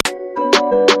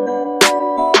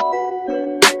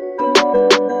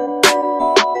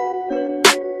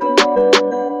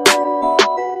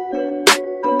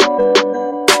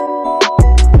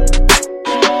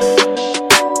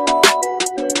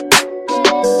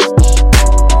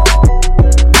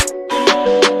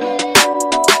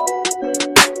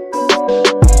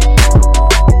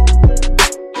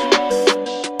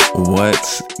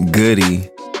goody?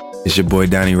 It's your boy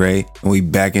Donnie Ray, and we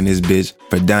back in this bitch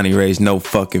for Donnie Ray's No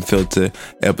Fucking Filter,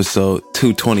 episode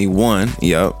 221.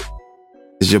 Yup.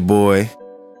 It's your boy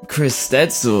Chris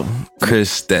Stetzel.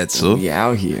 We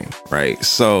out here. Right.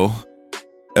 So,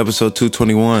 episode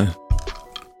 221.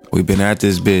 We've been at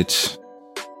this bitch.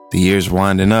 The year's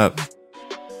winding up.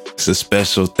 It's a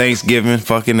special Thanksgiving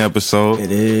fucking episode.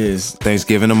 It is.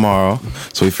 Thanksgiving tomorrow.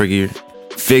 So we figure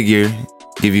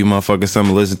give you motherfuckers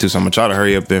something to listen to. So I'm gonna try to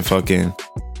hurry up and fucking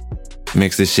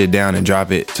mix this shit down and drop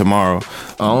it tomorrow.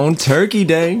 On Turkey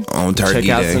Day. Check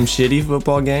out some shitty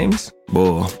football games.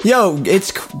 Bull. Yo,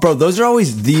 bro, those are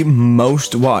always the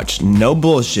most watched. No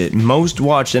bullshit. Most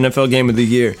watched NFL game of the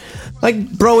year. Like,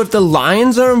 bro, if the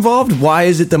Lions are involved, why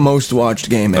is it the most watched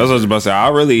game That's ever? what I was about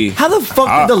to say. How the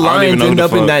fuck did the Lions end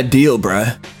up in that deal,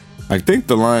 bruh? I think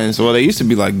the Lions, well, they used to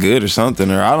be like good or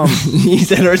something, or I don't. He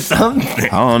said or something. I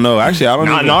don't know. Actually, I don't.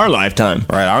 Not in our lifetime.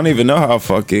 Right. I don't even know how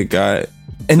fuck it got.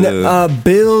 And the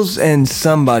Bills and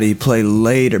somebody play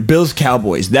later. Bills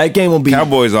Cowboys. That game will be.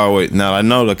 Cowboys always. Now I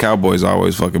know the Cowboys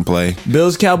always fucking play.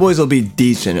 Bills Cowboys will be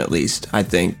decent at least, I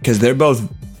think, because they're both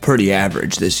pretty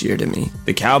average this year to me.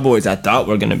 The Cowboys, I thought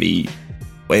were gonna be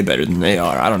way better than they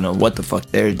are. I don't know what the fuck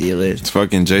their deal is. It's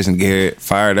fucking Jason Garrett.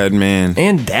 Fire that man.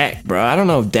 And Dak, bro. I don't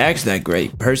know if Dak's that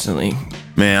great personally.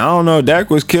 Man, I don't know. Dak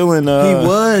was killing. He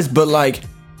was, but like,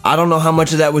 I don't know how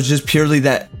much of that was just purely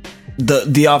that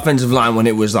the offensive line when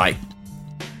it was like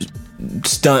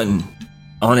stunting.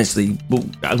 Honestly,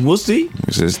 we'll see.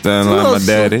 It's just stunting like my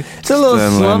daddy. It's a little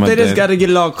slump. They just got to get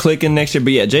it all clicking next year.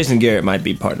 But yeah, Jason Garrett might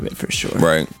be part of it for sure.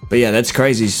 Right. But yeah, that's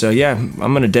crazy. So yeah,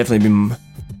 I'm gonna definitely be.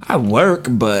 I work,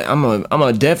 but I'm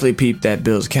gonna definitely peep that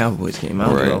Bills Cowboys game. I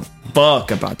don't give a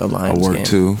fuck about the Lions. I work game.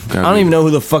 too. I don't even know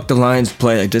who the fuck the Lions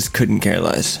play. I just couldn't care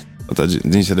less. I thought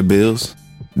you said the Bills.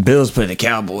 Bills play the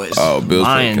Cowboys. Oh, Bills.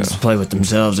 Lions play with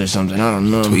themselves or something. I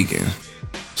don't know. Tweaking.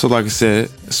 So like I said,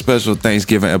 special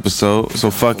Thanksgiving episode.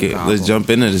 So fuck it. Let's jump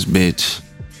into this bitch.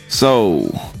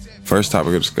 So, first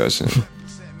topic of discussion.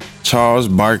 Charles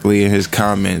Barkley and his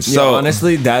comments. Yeah, so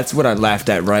honestly, that's what I laughed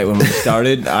at right when we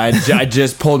started. I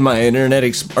just pulled my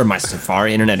my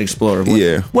Safari Internet Explorer.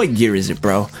 What year is it,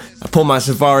 bro? I pulled my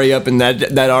Safari up and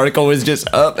that article was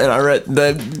just up and I read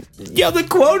the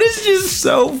quote is just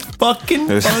so fucking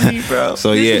funny, bro.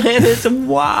 So this man is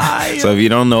wild. So if you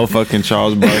don't know fucking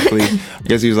Charles Barkley, I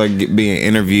guess he was like being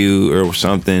interviewed or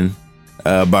something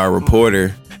by a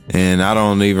reporter. And I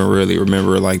don't even really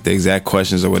remember like the exact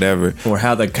questions or whatever, or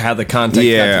how the context got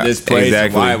to this place,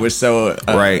 exactly. Why it was so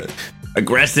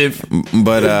aggressive.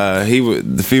 But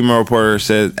the female reporter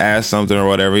asked something or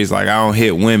whatever. He's like, I don't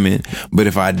hit women, but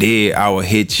if I did, I would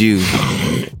hit you.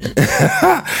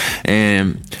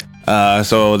 And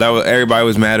so everybody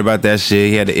was mad about that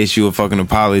shit. He had to issue a fucking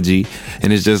apology,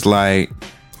 and it's just like,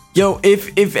 yo,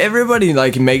 if everybody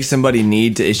like makes somebody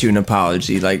need to issue an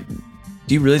apology, like,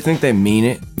 do you really think they mean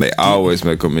it? They always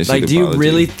make them issue an apology. Do you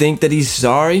really think that he's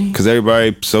sorry? Because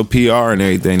everybody so PR and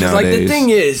everything nowadays. Like, the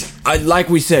thing is, like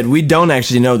we said, we don't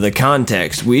actually know the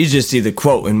context. We just see the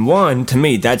quote. And one, to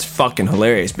me, that's fucking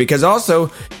hilarious. Because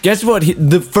also, guess what?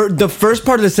 The first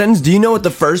part of the sentence, do you know what the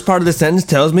first part of the sentence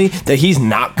tells me that he's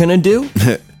not gonna do?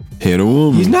 Hit a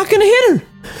woman. He's not gonna hit her.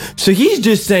 So he's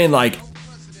just saying like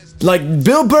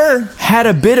Bill Burr had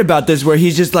a bit about this where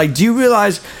he's just like, do you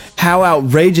realize how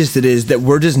outrageous it is that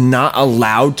we're just not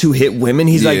allowed to hit women?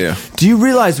 He's like, do you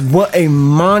realize what a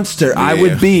monster I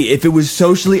would be if it was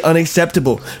socially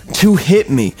unacceptable to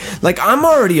hit me? Like, I'm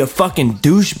already a fucking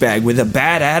douchebag with a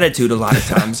bad attitude a lot of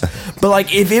times. But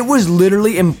like, if it was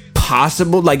literally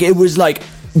impossible, like it was like,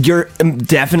 you're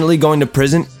definitely going to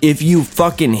prison if you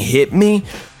fucking hit me,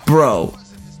 bro,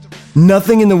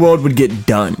 nothing in the world would get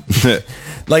done.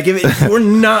 Like, if we're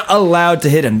not allowed to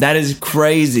hit him, that is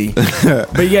crazy.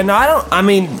 But yeah, no,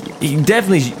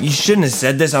 you shouldn't have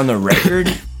said this on the record.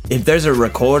 If there's a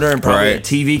recorder and probably a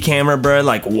TV camera, bro,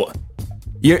 like, what?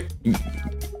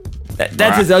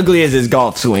 That's as ugly as his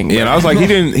golf swing, bro. Yeah, and I was like, he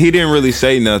didn't really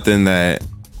say nothing that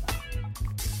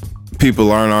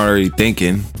people aren't already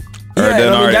thinking. Or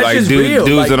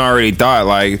dudes that already thought,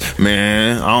 like,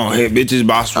 man, I don't hit bitches,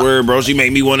 but I swear, bro, she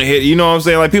make me want to hit. You know what I'm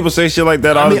saying? Like, people say shit like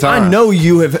that all the time. I know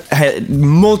you have had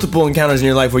multiple encounters in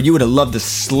your life where you would have loved to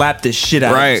slap the shit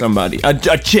out of somebody,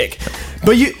 a chick,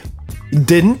 but you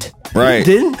didn't. Right. You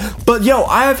didn't. But yo,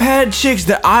 I've had chicks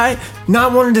that I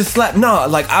not wanted to slap. No,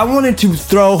 like, I wanted to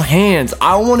throw hands.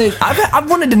 I wanted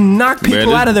to knock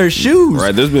people out of their shoes.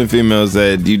 Right. There's been females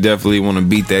that you definitely want to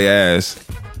beat their ass.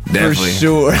 Definitely. For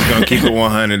sure. Just gonna keep it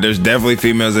 100. There's definitely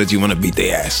females that you want to beat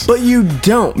their ass. But you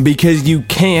don't, because you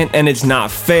can't, and it's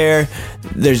not fair.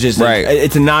 There's just Right.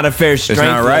 it's not a fair strength. It's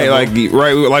not right.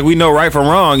 level. Like we know right from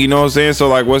wrong. You know what I'm saying? So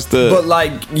like, what's the? But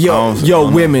like,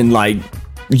 women, like,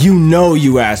 you know,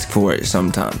 you ask for it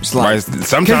sometimes. Like, right.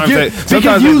 Sometimes you- they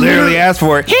because literally ask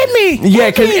for it. Hit me. Yeah,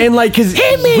 because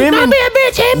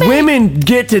women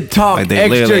get to talk Like, they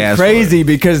literally extra ask for crazy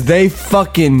because they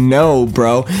fucking know,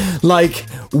 bro. Like,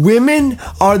 women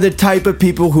are the type of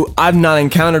people who, I've not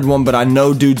encountered one, but I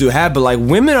know dudes who have. But like,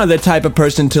 women are the type of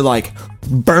person to like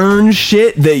burn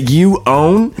shit that you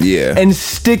own, Yeah. and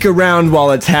stick around while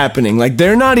it's happening. Like,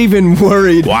 they're not even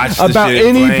worried Watch the about shit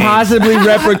any flame. possibly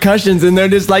repercussions, and they're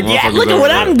just like, yeah, Motherfuckers look at what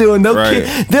over I'm there. doing. Right.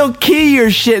 They'll key your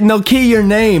shit, and they'll key your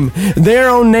name, their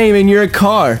own name in your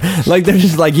car. Like, they're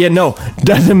just like, yeah, no,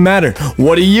 doesn't matter.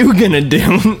 What are you gonna do?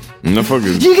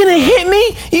 Motherfuckers. You gonna hit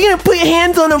me? You gonna put your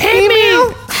hands on a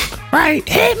female? Right,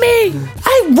 hit me.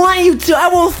 I want you to. I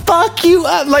will fuck you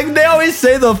up. Like, they always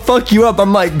say they'll fuck you up.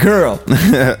 I'm like, girl,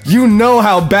 you know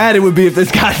how bad it would be if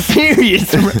this got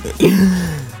serious.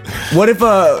 What if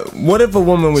a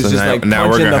woman was So just like now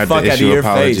we're punching gonna the have fuck to out of issue an your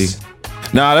apology. face?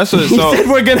 Nah, that's what. He So said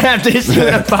we're gonna have to issue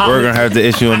an apology. we're gonna have to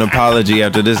issue an apology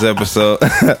after this episode.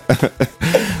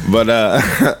 But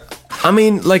I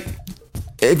mean, like,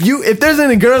 if there's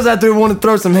any girls out there who want to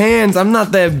throw some hands, I'm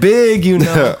not that big, you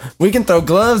know. We can throw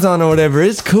gloves on or whatever.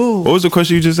 It's cool. what was the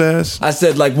question you just asked? I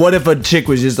said, like, what if a chick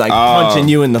was just like punching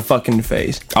you in the fucking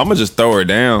face? I'm gonna just throw her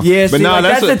down. Yeah, see,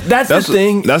 like, that's the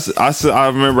thing. I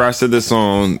remember I said this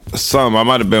on some. I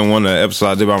might have been one of the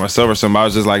episodes I did by myself or something. I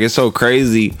was just like, it's so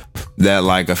crazy that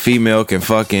like a female can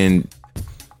fucking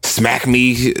smack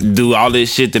me, do all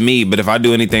this shit to me, but if I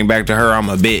do anything back to her, I'm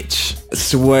a bitch. I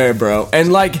swear, bro.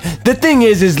 And like, the thing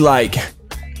is like,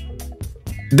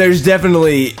 there's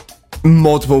definitely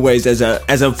multiple ways as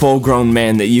a full grown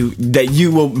man that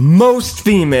you will, most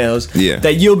females, Yeah.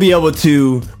 that you'll be able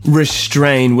to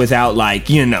restrain without, like,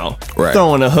 you know, Right.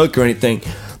 throwing a hook or anything.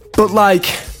 But like,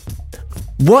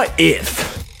 what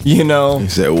if, you know, You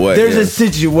said what there's a if?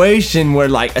 situation where,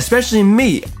 like, especially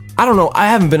me, I don't know, I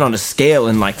haven't been on a scale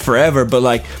in like forever, but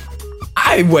like,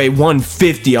 I weigh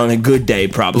 150 on a good day,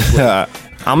 probably.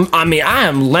 I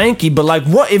am lanky, but like,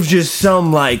 what if just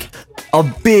some like a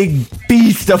big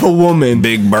beast of a woman,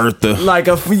 Big Bertha. like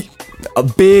a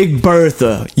big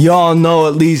Bertha? Y'all know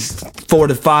at least 4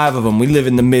 to 5 of them. We live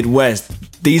in the Midwest.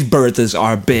 These Berthas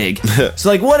are big. So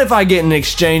like, what if I get an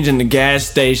exchange in the gas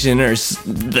station or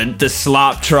the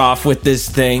slop trough with this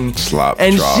thing? Slop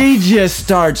and trough. she just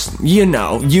starts, you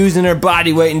know, using her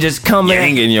body weight and just coming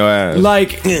Yanking your ass.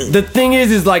 like, the thing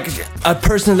is like, a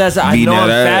person that's, I Beating know I'm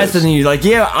that ass. faster than you, like,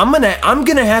 yeah, I'm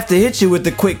gonna have to hit you with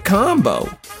the quick combo,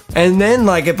 and then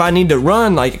like, if I need to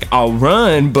run, like, I'll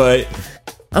run, but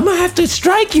I'm gonna have to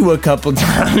strike you a couple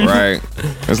times. Right.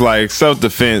 It's like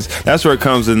self-defense. That's where it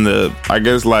comes in the, I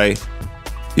guess, like,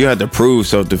 you have to prove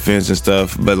self-defense and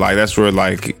stuff, but like, that's where,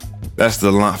 like, that's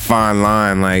the fine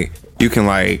line. Like, you can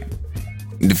like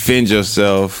defend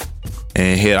yourself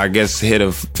and hit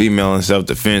a female in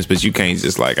self-defense, but you can't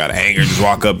just like out of anger just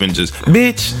walk up and just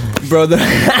bitch, Brother.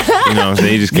 you know what I'm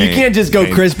saying? You just can't. You can't just go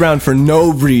Chris Brown for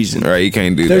no reason. Right, you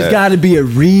can't do There's that. got to be a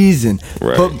reason.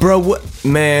 Right. But bro, what,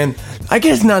 man? I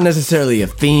guess not necessarily a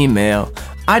female.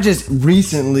 I would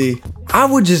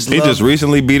just He love, just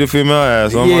recently beat a female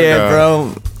ass. Oh my yeah, God.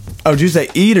 bro. Oh, did you say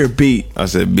eat or beat? I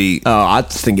said beat. Oh, I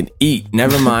was thinking eat.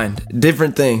 Never mind.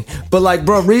 Different thing. But like,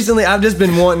 bro, recently I've just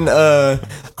been wanting, I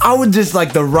would just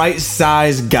like the right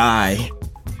size guy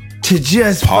to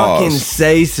just Pause. fucking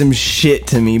say some shit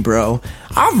to me, bro.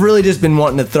 I've really just been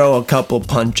wanting to throw a couple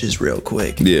punches real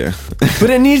quick. Yeah. But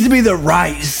it needs to be the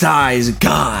right size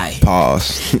guy.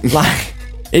 Pause. Like,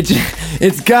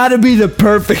 it's gotta be the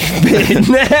perfect fit.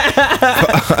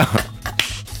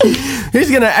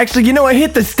 He's gonna actually, you know what?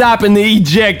 Hit the stop and the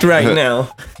eject right now.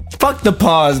 Fuck the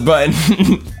pause button.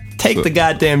 Take the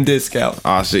goddamn disc out.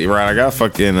 Oh shit, right. I gotta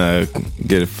fucking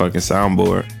get a fucking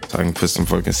soundboard so I can put some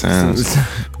fucking sounds.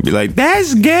 Be like,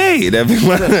 that's gay. That'd be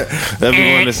one of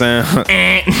the sound.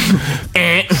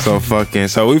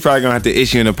 So we probably gonna have to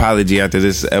issue an apology after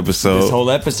this episode. This whole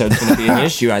episode's gonna be an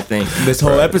issue, I think. This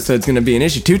whole episode's gonna be an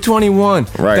issue. 221.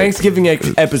 Right. Thanksgiving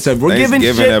episode. We're giving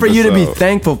Thanksgiving shit for you to be episode.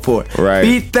 thankful for. Right.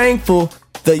 Be thankful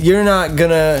that you're not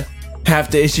gonna have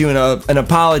to issue an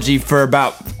apology for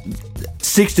about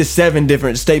 6 to 7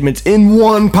 different statements in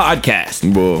one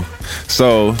podcast. Bull.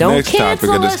 So Don't next topic of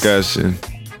cancel us. discussion.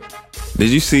 Did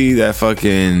you see that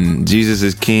fucking Jesus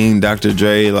is King, Dr.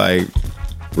 Dre, like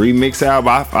remix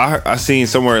album. I seen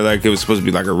somewhere like it was supposed to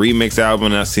be like a remix album,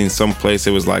 and I seen someplace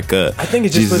it was like a I think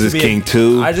it's just Jesus supposed to be King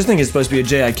 2. I just think it's supposed to be a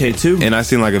JIK 2. And I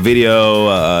seen like a video,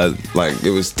 like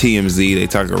it was TMZ. They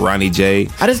talking to Ronnie J.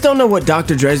 I just don't know what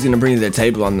Dr. Dre's gonna bring to the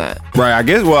table on that. Right. I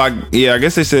guess. Well, I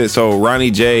guess they said so.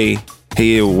 Ronnie J.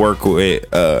 He work with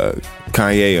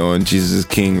Kanye on Jesus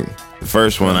King, the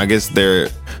first one. I guess they're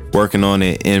working on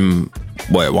it in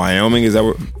Wyoming. Is that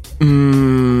what?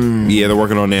 Yeah, they're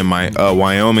working on it in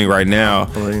Wyoming right now.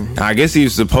 I guess he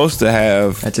was supposed to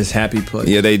have. That's his happy place.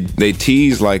 Yeah, they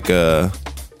teased like a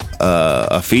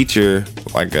feature,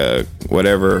 like a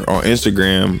whatever on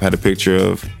Instagram, had a picture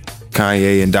of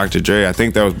Kanye and Dr. Dre. I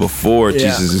think that was before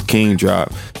Jesus is King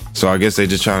dropped. So I guess they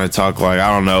just trying to talk like,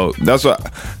 I don't know. That's what,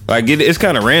 like, it's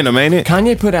kind of random, ain't it?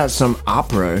 Kanye put out some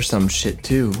opera or some shit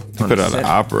too. Put out an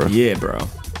opera? Yeah, bro.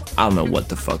 I don't know what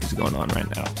the fuck is going on right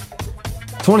now.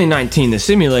 2019, the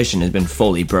simulation has been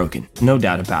fully broken. No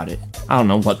doubt about it. I don't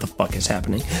know what the fuck is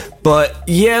happening. But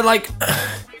yeah, like,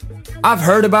 I've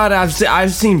heard about it.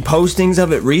 I've seen postings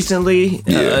of it recently.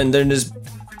 And they're just,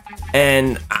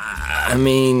 and I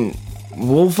mean,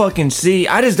 we'll fucking see.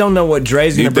 I just don't know what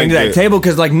Dre's gonna bring to that table,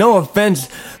 because, like, no offense,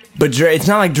 but Dre, it's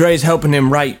not like Dre's helping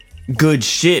him write good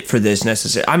shit for this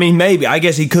necessarily. I mean, maybe. I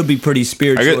guess he could be pretty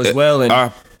spiritual as well.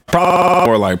 And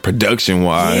or like production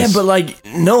wise. Yeah, but like,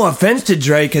 no offense to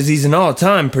Dre, because he's an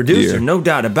all-time producer, no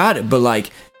doubt about it. But like,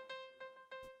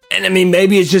 and I mean,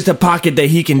 maybe it's just a pocket that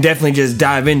he can definitely just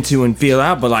dive into and feel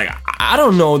out. But like, I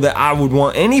don't know that I would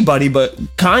want anybody but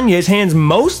Kanye's hands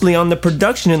mostly on the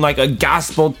production and like a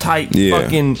gospel type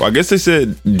fucking. Well, I guess they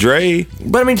said Dre.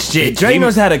 But I mean, shit, Dre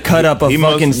knows how to cut up a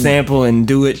fucking sample and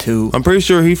do it too. I'm pretty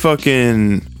sure he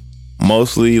fucking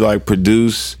mostly like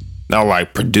not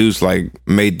like produced, like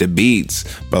made the beats,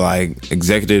 but like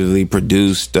executively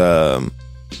produced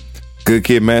Good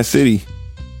Kid, Mad City.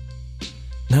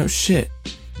 No shit.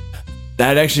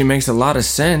 That actually makes a lot of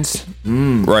sense.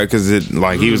 Right, because it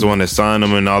like he was the one that signed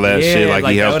him and all that shit. Like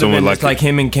he helped him with like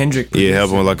him and Kendrick. Yeah,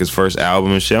 helped him with like his first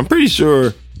album and shit. I'm pretty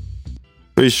sure.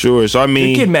 So I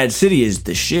mean, Good Kid, Mad City is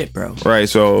the shit, bro. Right,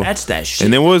 so that's that shit.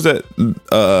 And then what was that?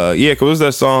 Cause what was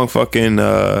that song? Fucking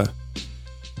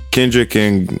Kendrick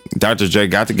and Dr. Dre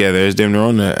got together. It's damn near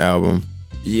on that album.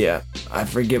 Yeah, I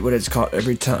forget what it's called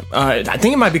every time. I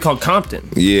think it might be called Compton.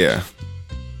 Yeah.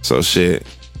 So shit.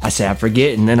 I say I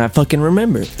forget, and then I fucking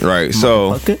remember. Right.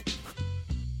 So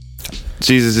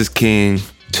Jesus is King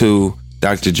 2,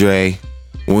 Dr. Dre.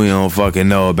 We don't fucking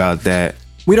know about that.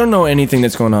 We don't know anything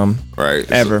that's going on.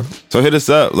 Right. Ever. So hit us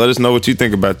up. Let us know what you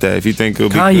think about that. If you think it'll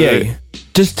be Kanye, good.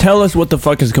 just tell us what the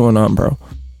fuck is going on, bro.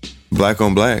 Black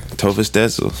on Black. Topher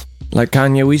Stetzels. Like,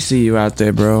 Kanye, we see you out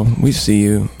there, bro. We see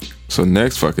you. So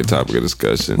next fucking topic of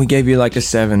discussion. We gave you like a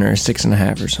 7 or a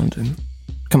 6.5 or something.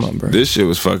 Come on, bro. This shit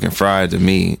was fucking fried to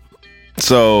me.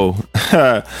 So,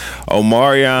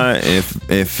 Omarion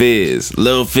and Fizz.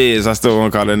 Lil Fizz. I still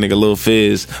want to call that nigga Lil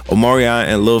Fizz. Omarion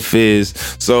and Lil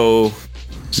Fizz. So,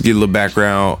 just get a little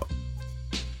background.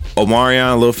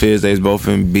 Omarion and Lil Fizz, they was both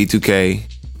in B2K.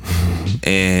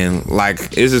 And, like,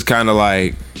 this is kind of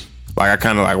like I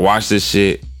kind of like watched this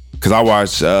shit. Because I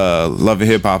watched Love and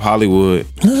Hip Hop Hollywood.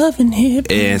 Love and Hip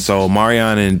Hop. And so,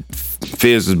 Omarion and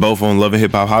Fizz was both on Love and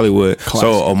Hip Hop Hollywood. Classic.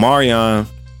 So Omarion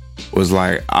was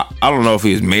like, I don't know if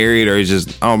he was married or he just,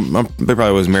 they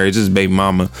probably was married, just his baby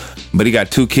mama. But he got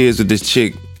 2 kids with this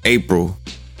chick, April.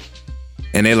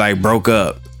 And they like broke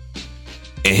up.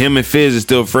 And him and Fizz are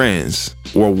still friends.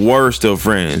 Or were still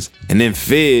friends. And then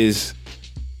Fizz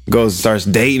starts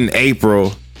dating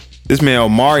April. This man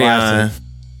Omarion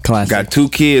got 2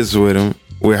 kids with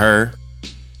her.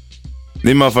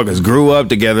 These motherfuckers grew up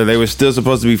together. They were still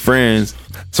supposed to be friends.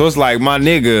 So it's like, my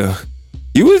nigga,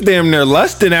 you was damn near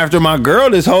lusting after my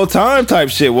girl this whole time type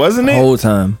shit, wasn't it? Whole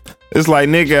time. It's like,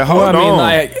 nigga, hold on. I mean,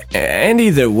 like, and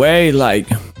either way, like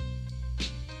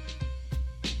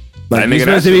nigga, you're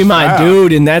supposed to be my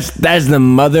dude, and that's the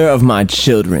mother of my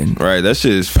children. Right, that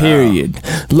shit is foul. Period.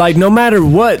 Like, no matter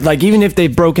what, like, even if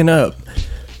they've broken up,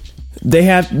 they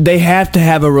have to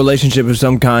have a relationship of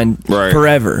some kind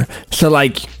forever. So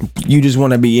like, you just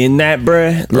want to be in that,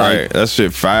 bruh. Like, right, that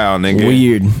shit foul, nigga.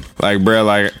 Weird. Like, bruh,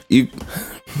 like you,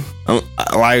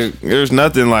 like there's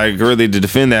nothing like really to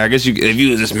defend that. I guess if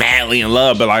you was just madly in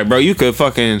love, but like, bro, you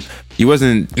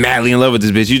wasn't madly in love with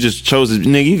this bitch. You just chose this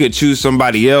nigga. You could choose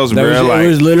somebody else, bro. It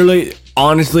was literally,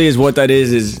 honestly, is what that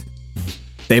is.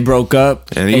 They broke up,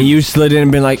 and you slid in and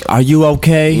been like, "Are you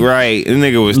okay?" Right, this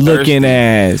nigga was looking thirsty.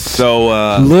 ass.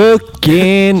 So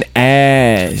looking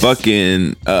ass.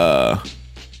 Fucking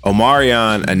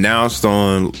Omarion announced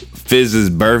on Fizz's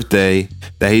birthday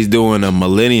that he's doing a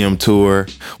Millennium tour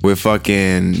with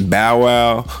fucking Bow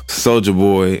Wow, Soulja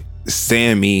Boy,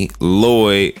 Sammy,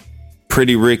 Lloyd,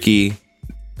 Pretty Ricky,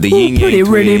 the Yin Yang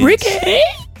Twins,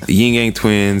 the Yin Yang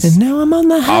Twins, And now I'm on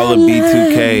the all of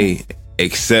B2K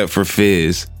except for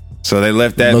Fizz. So they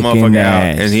left that motherfucker out,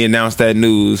 and he announced that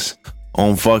news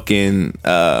on fucking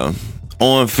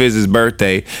on Fizz's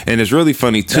birthday, and it's really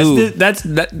funny too. That's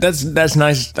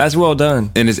nice. That's well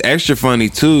done. And it's extra funny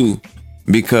too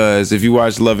because if you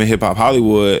watch Love and Hip Hop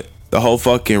Hollywood, the whole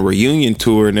fucking reunion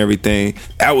tour and everything,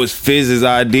 that was Fizz's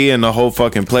idea and the whole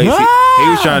fucking place. He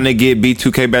was trying to get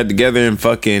B2K back together, and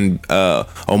fucking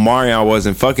Omarion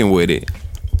wasn't fucking with it.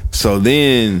 So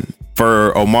then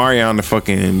for Omarion to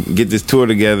fucking get this tour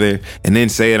together and then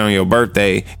say it on your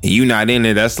birthday and you not in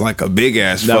it, that's like a big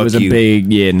ass That fuck was you. a big,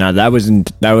 that was a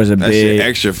That big shit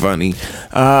extra funny.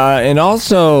 And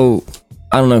also,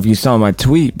 I don't know if you saw my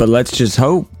tweet, but let's just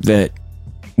hope that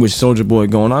with Soulja Boy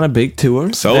going on a big tour,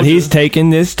 that he's taking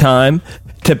this time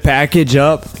to package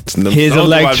up his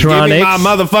electronics. Give me my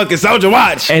motherfucking Soulja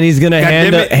watch, and he's gonna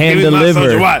hand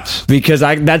deliver. Because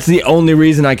that's the only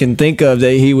reason I can think of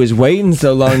that he was waiting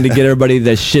so long to get everybody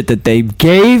the shit that they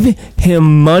gave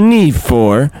him money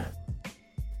for.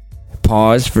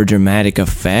 Pause for dramatic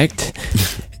effect.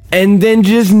 And then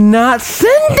just not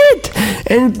send it,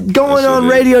 and going on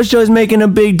radio shows making a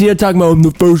big deal, talking about I'm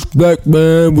the first black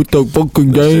man with the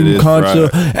fucking game console.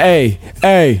 Right.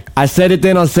 Hey, I said it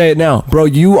then, I'll say it now, bro.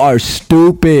 You are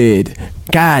stupid.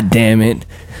 God damn it.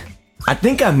 I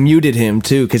think I muted him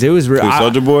too because it was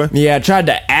Soulja Boy. Yeah, I tried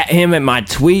to at him at my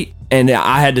tweet, and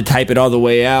I had to type it all the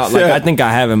way out. Like, I think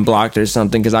I have him blocked or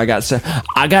something because I got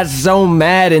so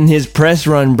mad in his press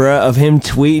run, bruh, of him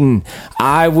tweeting.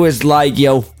 I was like,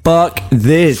 yo, fuck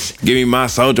this. Give me my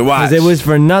Soulja watch. Because it was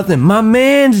for nothing. My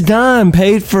man's done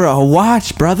paid for a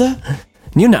watch, brother.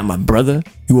 You're not my brother.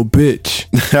 You a bitch.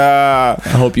 I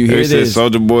hope you hear this.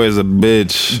 Soulja Boy is a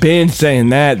bitch. Ben's saying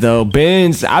that though.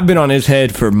 I've been on his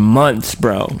head for months,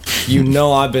 bro. You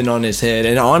know I've been on his head.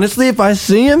 And honestly, if I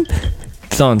see him,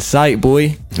 it's on sight,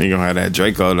 boy. He gonna have that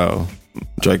Draco though.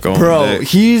 Draco, bro.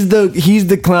 He's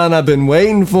the clown I've been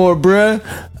waiting for, bruh.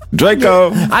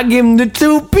 Draco. I give him the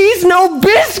 2-piece, no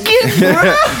biscuit,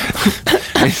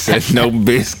 bro. He said no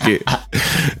biscuit.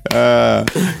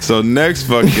 So next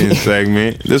fucking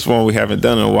segment. This one we haven't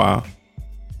done in a while.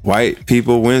 White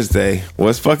People Wednesday.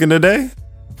 What's fucking today?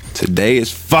 Today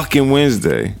is fucking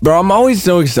Wednesday. Bro, I'm always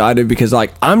so excited because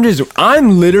like I'm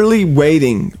literally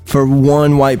waiting for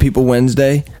one White People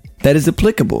Wednesday that is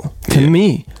applicable to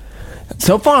me.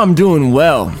 So far I'm doing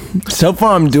well.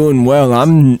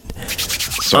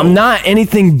 I'm not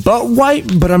anything but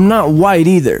white, but I'm not white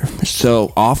either.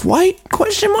 So off-white? ?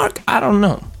 I don't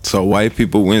know. So White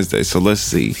People Wednesday. So let's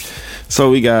see.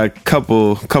 So we got a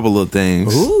couple of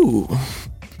things. Ooh.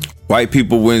 White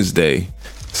People Wednesday.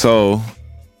 So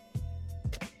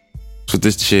with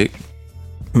this chick.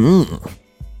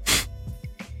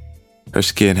 Her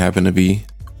skin happened to be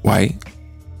white.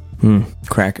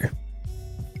 Cracker.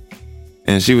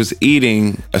 And she was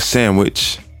eating a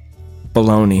sandwich.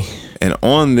 Bologna. And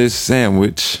on this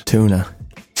sandwich, tuna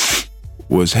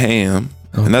was ham.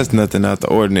 Okay. And that's nothing out the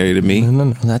ordinary to me.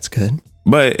 No, that's good.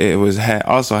 But it was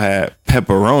also had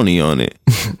pepperoni on it.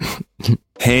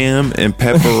 Ham and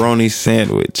pepperoni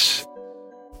sandwich.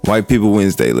 White People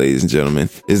Wednesday, ladies and gentlemen.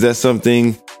 Is that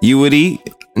something you would eat?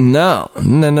 No.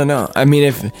 I mean,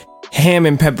 if ham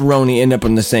and pepperoni end up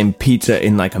on the same pizza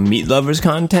in like a meat lovers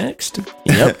context,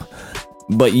 yep.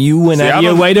 But you went out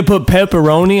your way to put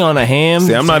pepperoni on a ham.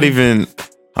 See, I'm not even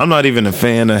a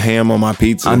fan of ham on my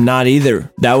pizza. I'm not either.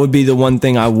 That would be the one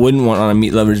thing I wouldn't want on a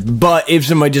meat lovers. But if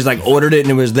somebody just like ordered it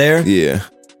and it was there, yeah,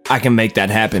 I can make that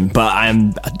happen. But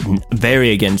I'm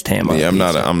very against ham on pizza.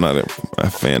 I'm not a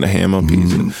fan of ham on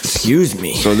pizza. Excuse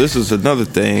me. So this is another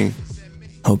thing.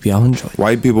 Hope y'all enjoy.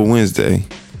 White People Wednesday.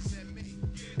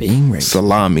 Being racist.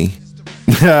 Salami.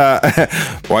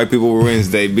 White People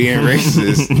Wednesday being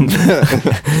racist.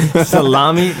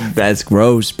 Salami? That's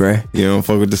gross, bruh. You don't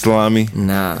fuck with the salami?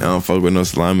 Nah. I don't fuck with no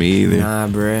salami either. Nah,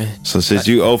 bruh. So since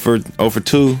you 0 for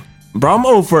 2. Bro, I'm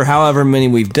 0 for however many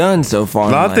we've done so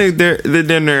far. I think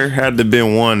there had to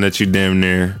been one that you damn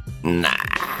near. Nah.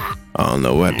 I don't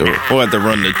know. We'll have to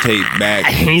run the tape back.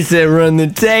 He said run the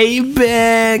tape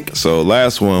back. So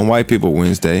last one, White People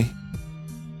Wednesday.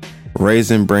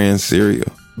 Raisin Bran cereal.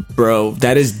 Bro,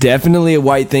 that is definitely a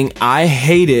white thing. I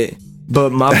hate it,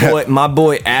 but my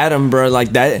boy Adam, bro,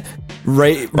 like that.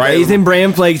 Raisin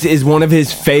Bran Flakes is one of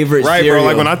his favorite cereal. Bro.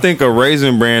 Like when I think of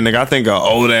Raisin Bran, nigga, I think of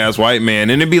old ass white man,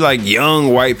 and it'd be like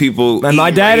young white people. And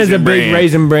my dad is a big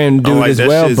Raisin Bran dude as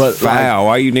well. But foul.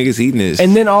 Why you niggas eating this?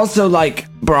 And then also like,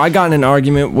 bro, I got in an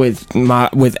argument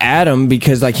with Adam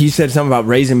because like he said something about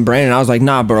Raisin Bran, and I was like,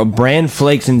 nah, bro, Bran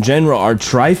Flakes in general are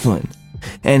trifling.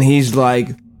 And he's like,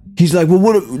 well,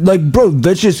 what? Like, bro,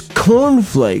 that's just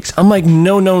cornflakes. I'm like,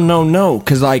 no,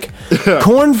 because like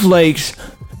cornflakes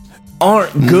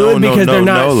aren't good because they're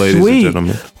not sweet.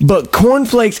 But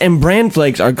cornflakes and bran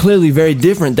flakes are clearly very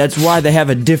different. That's why they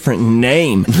have a different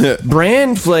name.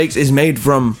 Bran flakes is made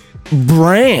from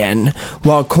bran,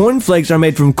 while cornflakes are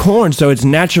made from corn, so it's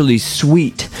naturally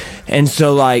sweet. And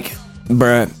so like,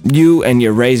 bruh, you and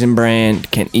your Raisin Bran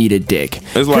can eat a dick.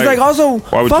 It's like also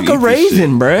fuck a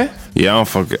raisin, bruh. Yeah,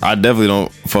 I definitely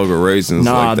don't fuck with raisins.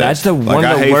 Nah, like that. That's one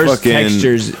of the worst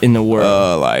textures in the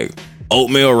world. Like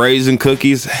oatmeal raisin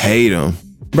cookies, hate them.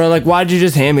 Bro, like, why'd you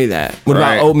just hand me that? What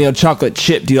about oatmeal chocolate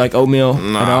chip? Do you like oatmeal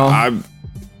at all?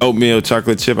 Oatmeal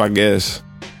chocolate chip, I guess.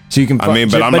 So you can. But I'm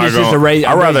not going.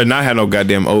 I'd rather not have no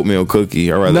goddamn oatmeal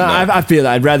cookie. I feel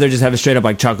that. I'd rather just have a straight up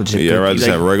like chocolate chip. Yeah, I'd rather just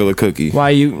have a regular cookie. Why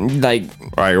you like?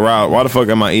 Right, why the fuck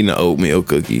am I eating an oatmeal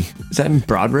cookie? Is that in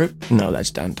Broadrip? No,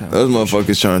 that's downtown. Those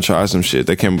motherfuckers trying to try some shit.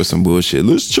 They came with some bullshit.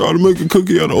 Let's try to make a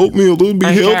cookie out of oatmeal. It'll be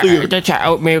healthier. Let's try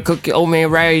oatmeal cookie, oatmeal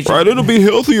raisin. Right, it'll be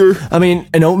healthier. I mean,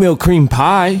 an oatmeal cream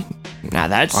pie. Now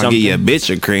that's something. I'll give you a bitch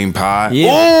a cream pie.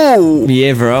 Yeah. Oh!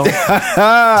 Yeah, bro.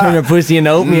 Turn a pussy into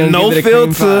oatmeal and give it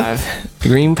a filter.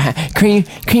 Cream pie. Cream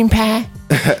pie.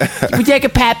 We take a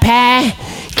pie.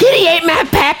 Kitty ate my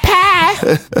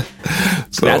pie.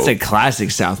 So, that's a classic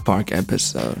South Park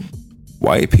episode.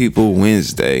 White People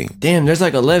Wednesday. Damn, there's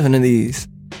like 11 of these.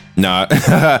 Nah,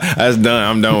 that's done.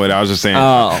 I'm done with it. I was just saying.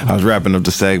 I was wrapping up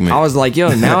the segment. I was like, yo,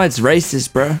 now it's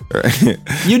racist, bro.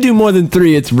 You do more than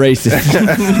 3, it's racist.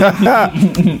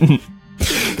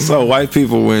 So, White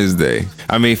People Wednesday.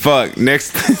 I mean, fuck.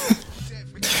 Next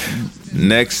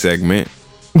segment.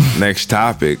 Next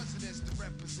topic.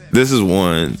 This is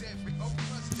one.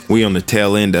 We on the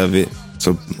tail end of it.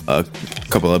 So, a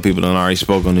couple of people done already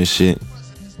spoke on this shit.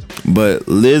 But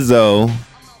Lizzo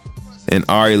and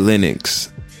Ari Lennox.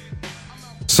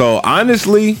 So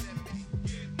honestly,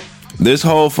 this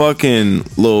whole fucking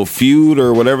little feud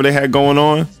or whatever they had going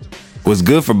on was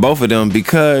good for both of them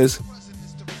because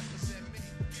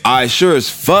I sure as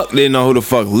fuck didn't know who the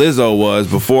fuck Lizzo was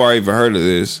before I even heard of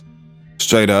this.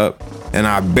 Straight up. And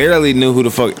I barely knew who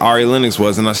the fuck Ari Lennox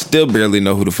was, and I still barely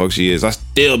know who the fuck she is. I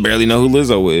still barely know who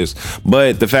Lizzo is.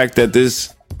 But the fact that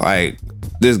this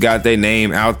got their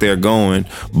name out there going.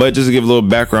 But just to give a little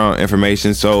background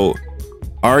information, so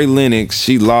Ari Lennox,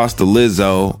 she lost to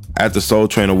Lizzo at the Soul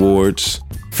Train Awards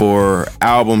for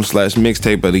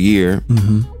album/mixtape of the year.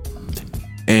 Mm-hmm.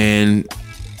 And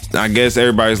I guess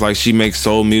everybody's like, she makes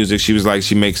soul music. She was like,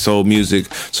 she makes soul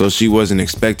music, so she wasn't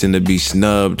expecting to be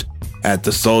snubbed at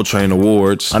the Soul Train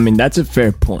Awards. I mean, that's a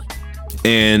fair point.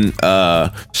 And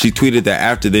she tweeted that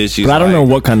after this, she's. But I don't know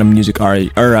what kind of music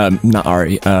Lizzo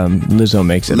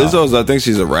makes it. Lizzo's, I think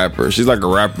she's a rapper. She's like a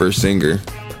rapper singer.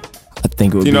 I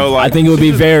think it would. I think it would be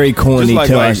very corny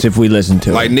to us if we listen to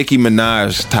it. Like Nicki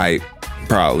Minaj type,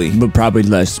 probably. But probably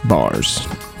less bars.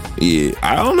 Yeah,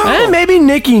 I don't know. Maybe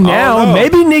Nicki now.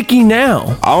 Maybe Nicki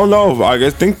now. I don't know. I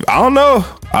don't know.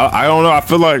 I don't know. I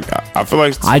feel like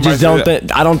I just don't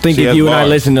think. I don't think if you and I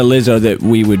listen to Lizzo that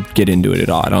we would get into it at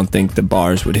all. I don't think the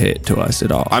bars would hit to us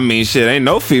at all. I mean, shit, ain't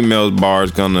no female bars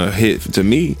gonna hit to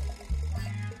me,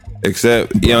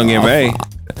 except Young M.A.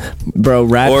 Bro,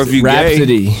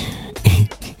 Rhapsody.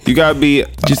 You gotta be.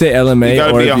 Did you say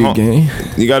LMA or if you gay?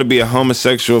 You gotta be a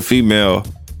homosexual female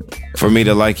for me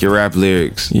to like your rap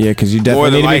lyrics. Yeah, because you definitely more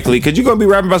than likely, because you gonna be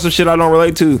rapping about some shit I don't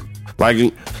relate to.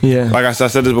 Like, yeah, like I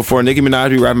said this before, Nicki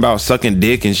Minaj be rapping about sucking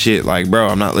dick and shit. Like, bro,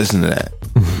 I'm not listening to that.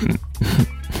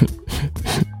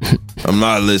 I'm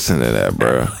not listening to that,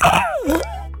 bro.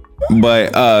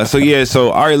 But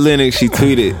so Ari Lennox, she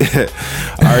tweeted.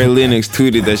 Ari Lennox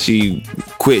tweeted that she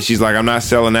quit. She's like, I'm not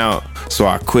selling out, so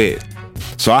I quit.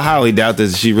 So I highly doubt that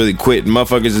she really quit.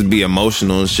 Motherfuckers just be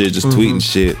emotional and shit, just tweeting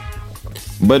shit.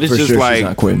 But it's just like, she's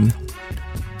not quitting.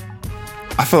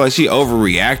 I feel like she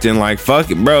overreacting. Like,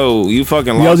 fuck it, bro. You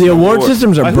fucking lost. Yo, the award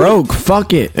systems are broke.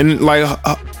 Fuck it. And like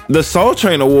the Soul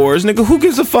Train Awards, nigga. Who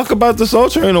gives a fuck about the Soul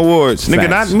Train Awards, nigga?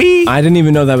 Not me. I didn't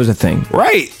even know that was a thing.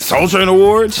 Right, Soul Train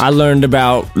Awards. I learned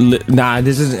about.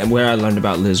 This isn't where I learned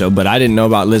about Lizzo, but I didn't know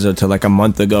about Lizzo till like a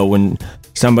month ago when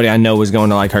somebody I know was going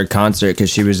to like her concert because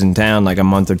she was in town like a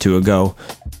month or two ago.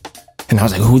 And I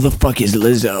was like, who the fuck is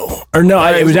Lizzo? Or no,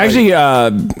 it was actually,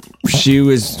 she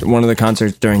was one of the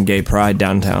concerts during Gay Pride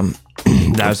downtown.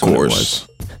 That's of what it course.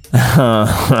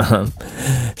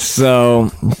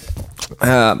 So,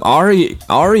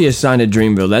 Ari is signed to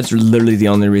Dreamville. That's literally the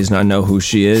only reason I know who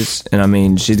she is. And I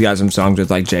mean, she's got some songs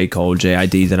with like J. Cole,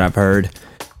 JID that I've heard.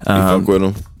 You fuck with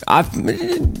him?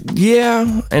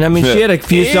 Yeah, and I mean, she had a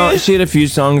few songs. She had a few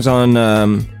songs on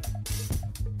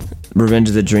Revenge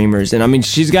of the Dreamers, and I mean,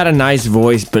 she's got a nice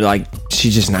voice, but like,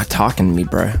 she's just not talking to me,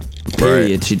 bro.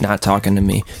 Period. Right. She's not talking to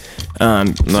me.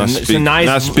 Not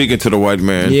speaking to the white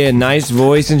man. Yeah, nice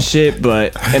voice and shit,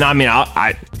 but and I mean,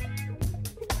 I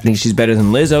think she's better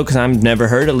than Lizzo because I've never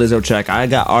heard a Lizzo track. I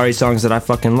got Ari songs that I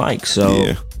fucking like, so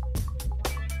yeah.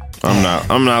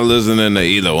 I'm not listening to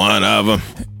either one of them.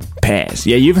 Pass.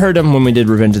 Yeah, you've heard them when we did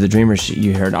Revenge of the Dreamers.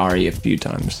 You heard Ari a few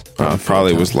times.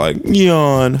 Probably was like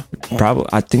yawn. Probably.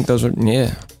 I think those were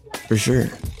for sure.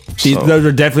 Those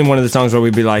are definitely one of the songs where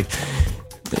we'd be like,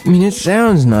 I mean, it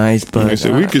sounds nice, but I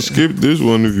said we could skip this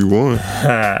one if you want.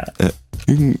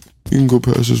 you can go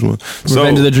past this one.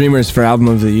 Revenge of the Dreamers for album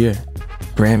of the year,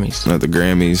 Grammys. Not the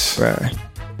Grammys. Right.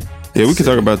 Yeah, we can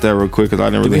talk about that real quick because I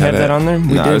never really had that on there.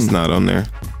 No, it's not on there.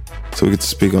 So we get to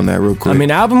speak on that real quick. I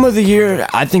mean, album of the year,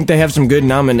 I think they have some good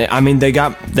nominations. I mean, they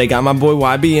got my boy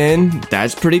YBN.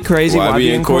 That's pretty crazy.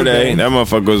 YBN Cordae. That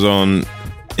motherfucker was on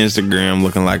Instagram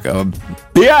looking like a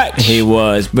bitch. He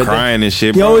was, but crying and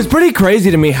shit. Yo, it's pretty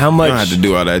crazy to me how much. You don't have to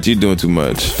do all that. You're doing too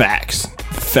much. Facts.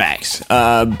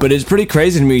 But it's pretty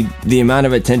crazy to me the amount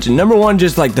of attention. Number one,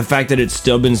 just like the fact that it's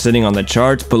still been sitting on the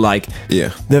charts, but like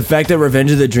the fact that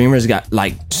Revenge of the Dreamers got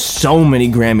like so many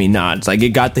Grammy nods. Like it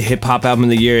got the hip hop album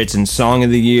of the year, it's in song of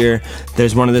the year.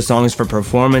 There's one of the songs for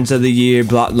performance of the year.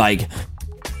 Like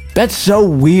that's so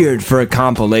weird for a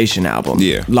compilation album.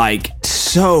 Yeah, like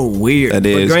so weird. That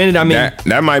is. But granted, I mean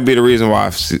that might be the reason why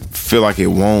I feel like it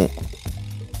won't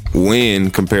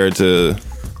win compared to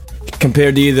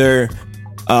either.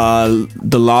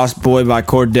 The Lost Boy by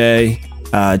Cordae,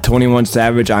 21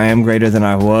 Savage, I Am Greater Than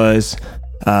I Was,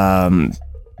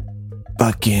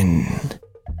 fucking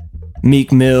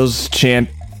Meek Mill's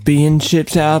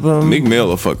Championships album. Meek Mill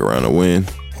will fuck around and win.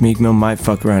 Meek Mill might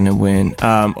fuck around and win.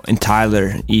 And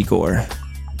Tyler, Igor.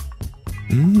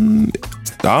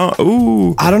 I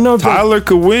don't know if Tyler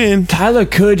could win. Tyler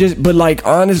could but like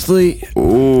honestly,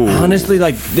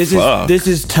 like this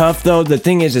is tough though. The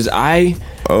thing is I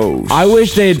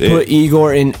wish they had put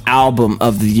Igor in album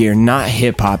of the year, not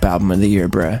hip hop album of the year,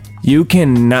 bruh. You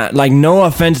cannot, like, no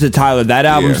offense to Tyler, that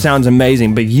album sounds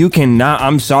amazing, but you cannot.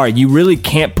 I'm sorry, you really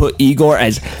can't put Igor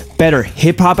as better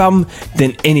hip hop album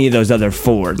than any of those other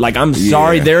four. Like, I'm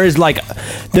sorry, there is like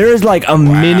a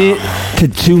minute to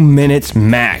 2 minutes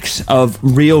max of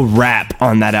real rap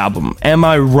on that album. Am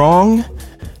I wrong?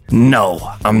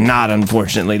 No, I'm not,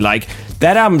 unfortunately. Like,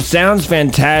 that album sounds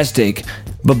fantastic,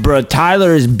 but bro,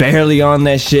 Tyler is barely on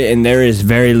that shit, and there is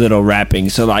very little rapping.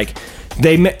 So like,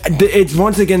 it's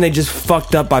once again they just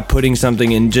fucked up by putting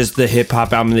something in just the hip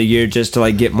hop album of the year just to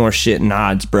like get more shit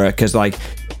nods, bro. Because like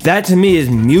that to me is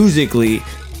musically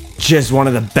just one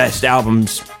of the best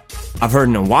albums I've heard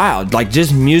in a while. Like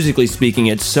just musically speaking,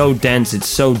 it's so dense, it's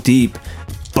so deep.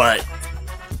 But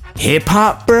hip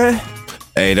hop, bro.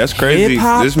 Hey, that's crazy.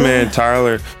 Hip-hop, this man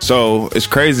Tyler. So it's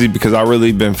crazy because I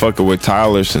really been fucking with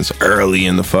Tyler since early,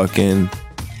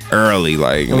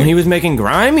 like when he was making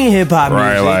grimy hip hop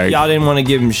music. Like, y'all didn't want to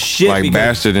give him shit, like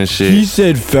Bastard and shit. He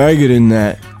said faggot in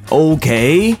that.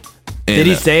 Okay. Did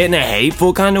he say it in a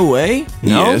hateful kind of way?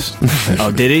 No? Yes.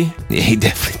 Oh, did he? Yeah, he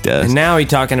definitely does. And now he's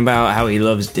talking about how he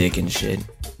loves dick and shit.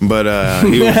 But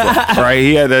he was right.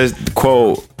 He had that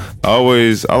quote. I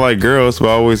like girls, but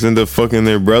I always end up fucking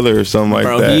their brother or something like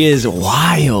that. Bro, he is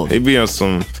wild. He be on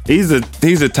some. He's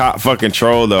a top fucking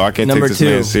troll though. I can't take this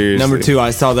man seriously. Number 2,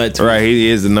 I saw that too. Right, he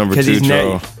is the number 2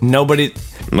 troll.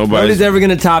 Nobody's ever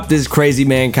gonna top this crazy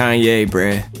man Kanye,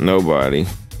 bruh. Nobody.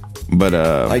 But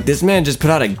like this man just put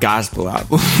out a gospel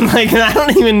album. Like I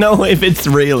don't even know if it's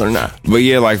real or not. But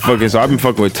yeah, like fucking. So I've been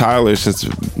fucking with Tyler since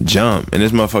jump, and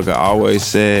this motherfucker always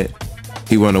said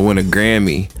he want to win a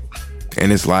Grammy,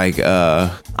 and it's like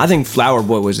I think Flower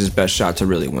Boy was his best shot to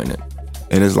really win it.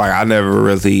 And it's like I never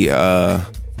really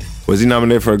was he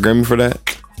nominated for a Grammy for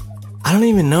that? I don't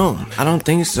even know. I don't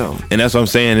think so. And that's what I'm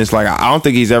saying. It's like I don't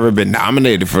think he's ever been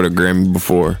nominated for the Grammy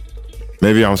before.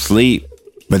 Maybe I'm asleep.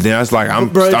 But then I was like, I'm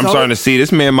starting to see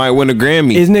this man might win a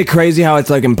Grammy. Isn't it crazy how it's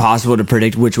like impossible to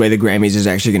predict which way the Grammys is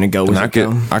actually going to go?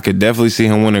 I could definitely see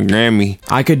him win a Grammy.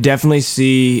 I could definitely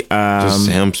see just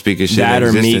him speaking shit that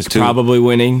or Meek probably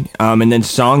winning. And then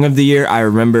Song of the Year, I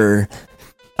remember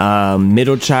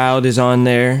Middle Child is on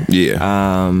there.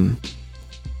 Yeah.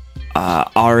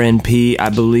 RNP, I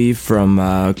believe, from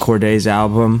Cordae's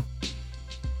album.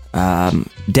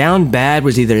 Down Bad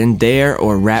was either in there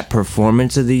or Rap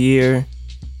Performance of the Year.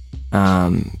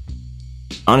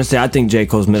 Honestly, I think J.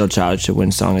 Cole's Middle Child should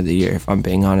win Song of the Year, if I'm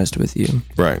being honest with you.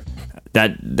 Right.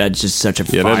 That's just such a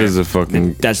fire. Yeah, that is a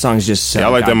fucking... That song's just so I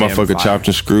like that goddamn motherfucker fire. Chopped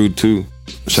and Screwed, too.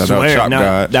 Shout out Chop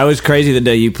God. That was crazy the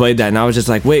day you played that, and I was just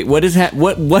like, wait, what's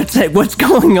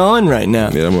going on right now?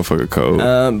 Yeah, that motherfucker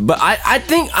cold. But I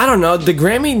think, I don't know, the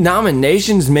Grammy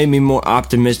nominations made me more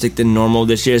optimistic than normal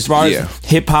this year. As far as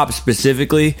hip-hop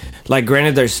specifically, like,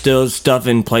 granted, there's still stuff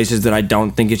in places that I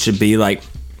don't think it should be, like,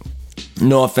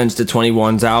 no offense to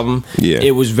 21's album. Yeah.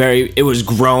 It was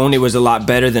grown, it was a lot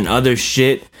better than other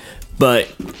shit, but...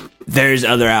 There's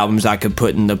other albums I could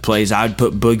put in the place. I'd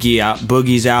put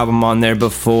Boogie's album on there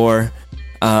before.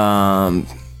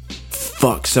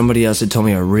 Somebody else had told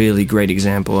me a really great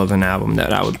example of an album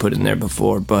that I would put in there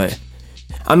before. But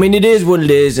I mean, it is what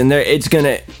it is, and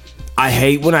I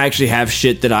hate when I actually have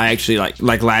shit that I actually like.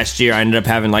 Like last year, I ended up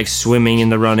having like Swimming in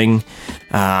the running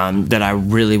that I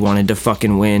really wanted to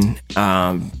fucking win.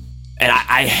 And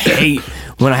I hate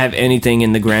when I have anything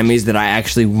in the Grammys that I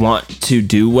actually want to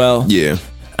do well. Yeah.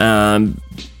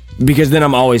 Because then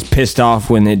I'm always pissed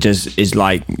off when it just is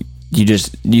like you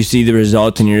see the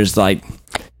result and you're just like,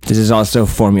 this is all so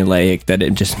formulaic that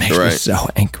it just makes me so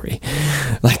angry.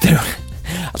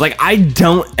 Like I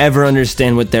don't ever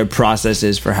understand what their process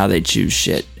is for how they choose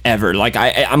shit ever. Like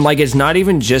I'm like, it's not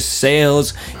even just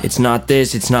sales, it's not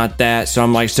this, it's not that. So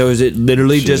I'm like, so is it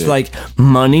literally just like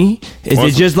money? Is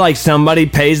it just like somebody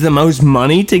pays the most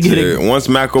money to get it? Once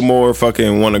Macklemore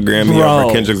fucking won a Grammy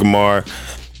over Kendrick Lamar,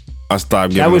 I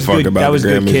stopped giving a fuck about the Grammys. That was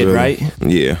Good Kid, right?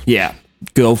 Yeah. Yeah.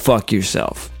 Go fuck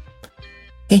yourself.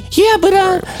 Yeah, but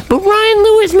Ryan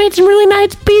Lewis made some really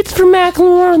nice beats for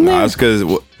Macklemore on there. Nah,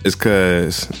 it's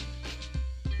cause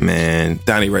man,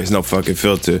 Donnie Ray's no fucking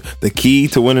filter. The key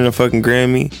to winning a fucking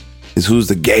Grammy is who's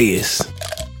the gayest.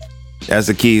 That's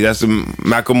the key.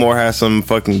 Macklemore has some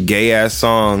fucking gay ass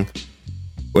song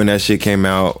when that shit came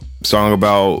out. Song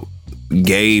about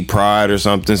gay pride or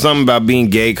something. Something about being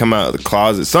gay, come out of the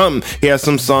closet. Something. He has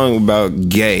some song about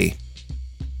gay.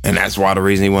 And that's why the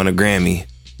reason he won a Grammy.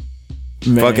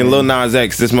 Man. Fucking Lil Nas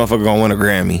X, this motherfucker gonna win a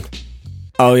Grammy.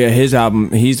 Oh yeah, his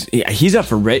album, he's up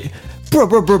for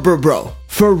bro.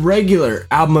 For regular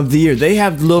album of the year, they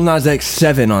have Lil Nas X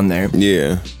 7 on there.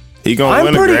 Yeah. He gonna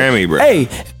win a Grammy, bro. Hey,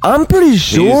 I'm pretty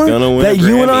sure that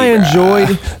you and I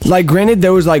enjoyed, like, granted,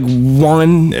 there was like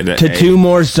 1 to 2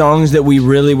 more songs that we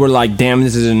really were like, damn,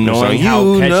 this is annoying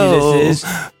how catchy this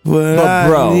is. But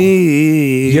bro,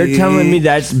 you're telling me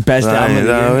that's best album of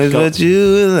the year? What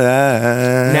you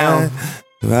like. Now,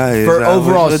 for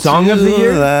overall song of the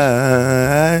year,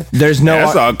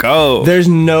 that's all cold. There's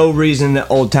no reason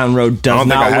that Old Town Road does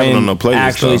not win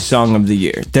actually song of the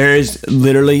year. There is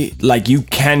literally, like, you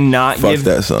cannot fuck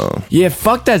that song. Yeah,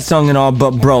 fuck that song and all,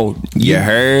 but bro, you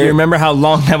remember how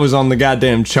long that was on the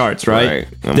goddamn charts, right?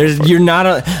 I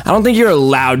don't think you're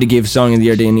allowed to give song of the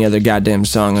year to any other goddamn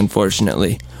song,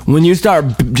 unfortunately. When you start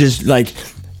just like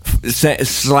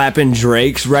slapping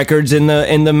Drake's records in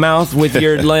the mouth with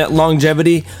your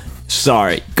longevity,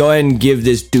 sorry, go ahead and give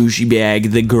this douchey bag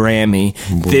the Grammy.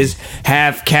 Boy. This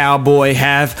half cowboy,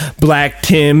 half black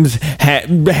Timbs,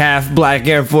 half black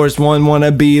Air Force One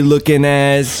wannabe looking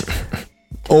ass.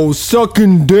 Oh,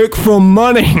 sucking dick for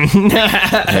money.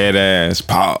 Head ass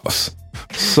pause.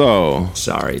 So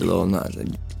sorry, Lil Nas.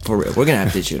 For real, we're gonna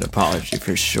have to issue an apology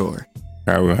for sure.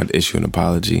 All right, we're going to issue an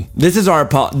apology. This is our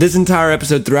this entire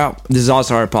episode throughout. This is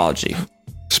also our apology.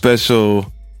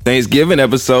 Special Thanksgiving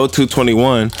episode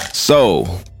 221. So,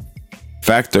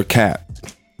 fact or cap?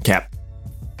 Cap.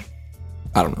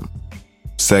 I don't know.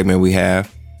 Segment we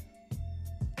have.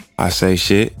 I say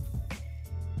shit.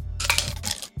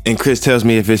 And Chris tells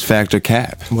me if it's fact or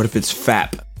cap. What if it's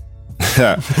FAP?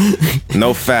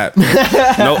 No FAP.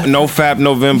 No FAP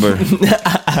November.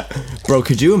 Bro,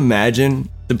 could you imagine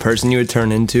the person you would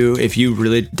turn into if you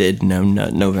really did know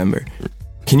November?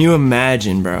 Can you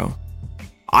imagine, bro?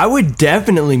 I would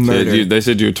definitely murder. They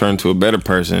said you would turn to a better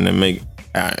person and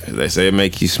they say it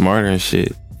make you smarter and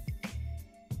shit.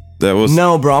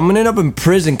 No, bro, I'm gonna end up in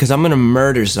prison because I'm gonna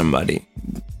murder somebody.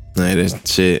 Hey,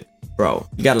 that's shit. Bro,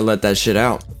 you gotta let that shit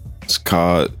out. It's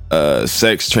called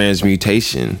sex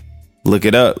transmutation. Look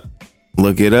it up.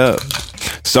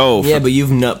 So yeah, but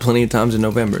you've nut plenty of times in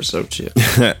November, so shit.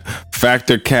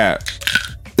 Fact or cap?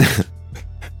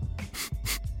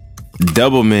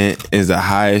 Double Mint is the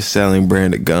highest selling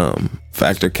brand of gum.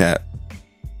 Fact or cap?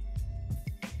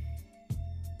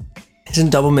 Isn't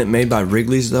Double Mint made by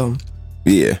Wrigley's though?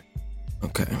 Yeah.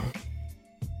 Okay.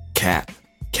 Cap.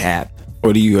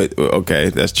 What do you? Okay,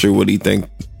 that's true. What do you think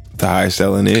the highest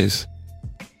selling is?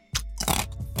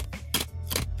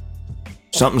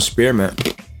 Something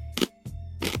spearmint.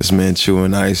 This man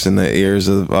chewing ice in the ears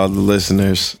of all the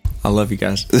listeners. I love you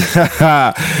guys.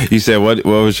 You said what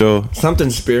was your... Something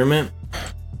spearmint.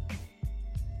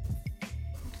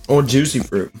 Or juicy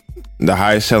fruit. The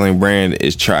highest selling brand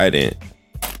is Trident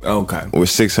Okay. with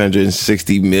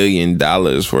 $660 million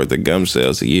worth of gum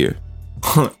sales a year.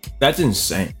 That's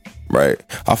insane. Right.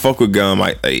 I fuck with gum.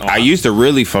 I used to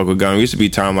really fuck with gum. It used to be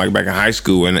time like back in high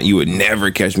school when you would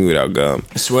never catch me without gum.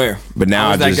 I swear. But now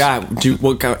I was I that just...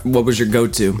 guy. What was your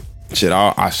go-to?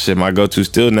 Shit, my go-to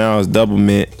still now is double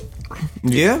mint.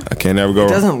 Yeah. I can't ever go It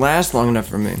wrong. doesn't last long enough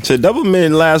for me. Shit, double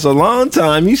mint lasts a long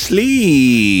time. You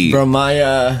sleep. Bro,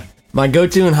 my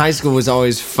go-to in high school was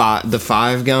always the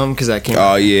 5 gum because I can't.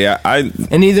 Oh yeah, I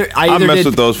either messed did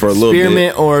with those for a little bit.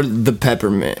 spearmint or the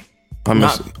peppermint. I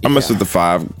messed with the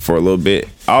 5 for a little bit.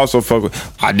 I also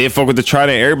I did fuck with the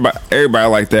Trident. Everybody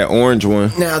like that orange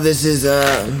one. Now this is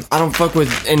I don't fuck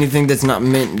with anything that's not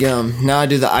mint gum. Now I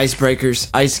do the icebreakers,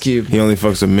 Ice Cube. He only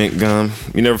fucks with mint gum.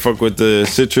 You never fuck with the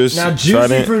citrus. Now juicy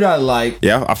Trident? fruit I like.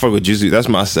 Yeah, I fuck with juicy. That's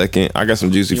my second. I got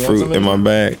some juicy You want fruit some in my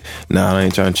bag. Nah, I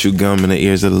ain't trying to chew gum in the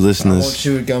ears of the I won't listeners.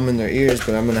 chew gum in their ears,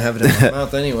 but I'm gonna have it in my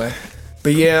mouth anyway.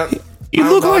 But yeah. You I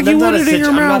don't look know, like you I'm not want a it in your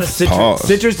I'm not a mouth. citrus. Pause.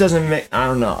 Citrus doesn't make. I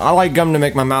don't know. I like gum to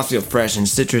make my mouth feel fresh, and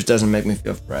citrus doesn't make me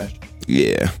feel fresh.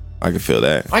 Yeah, I can feel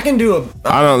that. I can do a.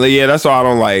 I don't. Yeah, that's why I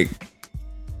don't like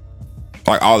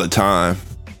all the time.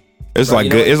 It's Bro, like you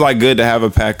know good. what? It's like good to have a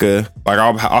pack of like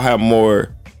I'll have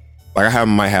more. Like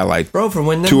might have like Bro, from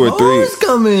when the 2 or 3. boys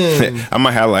come in. I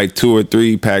might have like 2 or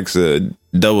 3 packs of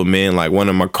double mint, like one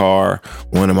in my car,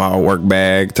 one in my work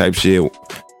bag type shit.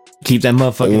 Keep that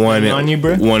motherfucking One thing on you,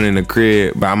 bro. One in the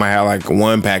crib, but I might have like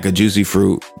 1 pack of juicy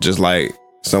fruit, just like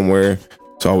somewhere.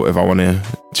 So if I want to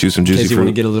choose some In juicy case you want to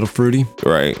fruit, get a little fruity.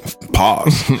 right?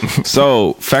 Pause.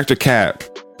 So factor cap.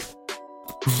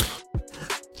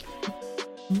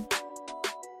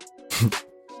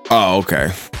 Oh,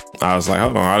 okay. I was like,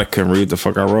 hold on, I couldn't read the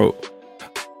fuck I wrote.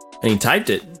 And he typed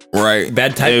it. Right.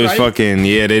 Bad It was typewriting? fucking,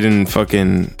 yeah, they didn't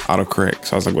fucking autocorrect.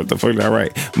 So I was like, what the fuck did I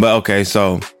write? But okay,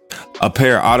 so a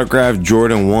pair of autographed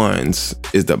Jordan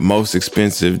 1s is the most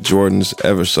expensive Jordans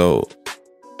ever sold.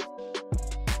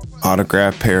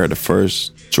 Autographed pair of the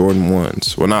first Jordan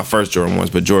 1s. Well, not first Jordan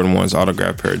 1s, but Jordan 1s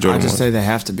autographed pair of I Jordan just 1s. say they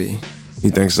have to be. You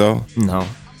think so? No.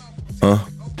 Huh?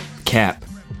 Cap.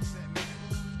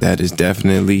 That is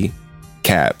definitely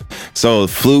cap. So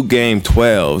flu game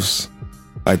 12s,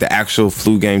 like the actual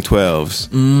flu game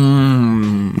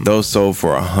 12s, those sold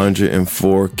for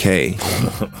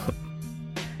 $104K.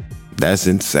 That's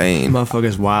insane.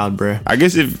 Motherfucker's wild, bro. I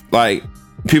guess if like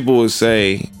people would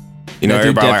say, you know, They do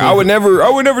everybody like, definitely- I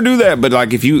would never do that. But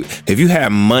like if you had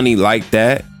money like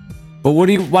that, But why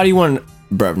do you want,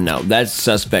 bro? No, that's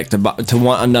suspect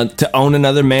to own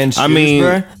another man's shoes, I mean,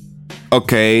 bro.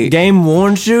 okay. Game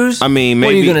worn shoes. I mean, What,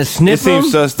 maybe are you gonna sniff it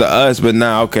seems them? sus to us, but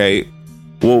now, okay,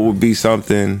 what would be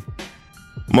something,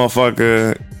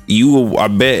 motherfucker? I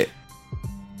bet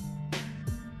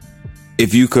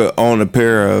if you could own a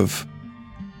pair of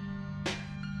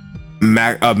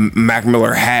Mac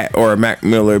Miller hat or a Mac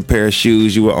Miller pair of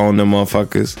shoes, you would own them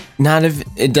motherfuckers. Not if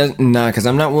it doesn't. Nah, because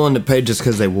I'm not willing to pay just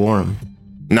because they wore them.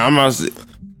 Now I'm not.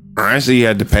 Honestly, you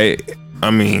had to pay. I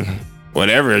mean,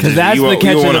 whatever. Because that's the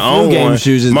catch of the flu game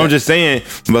shoes. Is I'm that- just saying,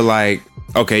 but like,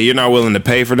 okay, you're not willing to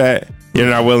pay for that. You're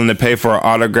not willing to pay for an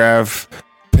autograph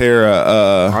pair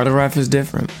of autograph is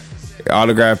different.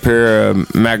 autograph pair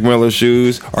of Mac Miller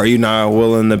shoes. Are you not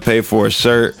willing to pay for a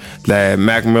shirt that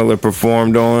Mac Miller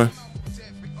performed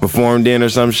in or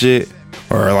some shit?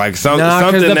 Or like Nah, because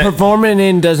something the that, performing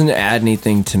in doesn't add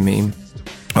anything to me.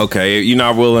 okay, you're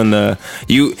not willing to.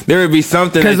 There would be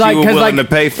something that you were willing to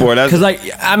pay for. That's Because, like,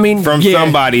 I mean, from yeah.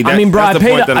 somebody. I mean, bro, that's the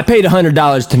point that I paid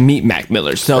 $100 to meet Mac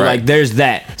Miller, so Right. like, there's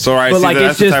that. So right, but see, like,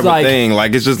 that's it's the just type like, of thing.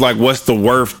 Like it's just like, what's the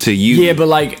worth to you? yeah, but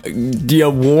like, the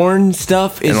worn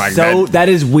stuff is And, like, that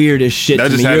is weird as shit that to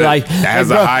just me. has You're a, like, that has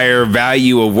bro, a higher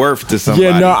value of worth to somebody.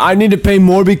 yeah, no, I need to pay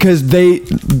more because That's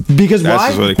why?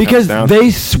 just what it comes Because down to.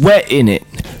 they sweat in it.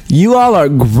 You all are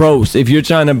gross if you're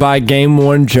trying to buy game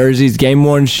worn jerseys, game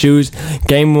worn shoes,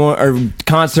 game worn or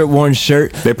concert worn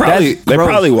shirt. they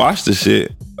probably watch the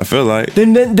shit. I feel like.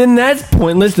 Then that's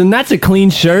pointless. Then that's a clean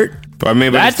shirt. I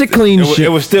mean, but That's it's- a clean it, shit. It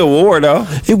was still war though.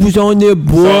 It was on their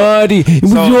body. It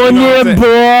was So, you on know their what I'm saying?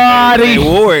 body. They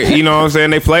wore it. You know what I'm saying?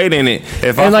 They played in it.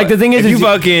 And, like, the thing is if you is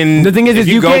fucking, the thing is if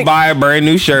you you go can't- buy a brand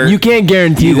new shirt, You can't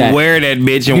guarantee you that. wear that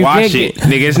bitch and You wash can't it,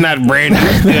 nigga. It's not brand new.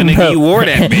 Still, nigga, Bro. you wore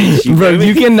that bitch. You Bro, feel me?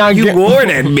 you cannot You get- wore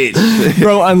that bitch.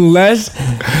 Bro, unless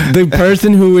the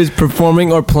person who is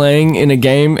performing or playing in a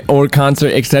game or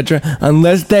concert, etc.,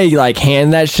 unless they like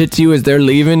hand that shit to you as they're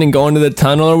leaving and going to the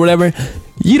tunnel or whatever,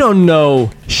 You don't know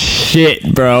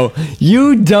shit, bro.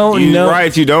 You don't know.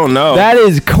 Right, you don't know. That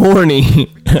is corny.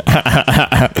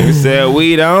 He said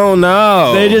we don't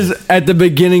know. They just at the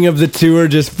beginning of the tour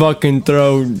just fucking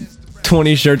throw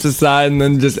 20 shirts aside and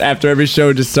then just after every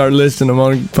show just start listing them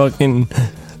on fucking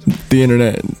the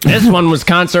internet. This one was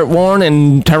concert worn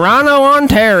in Toronto,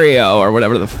 Ontario, or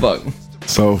whatever the fuck.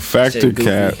 So factor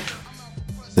cap.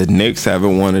 The Knicks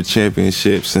haven't won a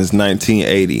championship since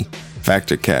 1980.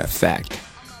 Factor cap. Fact.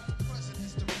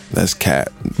 That's cap.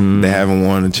 They haven't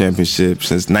won a championship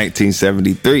since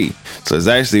 1973. So it's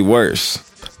actually worse.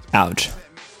 Ouch.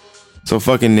 So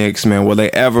fucking Knicks, man. Will they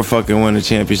ever fucking win a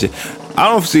championship? I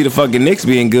don't see the fucking Knicks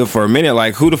being good for a minute.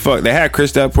 Like, who the fuck? They had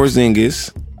Kristaps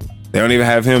Porzingis. They don't even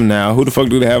have him now. Who the fuck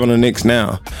do they have on the Knicks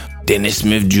now? Dennis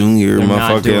Smith Jr.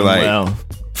 Motherfucker. Like, well.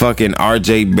 fucking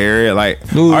RJ Barrett. Like,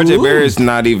 Ooh. RJ Barrett's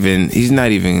not even. He's not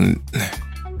that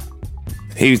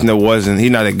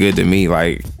good to me.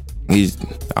 Like,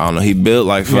 I don't know. He built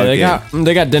like fucking. Yeah,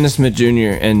 they got Dennis Smith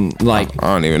Jr. and like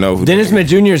I don't even know who. Dennis Smith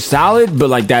Jr. is solid, but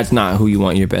like that's not who you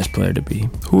want your best player to be.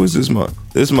 Who is this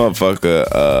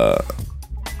motherfucker?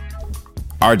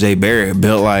 RJ Barrett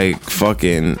built like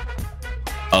fucking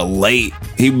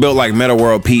he built like Meta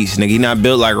World Peace, nigga. He not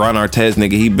built like Ron Artest,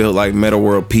 nigga. He built like Meta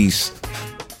World Peace.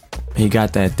 He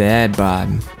got that dad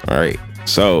vibe. All right,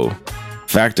 so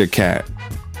factor cap.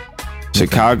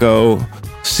 Chicago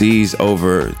seized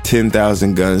over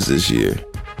 10,000 guns this year.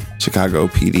 Chicago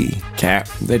PD. Cap.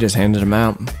 They just handed them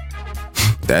out.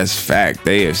 That's fact.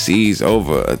 They have seized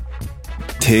over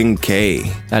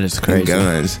 10K. That is crazy.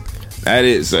 Guns. That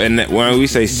is, and when we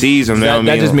say seize them,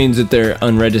 that just means that they're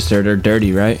unregistered or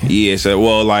dirty, right? Yeah. So,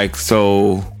 well, like,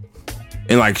 so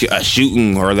in like a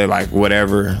shooting or they like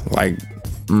whatever, like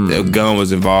the gun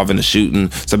was involved in the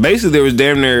shooting. So basically, there was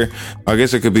damn near, I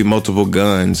guess it could be multiple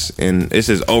guns, and it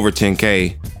says over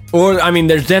 10K. Or, I mean,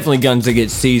 there's definitely guns that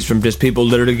get seized from just people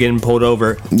literally getting pulled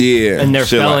over. Yeah. And they're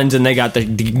felons, like, and they got the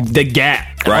gat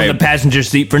right on the passenger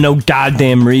seat for no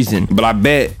goddamn reason. But I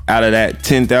bet out of that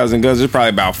 10,000 guns, there's probably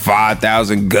about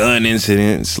 5,000 gun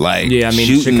incidents. Like, yeah, I mean,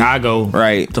 shooting. Chicago.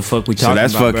 Right. The fuck we talking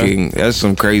about, So that's fucking, bro? That's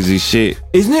some crazy shit.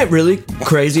 Isn't it really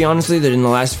crazy, honestly, that in the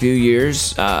last few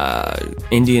years,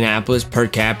 Indianapolis per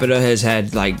capita has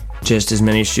had, like, just as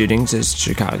many shootings as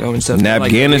Chicago and stuff.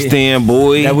 Afghanistan,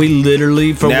 boy. That we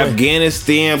literally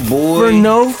Afghanistan, boy. For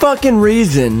no fucking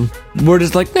reason, we're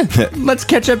just like, let's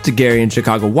catch up to Gary in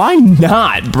Chicago. Why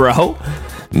not, bro?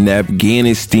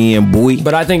 Afghanistan, boy.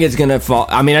 But I think it's gonna fall.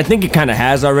 I mean, I think it kind of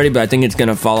has already, but I think it's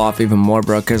gonna fall off even more,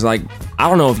 bro. Because like, I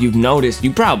don't know if you've noticed,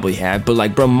 you probably have, but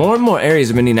like, bro, more and more areas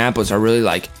of Indianapolis are really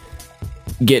like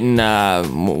getting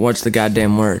what's the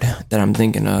goddamn word that I'm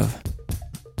thinking of?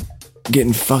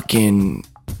 Getting fucking.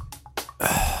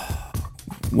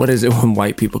 What is it when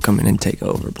white people come in and take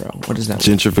over, bro? What is that?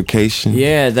 Gentrification.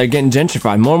 Yeah, they're getting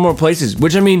gentrified. More and more places.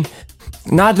 Which, I mean,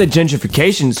 not that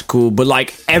gentrification's cool, but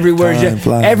like everywhere's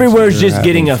just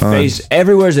getting a face.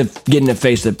 Everywhere's getting a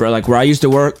face that, bro. Like where I used to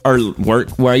work,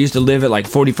 where I used to live at like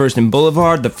 41st and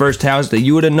Boulevard, the first house that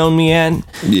you would have known me at.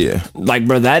 Yeah. Like,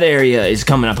 bro, that area is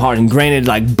coming up hard. And granted,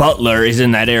 like Butler is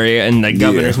in that area and the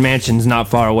governor's mansion's not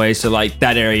far away. So like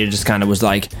that area just kind of was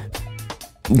like,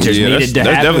 just needed to happen.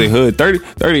 That's definitely hood.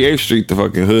 38th Street, the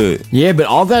fucking hood. Yeah, but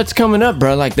all that's coming up,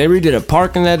 bro. Like they redid a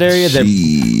park in that area.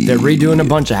 They're redoing a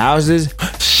bunch of houses.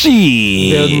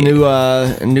 Building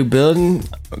a new building.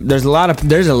 There's a lot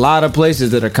of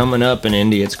places that are coming up in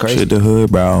Indy. It's crazy. Shit, the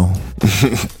hood, bro.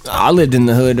 I lived in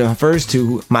the hood. My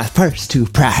first two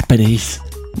properties.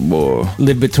 Boy,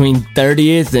 Lived between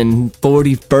 30th and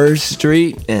 41st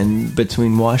Street, and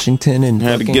between Washington and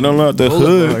had to get on out the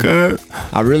Boulevard. hood, cuz.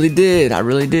 I really did.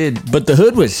 But the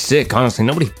hood was sick, honestly.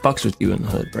 Nobody fucks with you in the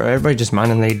hood, bro. Everybody just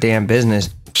minding their damn business.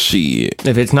 Shit.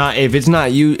 If it's not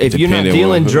you, if you're not Depending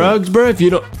dealing on who. drugs, bro, if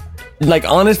you don't, like,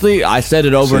 honestly, I said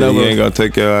it over Shit, and over. You ain't gonna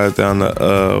take your ass down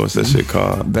the, what's that shit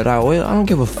called? But I don't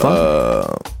give a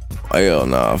fuck. Hell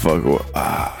nah, fuck with,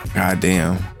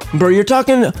 goddamn. Bro, you're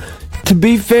talking, to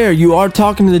be fair, you are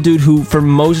talking to the dude who, for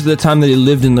most of the time that he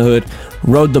lived in the hood,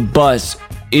 rode the bus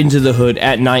into the hood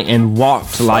at night and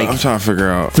walked like I'm trying to figure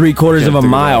out 3/4 of a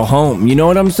mile home. You know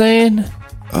what I'm saying?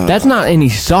 That's not any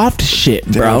soft shit,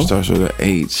 bro. Damn, starts with an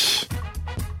H.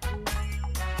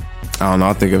 I don't know.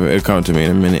 I'll think of it. It'll come to me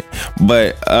in a minute.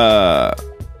 But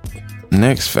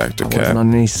next factor, Wasn't Cap.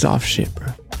 on any soft shit, bro.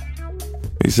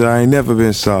 He said I ain't never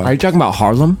been soft. Are you talking about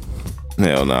Harlem?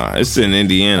 Hell nah. It's in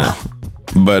Indiana,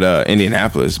 but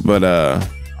Indianapolis. But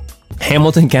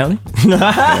Hamilton County?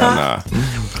 hell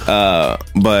nah.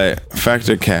 But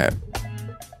factor Cap.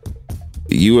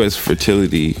 The U.S.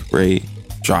 fertility rate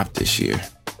dropped this year.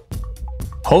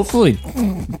 Hopefully.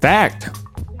 Fact.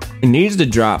 It needs to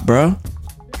drop, bro.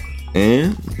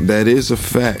 And that is a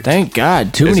fact. Thank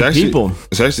God. Too many people.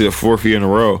 It's actually the 4th year in a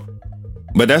row.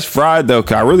 But that's fried though,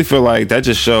 cause I really feel like that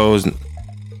just shows.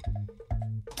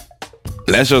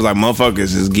 That shows like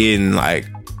motherfuckers is getting like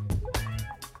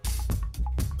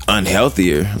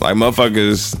unhealthier. Like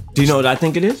motherfuckers. Do you know what I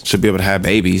think it is? Should be able to have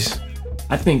babies.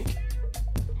 I think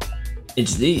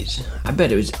it's these.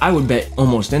 I would bet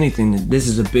almost anything that this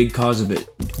is a big cause of it.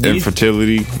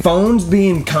 Infertility. Phones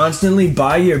being constantly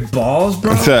by your balls,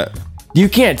 bro. What's that? You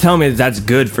can't tell me that that's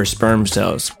good for sperm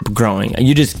cells growing.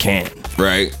 You just can't.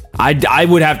 Right. I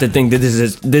would have to think that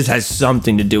this has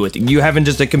something to do with it. You having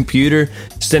just a computer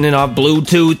sending off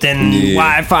Bluetooth and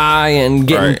Wi-Fi and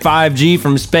getting 5G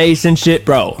from space and shit,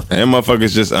 bro. And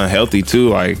motherfuckers just unhealthy too.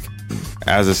 Like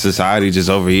as a society, just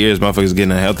over years, motherfuckers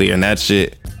getting unhealthy, and that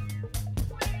shit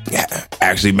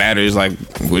actually matters. Like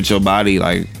with your body,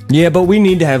 like yeah. But we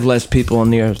need to have less people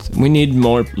on the earth. We need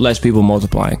less people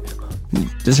multiplying.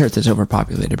 This earth is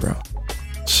overpopulated, bro.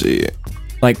 Shit.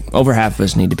 Like over half of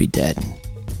us need to be dead.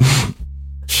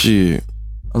 Shit.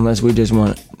 Unless we just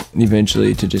want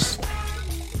eventually to just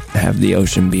have the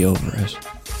ocean be over us.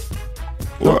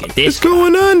 Well, it's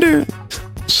going under.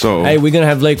 So hey, we're gonna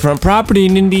have lakefront property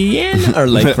in Indiana or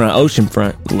lakefront,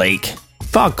 oceanfront, lake.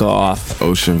 Fuck off.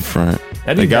 Oceanfront.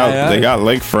 They got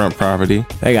lakefront property.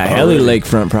 They got hella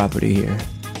lakefront property here.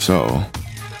 So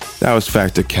that was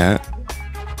Factor Cat.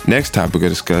 Next topic of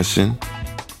discussion: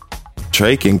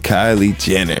 Drake and Kylie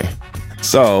Jenner.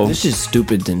 So this is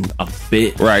stupid than a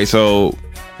bit. Right. So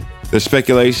there's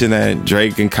speculation that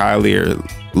Drake and Kylie are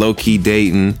low key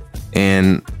dating,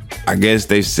 and I guess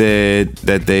they've said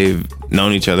that they've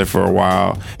known each other for a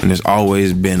while, and there's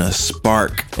always been a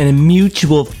spark and a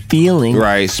mutual feeling.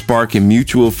 Right, spark and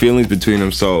mutual feelings between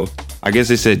them. So I guess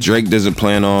they said Drake doesn't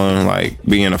plan on like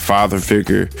being a father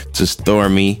figure to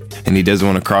Stormy, and he doesn't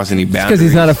want to cross any boundaries. Because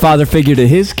he's not a father figure to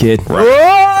his kid.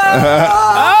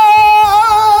 Right.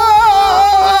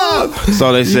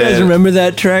 So they said. You guys remember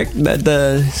that track,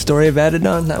 the story of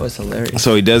Adidon? That was hilarious.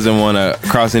 So he doesn't want to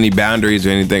cross any boundaries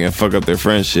or anything and fuck up their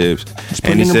friendships.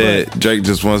 And he said Drake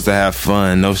just wants to have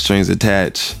fun, no strings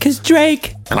attached. Cause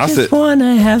Drake and I just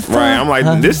wanna have fun. Right, I'm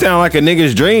like, this sound like a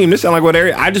nigga's dream. This sound like what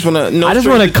I just want to. I just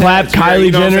want to clap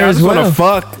Kylie Jenner as well. I just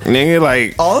want to fuck, nigga.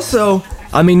 Like, also,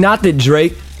 I mean, not that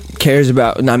Drake cares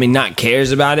about. I mean, not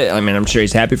cares about it. I mean, I'm sure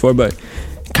he's happy for it, but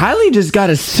Kylie just got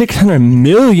a $600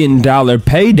 million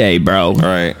payday, bro. All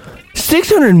right.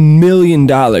 $600 million.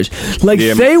 Like,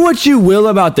 say what you will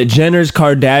about the Jenners,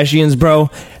 Kardashians, bro.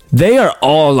 They are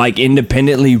all like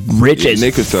independently rich as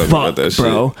fuck,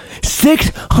 bro.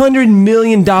 $600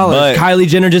 million. Kylie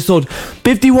Jenner just sold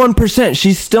 51%.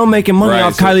 She's still making money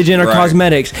off Kylie Jenner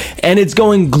Cosmetics, and it's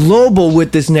going global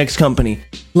with this next company.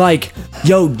 Like,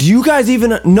 yo, do you guys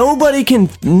even? Nobody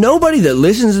that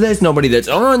listens to this, nobody that's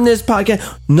on this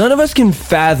podcast, none of us can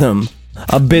fathom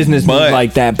a business move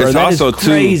like that, bro. That is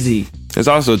crazy. It's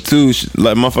also too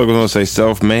like motherfuckers want to say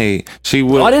self-made. She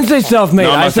would. I didn't say self-made.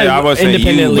 No, I said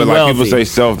independently you, but like wealthy. people say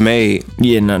self-made.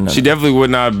 Yeah, no. She definitely would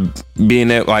not be in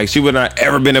that. Like she would not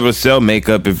ever been able to sell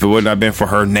makeup if it would not been for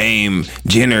her name,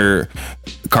 Jenner,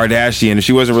 Kardashian. If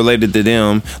she wasn't related to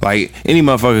them, like any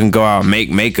motherfucker can go out and make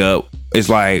makeup. It's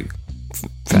like.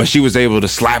 But she was able to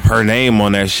slap her name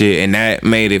on that shit, and that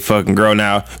made it fucking grow.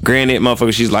 Now, granted,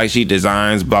 motherfucker, she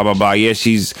designs, blah, blah, blah. Yeah,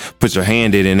 she's puts her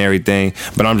hand in and everything.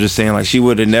 But I'm just saying, like, she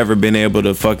would have never been able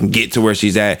to fucking get to where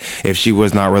she's at if she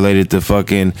was not related to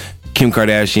fucking Kim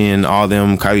Kardashian, all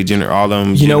them, Kylie Jenner, all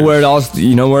them. You know where it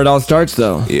all starts,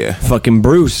 though? Yeah. Fucking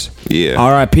Bruce. Yeah.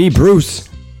 R.I.P. Bruce.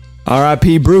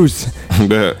 R.I.P. Bruce.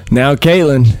 Now,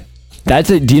 Caitlyn.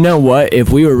 That's it. Do you know what? If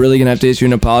we were really gonna have to issue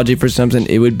an apology for something,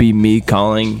 it would be me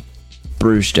calling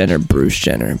Bruce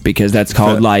Jenner, because that's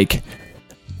called like,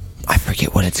 I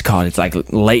forget what it's called. It's like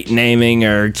late naming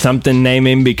or something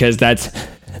naming, because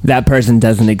that person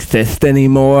doesn't exist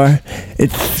anymore.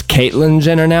 It's Caitlyn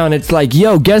Jenner now, and it's like,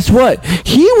 yo, guess what?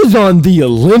 He was on the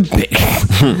Olympics,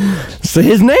 so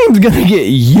his name's gonna get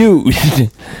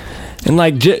used, and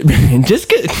like just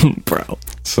get, bro.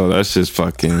 So that's just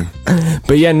fucking.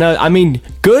 But yeah, no, I mean,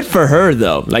 good for her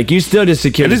though. Like, you still just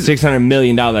secured a $600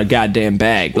 million goddamn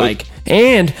bag. Like,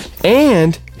 and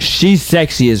she's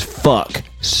sexy as fuck.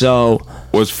 So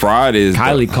what's fried is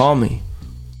Kylie, call me.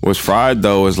 What's fried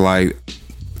though is like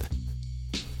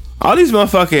all these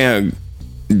motherfucking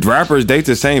rappers date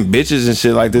the same bitches and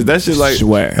shit like this. That shit like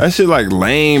that shit like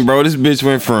lame, bro. This bitch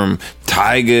went from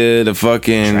Tyga to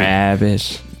fucking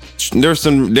Travis. There's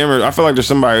I feel like there's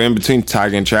somebody in between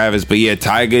Tyga and Travis, but yeah,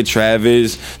 Tyga,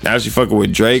 Travis. Now she fucking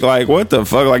with Drake. Like, what the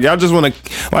fuck? Like, y'all just want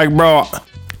to, like, bro.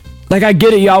 Like, I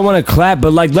get it, y'all want to clap,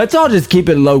 but like, let's all just keep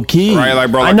it low key. Right, like,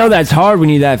 bro, I like, know that's hard when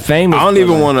you're that famous. I don't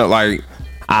even want to like.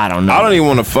 I don't know. I don't even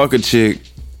want to fuck a chick,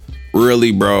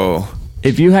 really, bro.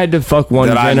 If you had to fuck one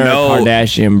That Jenner or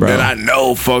Kardashian, bro. That I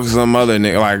know fuck some other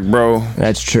nigga, like, bro.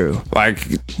 That's true. Like,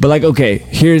 but like, okay,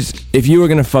 here's if you were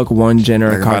gonna fuck one Jenner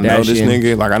or like if I Kardashian. know this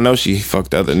nigga, like I know she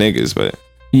fucked other niggas, but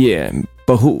yeah,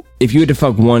 but who? If you had to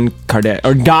fuck one Kardashian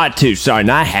or got to, sorry,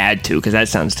 not had to, because that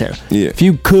sounds terrible. Yeah. If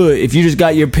you could, if you just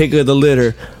got your pick of the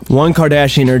litter, one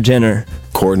Kardashian or Jenner.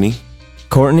 Courtney,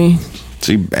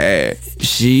 she bad.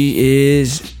 She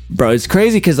is. Bro, it's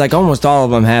crazy because like almost all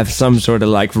of them have some sort of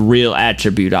like real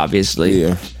attribute, obviously.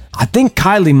 Yeah. I think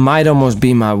Kylie might almost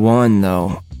be my one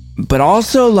though. But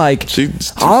also like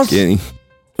She's too skinny.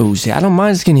 Oh, see, I don't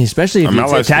mind skinny, especially if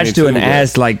it's attached to an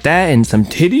ass like that and some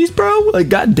titties, bro. Like,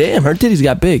 goddamn, her titties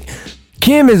got big.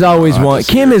 Kim is always one.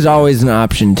 Kim is always an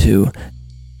option too.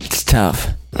 It's tough.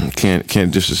 Can't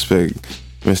disrespect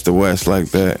Mr. West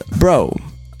like that, bro.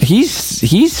 He's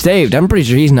saved. I'm pretty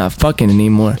sure he's not fucking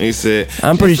anymore. He said,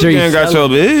 I'm pretty sure he's got your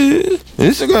bitch.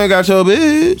 Instagram got your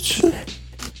bitch.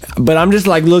 But I'm just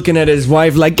like looking at his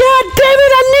wife like, God damn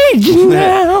it, I need you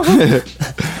now.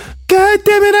 God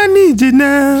damn it, I need you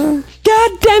now.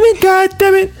 God damn it, God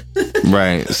damn it.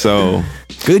 Right, so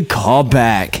good call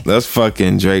back. That's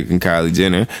fucking Drake and Kylie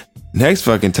Jenner. Next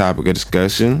fucking topic of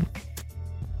discussion.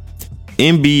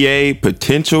 NBA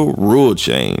potential rule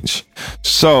change.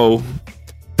 So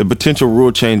the potential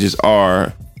rule changes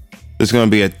are there's going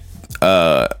to be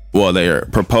they're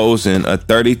proposing a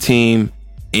 30-team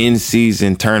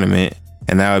in-season tournament,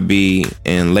 and that would be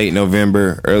in late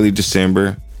November, early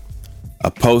December. A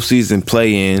postseason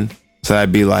play-in, so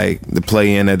that'd be like the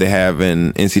play-in that they have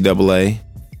in NCAA.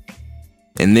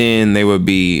 And then they would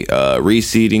be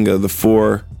reseeding of the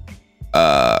 4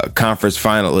 conference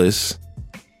finalists.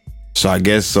 So I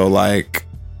guess so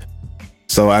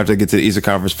after they get to the Eastern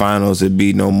Conference Finals, it'd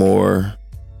be no more.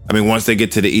 I mean, once they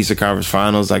get to the Eastern Conference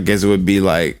Finals, I guess it would be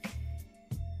like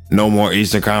no more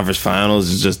Eastern Conference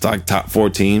Finals. It's just like top 4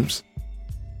 teams.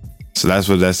 So that's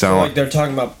what that sounds like. They're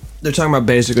talking about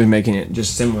basically making it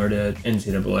just similar to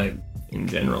NCAA in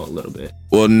general a little bit.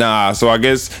 Well, nah. So I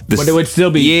guess, but it would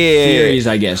still be series,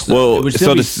 I guess. Well, it would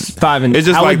still be 5 and. It's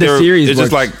just how like the series. It's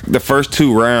just like the first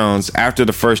 2 rounds. After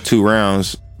the first 2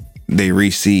 rounds, they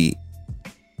reseed.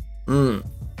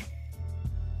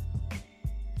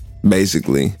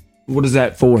 Basically. What is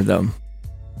that for, though?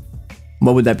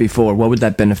 What would that be for? What would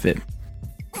that benefit?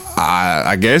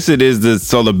 I guess it is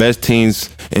the best teams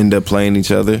end up playing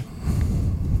each other.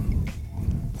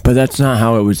 But that's not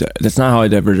how it was. That's not how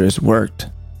it ever just worked.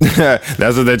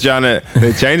 That's what they're trying to.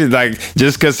 They change it. Like,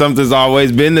 just because something's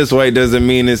always been this way doesn't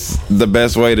mean it's the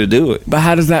best way to do it. But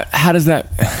how does that?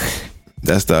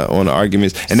 That's one of the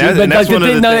arguments, and see, that's like one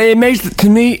of the it makes, to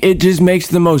me, it just makes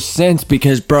the most sense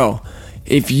because, bro,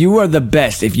 if you are the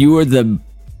best, if you are the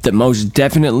most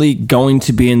definitely going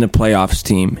to be in the playoffs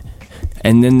team,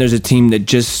 and then there's a team that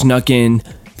just snuck in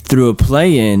through a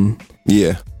play-in,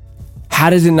 yeah. How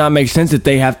does it not make sense that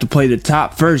they have to play the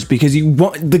top first? Because you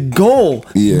want the goal.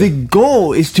 Yeah. The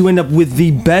goal is to end up with the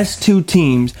best 2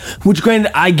 teams. Which,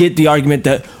 granted, I get the argument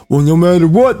that, well, no matter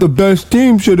what, the best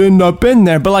team should end up in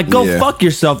there. But like, go fuck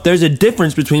yourself. There's a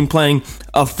difference between playing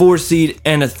a 4 seed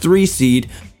and a 3 seed,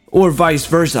 or vice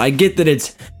versa. I get that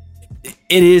it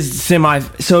is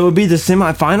so it would be the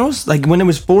semifinals. Like when it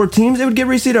was 4 teams, it would get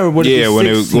reseeded, or would it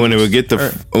be 6 when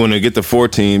it get the 4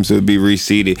 teams, it would be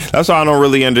reseeded. That's why I don't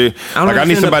really I need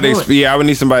somebody. I would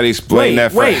need somebody to explain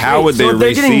that. How would they? So if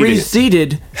they're getting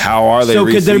reseeded, how are they? So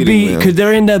reseeding could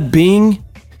there end up being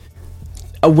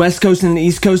a West Coast and an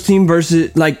East Coast team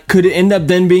versus, like, could it end up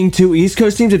then being 2 East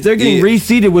Coast teams? If they're getting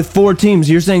reseeded with 4 teams,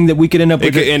 you're saying that we could end up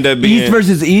with East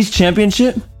versus East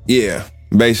championship? Yeah,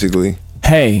 basically.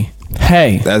 Hey,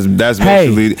 that's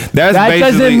basically that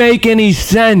doesn't make any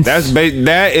sense.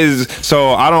 That is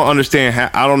so I don't understand how.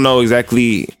 I don't know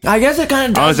exactly. I guess it kind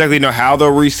of does. I don't exactly know how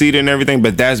they'll reseed and everything,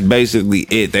 but that's basically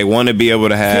it. They want to be able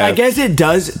to have. I guess it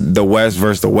does. The West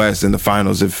versus the West in the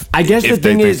finals. If I guess if the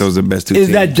thing is, those are the best 2 teams.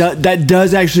 that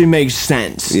does actually make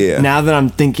sense. Yeah. Now that I'm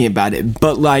thinking about it,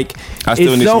 but like I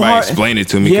still need somebody to explain it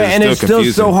to me. Yeah, and it's still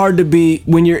so hard to be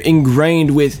when you're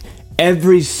ingrained with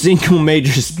every single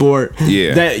major sport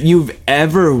that you've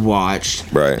ever watched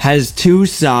has 2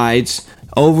 sides.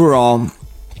 Overall,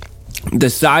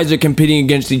 the sides are competing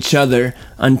against each other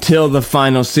until the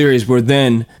final series, where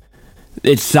then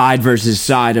it's side versus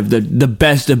side of the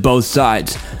best of both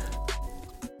sides.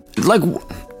 Like,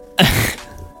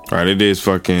 right, it's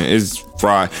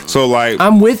fried. So like,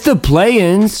 I'm with the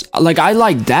play-ins. Like, I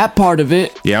like that part of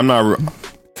it. Yeah, I'm not.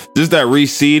 Just that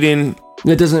reseeding.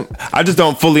 It doesn't. I just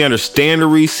don't fully understand the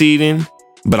reseeding,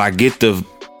 but I get the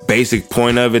basic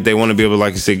point of it. They want to be able,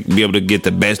 like you said, be able to get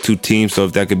the best two teams. So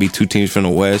if that could be two teams from the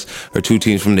West or two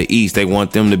teams from the East, they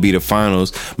want them to be the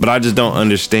finals. But I just don't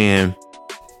understand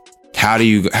how are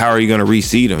you going to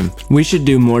reseed them? We should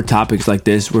do more topics like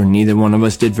this where neither one of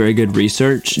us did very good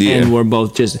research and we're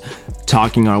both just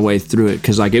talking our way through it.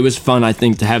 Because like it was fun, I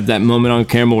think, to have that moment on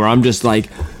camera where I'm just like,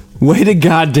 wait a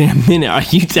goddamn minute, are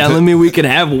you telling me we could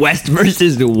have West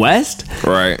versus the West?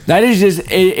 Right. That is just,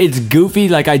 it's goofy.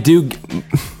 Like I do,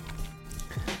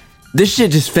 this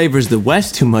shit just favors the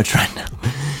West too much right now.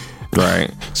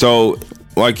 Right. So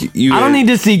like you, I don't need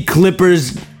to see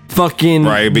Clippers fucking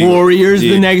right, Warriors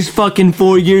the next fucking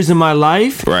 4 years of my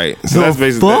life. Right. So that's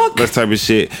basically that type of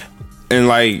shit. And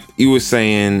like you were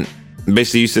saying,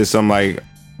 basically you said something like,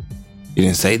 you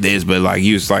didn't say this, but like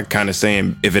you was like kind of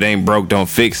saying, if it ain't broke, don't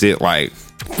fix it. Like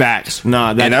facts. Nah,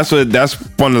 and that's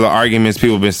one of the arguments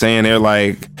people have been saying. They're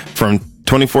like, from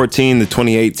 2014 to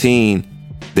 2018,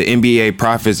 the NBA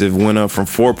profits have went up from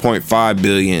 4.5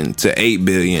 billion to 8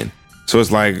 billion. So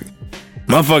it's like,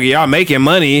 motherfucker, y'all making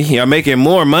money. Y'all making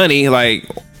more money. Like,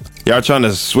 y'all trying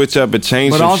to switch up and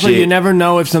change some shit. But also, you never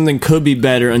know if something could be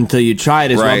better until you try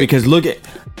it as well. Because look at,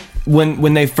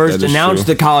 when they first announced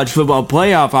the college football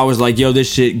playoff, I was like, yo, this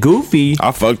shit goofy.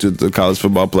 I fucked with the college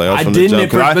football playoff. I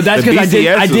didn't, but that's because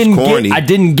I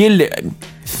didn't get it.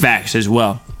 Facts as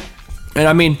well. And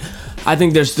I mean, I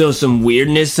think there's still some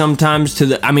weirdness sometimes to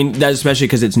the, I mean, that's especially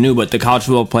because it's new, but the college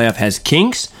football playoff has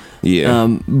kinks.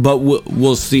 Yeah. But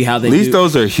we'll see how they do. At least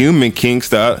those are human kinks.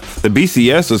 The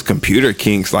BCS was computer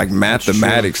kinks, like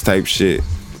mathematics type shit.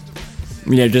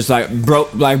 Yeah, just like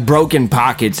broken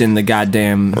pockets in the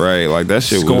goddamn right, like that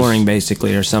shit scoring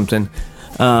basically or something.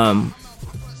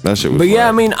 That shit was. But yeah,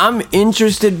 I mean, I'm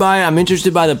interested by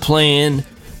the plan,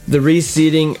 the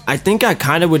reseeding. I think I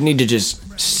kind of would need to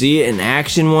just see it in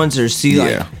action once, or see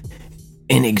like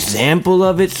an example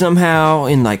of it somehow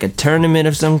in like a tournament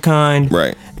of some kind.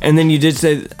 Right. And then you did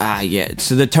say,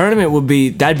 so the tournament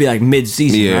that'd be like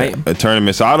mid-season, right? A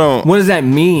tournament. So what does that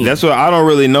mean? That's what I don't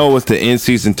really know. What's the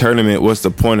in-season tournament? What's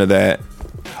the point of that?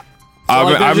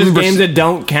 I remember games that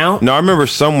don't count? No, I remember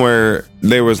somewhere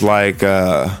there was like,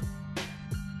 the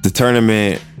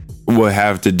tournament would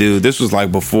have to do, this was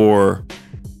like before,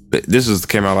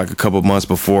 came out like a couple months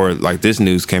before like this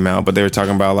news came out, but they were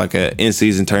talking about like an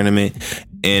in-season tournament,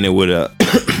 and it would,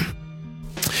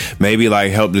 maybe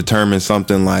like help determine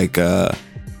something like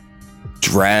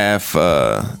draft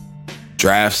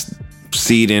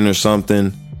seeding or something.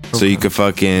 Okay. So you could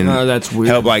fucking that's weird.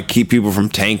 Help like keep people from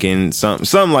tanking.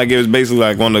 Something like, it was basically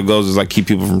like one of the goals is like keep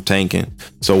people from tanking.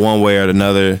 So one way or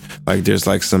another, like there's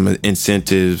like some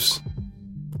incentives.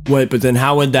 Wait, but then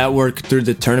how would that work through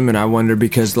the tournament? I wonder,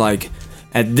 because like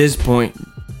at this point,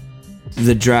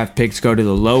 the draft picks go to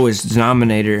the lowest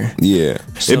denominator. Yeah.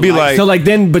 So it'd be like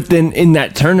then in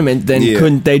that tournament, then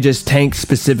couldn't they just tank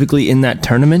specifically in that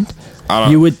tournament?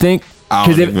 You would think.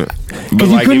 Because you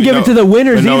couldn't give it to the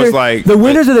winners either. Like, the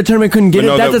winners of the tournament couldn't get it.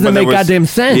 That doesn't make goddamn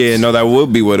sense. Yeah, no, that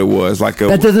would be what it was.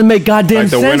 That doesn't make goddamn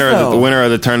sense. The winner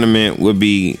of the tournament would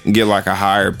get like a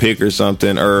higher pick or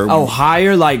something.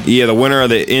 Higher? Like, yeah, the winner of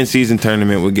the in-season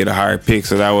tournament would get a higher pick,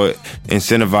 so that would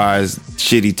incentivize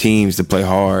shitty teams to play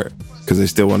hard because they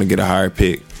still want to get a higher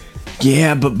pick.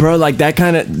 Yeah, but bro, like that's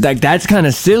kind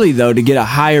of silly though, to get a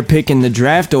higher pick in the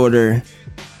draft order.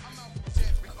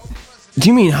 Do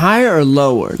you mean higher or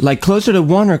lower? Like closer to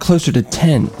 1 or closer to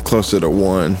 10? Closer to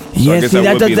 1. Yeah, see,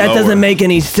 that doesn't make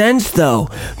any sense though,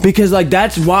 because like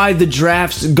that's why the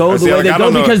drafts go the way they go,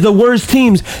 because the worst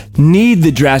teams need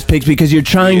the draft picks because you're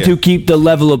trying to keep the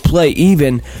level of play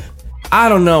even. I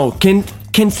don't know. Can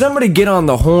somebody get on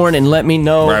the horn and let me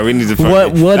know? Right, we need to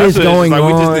what is going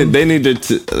on? They need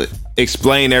to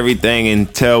explain everything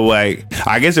and tell, like,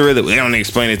 I guess they don't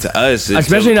explain it to us.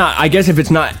 Especially not. I guess if it's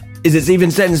not. Is it even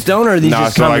set in stone, or are these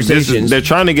just conversations? They're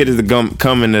trying to get it to go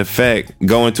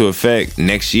into effect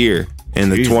next year in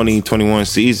the 2021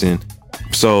 season.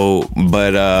 So,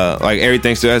 but like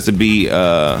everything still has to be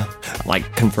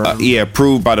like confirmed.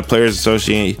 Approved by the Players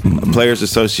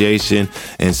Association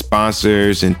and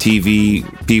sponsors and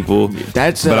TV people.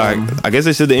 But I guess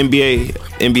they said the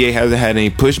NBA hasn't had any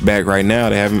pushback right now.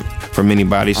 They haven't from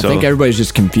anybody. So I think everybody's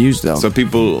just confused though. So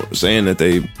people saying that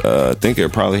they think it'll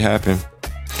probably happen.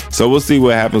 So we'll see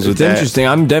what happens with that. It's interesting.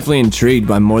 I'm definitely intrigued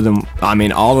by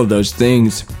all of those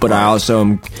things, but I also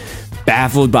am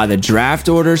baffled by the draft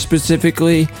order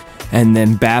specifically, and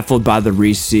then baffled by the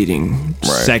reseeding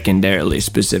secondarily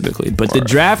specifically. But the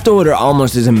draft order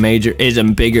almost is a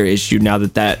bigger issue now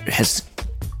that has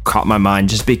caught my mind,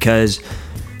 just because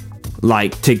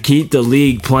like to keep the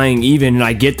league playing even. And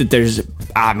I get that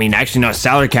actually no,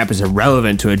 salary cap is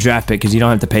irrelevant to a draft pick because you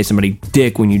don't have to pay somebody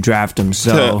dick when you draft them.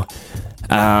 So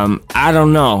I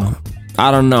don't know.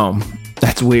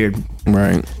 That's weird.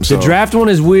 Right. The draft one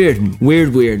is weird.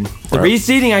 The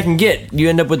reseeding I can get. You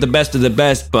end up with the best of the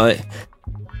best, but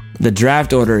the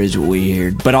draft order is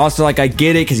weird. But also, like, I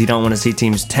get it because you don't want to see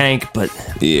teams tank, but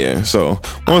yeah, so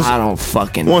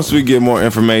once we get more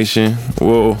information,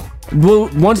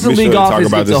 once the league office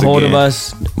gets a hold of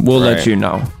us, we'll let you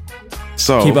know.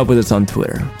 So keep up with us on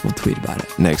Twitter. We'll tweet about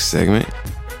it. Next segment,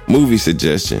 movie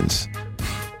suggestions.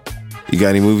 You got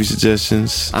any movie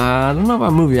suggestions? I don't know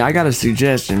about movie. I got a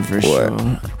suggestion for sure.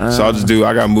 So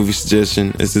I got a movie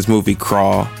suggestion. It's this movie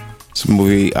Crawl. It's a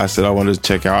movie I said I wanted to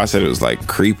check out. I said it was like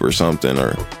Creep or something,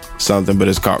 but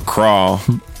it's called Crawl.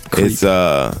 It's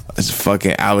a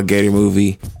fucking alligator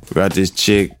movie about this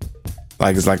chick.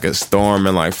 Like it's like a storm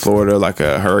in like Florida, like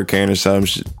a hurricane or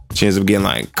something. She ends up getting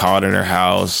like caught in her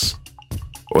house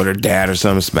or her dad or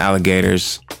something. Some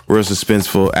alligators. Real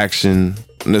suspenseful action.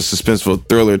 This suspenseful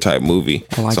thriller type movie.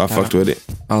 I fucked with it.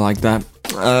 I like that.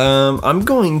 I'm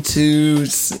going to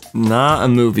not a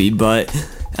movie, but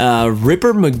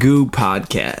Ripper Magoo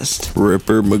podcast.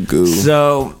 Ripper Magoo.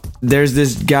 So there's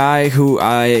this guy who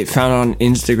I found on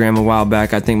Instagram a while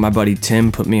back. I think my buddy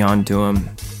Tim put me onto him.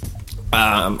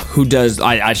 Who does?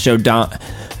 I showed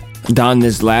Don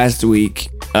this last week.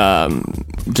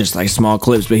 Just like small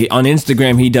clips, but on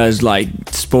Instagram he does like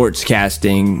sports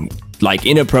casting. Like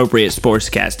inappropriate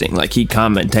sportscasting. Like he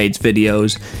commentates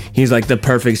videos. He's like the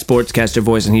perfect sportscaster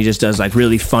voice, and he just does like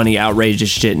really funny, outrageous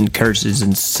shit and curses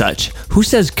and such. Who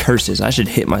says curses? I should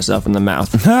hit myself in the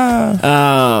mouth.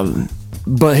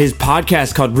 But his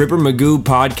podcast called Ripper Magoo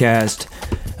Podcast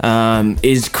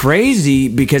is crazy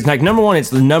because like number one, it's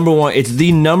the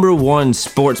number one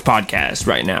sports podcast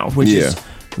right now, which is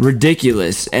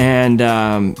ridiculous.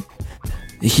 And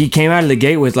he came out of the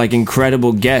gate with like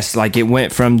incredible guests. Like it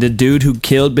went from the dude who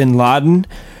killed Bin Laden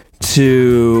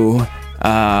to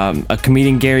a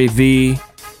comedian, Gary Vee.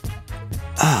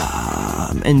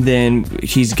 And then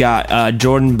he's got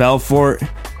Jordan Belfort.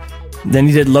 Then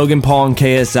he did Logan Paul and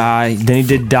KSI. Then he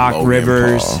did Doc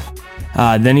Rivers.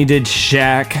 Then he did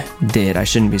Shaq. I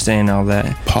shouldn't be saying all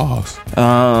that. Pause.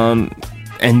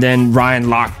 And then Ryan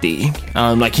Lochte.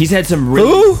 Like he's had some really...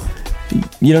 Who?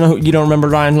 You don't remember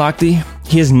Ryan Lochte?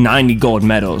 He has 90 gold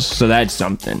medals, so that's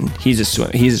something. He's a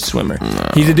swimmer. No.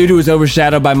 He's the dude who was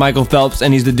overshadowed by Michael Phelps,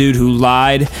 and he's the dude who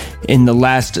lied in the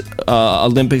last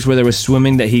Olympics where there was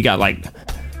swimming that he got like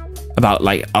about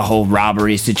like a whole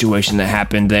robbery situation that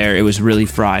happened there. It was really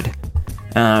fried.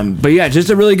 But yeah, just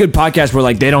a really good podcast where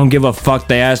like they don't give a fuck.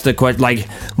 They asked the question, like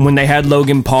when they had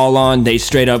Logan Paul on, they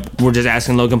straight up were just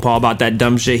asking Logan Paul about that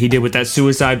dumb shit he did with that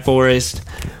suicide forest.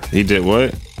 He did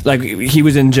what? Like he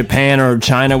was in Japan or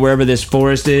China, wherever this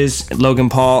forest is, Logan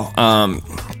Paul.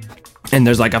 And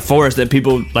there's like a forest that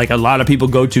a lot of people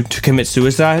go to commit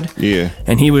suicide. Yeah.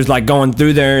 And he was like going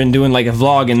through there and doing like a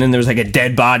vlog, and then there was like a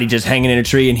dead body just hanging in a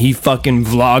tree, and he fucking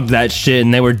vlogged that shit,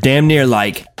 and they were damn near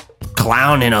like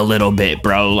clowning a little bit,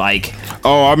 bro. Like,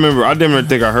 oh, I remember. I didn't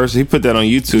think I heard. So he put that on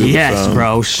YouTube. Yes,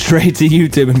 bro, straight to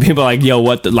YouTube, and people are like, yo,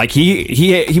 what the? Like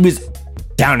he was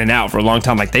down and out for a long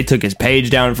time. Like they took his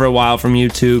page down for a while from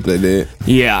YouTube. They did.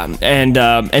 Yeah, and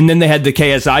then they had the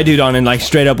KSI dude on, and like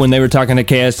straight up when they were talking to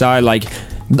KSI, like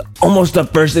almost the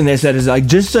first thing they said is like,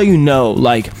 just so you know,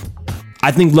 like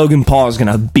I think Logan Paul is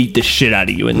gonna beat the shit out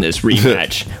of you in this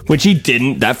rematch, which he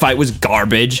didn't. That fight was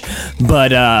garbage.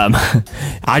 But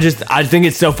I think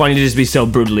it's so funny to just be so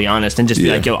brutally honest and just be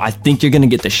like, yo, I think you're gonna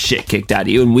get the shit kicked out of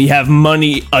you, and we have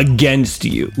money against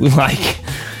you. Like,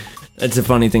 it's a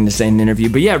funny thing to say in an interview.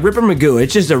 But yeah, Ripper Magoo,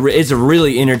 it's a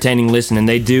really entertaining listen, and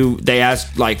they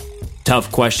ask like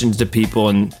tough questions to people,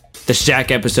 and the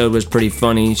Shaq episode was pretty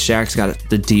funny. Shaq's got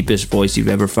the deepest voice you've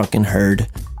ever fucking heard.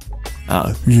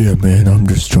 Yeah, man, I'm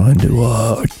just trying to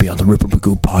be on the Ripper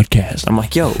Magoo podcast. I'm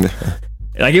like, yo,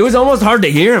 like it was almost hard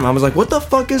to hear him. I was like, what the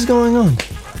fuck is going on?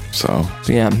 So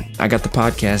yeah, I got the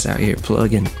podcast out here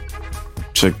plugging.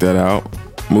 Check that out.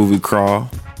 Movie Crawl,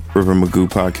 Ripper Magoo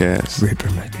podcast. Ripper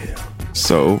Magoo.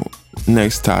 So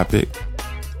next topic.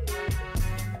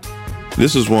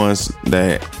 This was one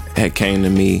that had came to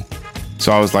me.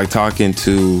 So I was like talking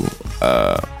to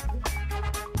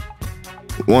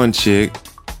one chick,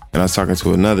 and I was talking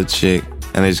to another chick,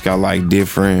 and they just got like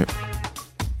different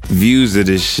views of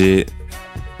this shit.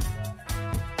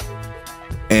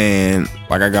 And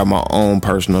like I got my own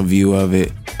personal view of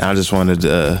it, and I just wanted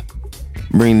to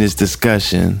bring this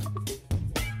discussion.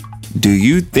 Do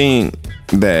you think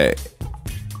that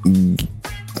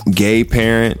gay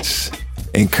parents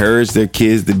encourage their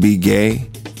kids to be gay?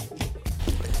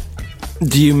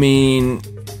 Do you mean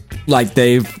like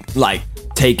they've like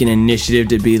taken initiative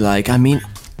to be like, I mean,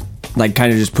 like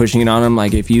kind of just pushing it on them,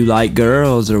 like if you like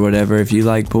girls or whatever, if you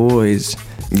like boys?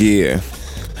 Yeah.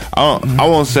 I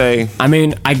won't say. I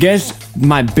mean, I guess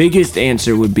my biggest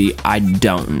answer would be I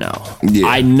don't know. Yeah.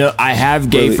 I know I have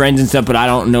gay Really? friends and stuff, but I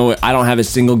don't know. I don't have a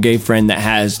single gay friend that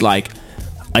has like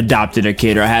adopted a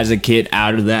kid or has a kid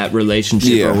out of that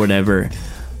relationship or whatever.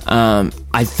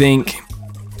 I think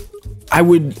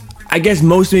I guess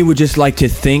most of me would just like to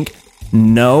think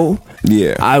no.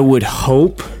 Yeah. I would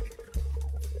hope.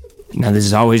 Now this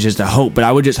is always just a hope, but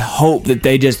I would just hope that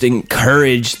they just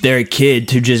encourage their kid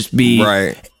to just be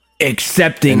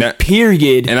accepting,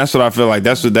 period. And that's what I feel like.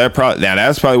 That's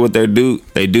probably what they do.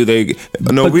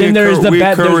 We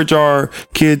encourage our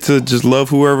kid to just love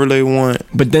whoever they want.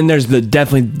 But then there's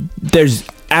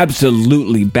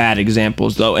absolutely bad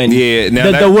examples though, and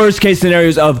the worst case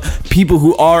scenarios of people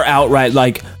who are outright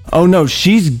like, oh no,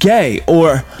 she's gay,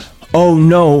 or oh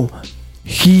no,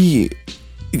 he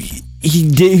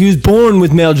was born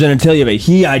with male genitalia, but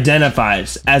he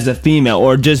identifies as a female,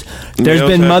 or just there's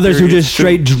been mothers who just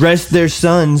straight dress their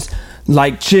sons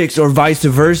like chicks or vice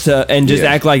versa and just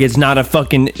act like it's not a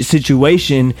fucking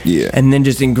situation and then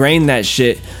just ingrain that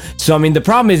shit. So I mean the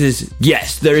problem is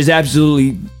yes, there is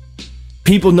absolutely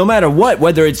people, no matter what,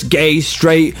 whether it's gay,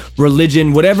 straight,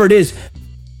 religion, whatever it is,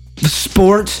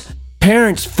 sports,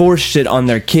 parents force shit on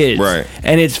their kids, right?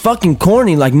 And it's fucking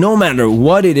corny. Like no matter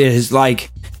what it is, like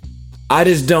I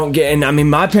just don't get. And I mean,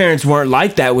 my parents weren't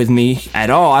like that with me at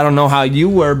all. I don't know how you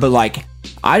were, but like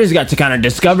I just got to kind of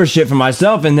discover shit for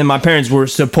myself. And then my parents were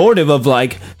supportive of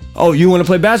like, oh, you want to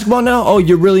play basketball now? Oh,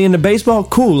 you're really into baseball?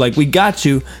 Cool. Like we got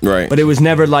you. Right. But it was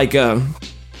never like you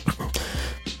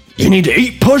need to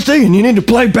eat pussy and you need to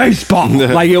play baseball.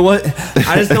 Like it was.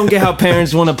 I just don't get how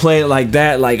parents want to play it like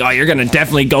that. Like, oh, you're gonna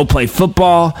definitely go play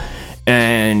football,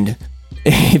 and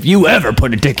if you ever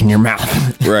put a dick in your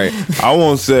mouth, right? I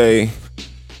won't say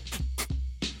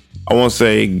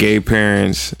gay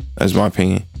parents. That's my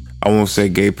opinion. I won't say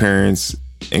gay parents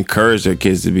encourage their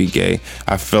kids to be gay.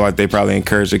 I feel like they probably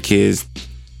encourage their kids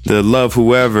to love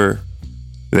whoever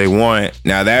they want.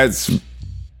 Now that's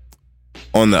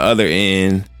on the other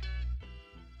end.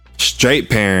 Straight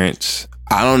parents,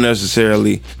 I don't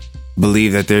necessarily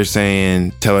believe that they're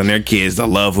telling their kids to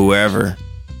love whoever.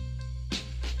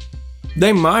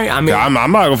 They might. I mean, I'm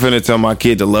not gonna tell my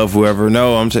kid to love whoever.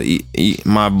 No, I'm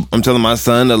telling my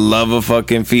son to love a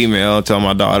fucking female. Tell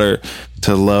my daughter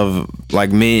to love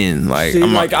like men. Like, see,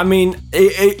 I mean,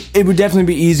 it would definitely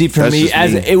be easy for me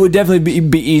it would definitely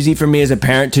be easy for me as a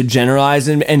parent to generalize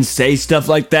and say stuff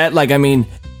like that. Like, I mean,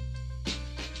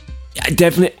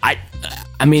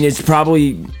 I mean, it's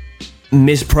probably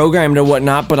misprogrammed or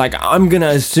whatnot, but like I'm gonna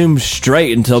assume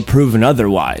straight until proven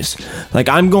otherwise. Like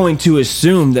I'm going to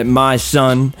assume that my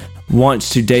son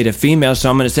wants to date a female, so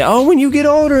I'm gonna say, oh, when you get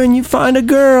older and you find a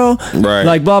girl, right?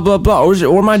 Like blah blah blah,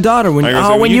 or my daughter when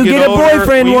you get a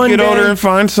boyfriend one day, get older and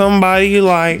find somebody you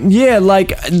like. Yeah, like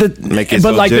make it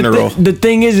so like general. The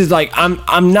thing is like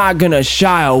I'm not gonna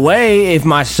shy away if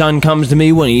my son comes to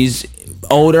me when he's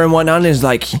older and whatnot and is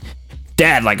like,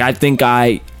 Dad, like I think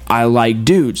I like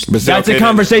dudes. But that's a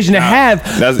conversation to have.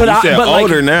 But you said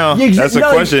older like, now. That's a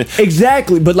question.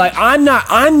 Exactly. But like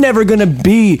I'm never gonna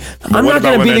be. I'm not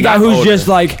gonna be the guy who's just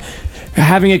like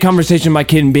having a conversation with my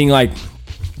kid and being like,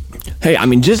 hey, I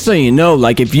mean, just so you know,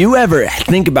 like if you ever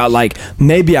think about like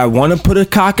maybe I want to put a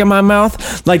cock in my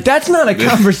mouth, like that's not a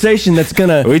conversation that's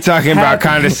gonna. We talking about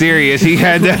kind of serious. He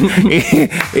had that.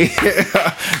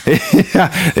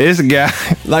 This guy.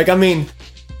 Like I mean.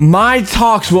 My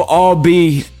talks will all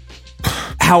be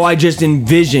how I just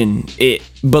envision it.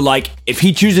 But like, if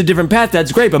he chooses a different path,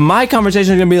 that's great. But my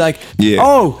conversation is going to be like,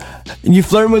 oh, you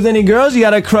flirting with any girls? You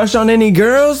got a crush on any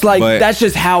girls? Like, that's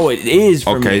just how it is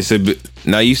for me. Okay, so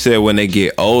now you said when they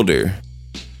get older.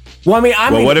 Well, I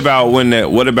mean, what about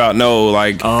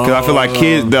because I feel like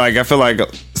kids, like, I feel like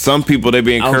some people, they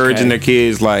be encouraging their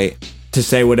kids, like, to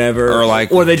say whatever.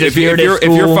 Or they just hear it at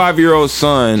school. If your 5-year-old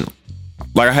son,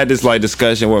 like I had this like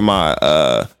discussion with my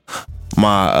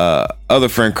other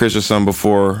friend Chris or something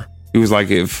before. He was like,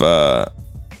 if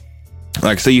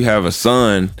like say you have a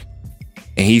son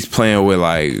and he's playing with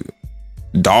like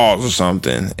dolls or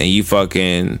something, and you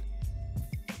fucking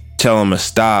tell him to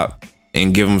stop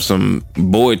and give him some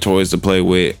boy toys to play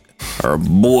with, or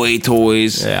boy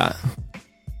toys. Yeah.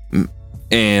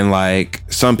 And like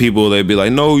some people, they'd be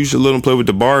like, no, you should let him play with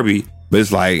the Barbie. But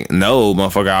it's like, no,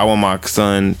 motherfucker, I want my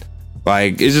son.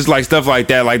 Like it's just like stuff like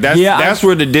that. Like that's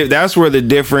where the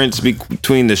difference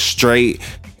between the straight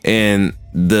and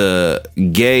the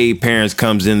gay parents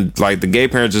comes in, like the gay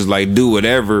parents just like do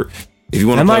whatever. If you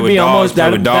want to play with dogs,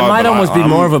 play with dogs. That might almost be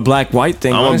more of a black-white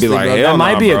thing. I'm gonna be like, that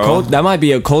might be that might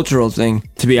be a cultural thing.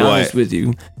 To be honest with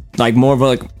you, like more of a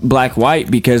like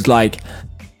black-white, because like,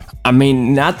 I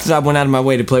mean, not that I went out of my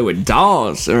way to play with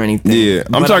dolls or anything. Yeah,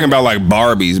 I'm talking about like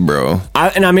Barbies, bro.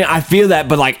 I feel that,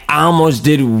 but like I almost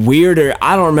did weirder.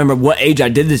 I don't remember what age I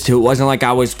did this to. It wasn't like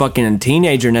I was fucking a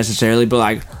teenager necessarily, but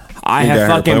like I had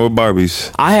fucking playing with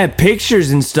Barbies. I had pictures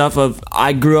and stuff of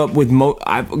I grew up with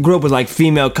like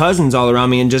female cousins all around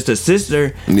me and just a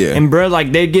sister. Yeah. And bro,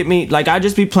 like they'd get me, like I'd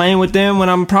just be playing with them when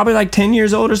I'm probably like 10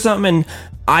 years old or something, and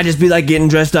I'd just be like getting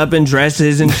dressed up in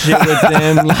dresses and shit with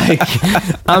them. Like,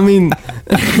 I mean,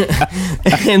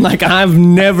 and like I've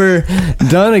never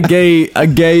done a gay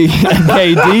deed.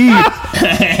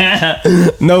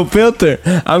 No filter.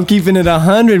 I'm keeping it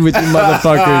 100 with you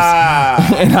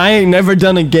motherfuckers. And I ain't never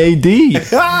done a gay deed.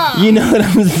 You know what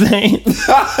I'm saying?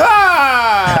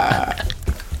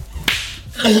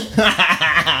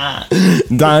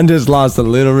 Don just lost a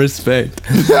little respect.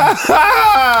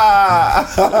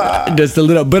 Just a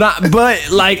little. But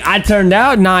like I turned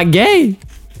out not gay.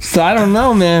 So I don't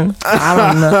know, man. I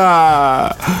don't know.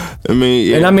 I mean,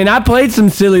 yeah. And I mean, I played some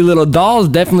silly little dolls,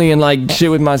 definitely, and like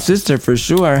shit with my sister for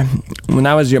sure. When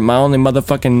I was my only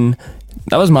motherfucking,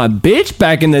 that was my bitch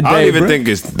back in the day. I don't even think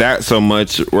it's that so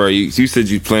much. Where you said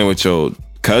you playing with your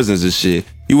cousins and shit.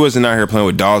 You wasn't out here playing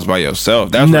with dolls by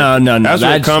yourself. That's no. That's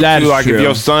what it comes to. Like true. If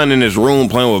your son in his room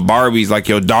playing with Barbies, like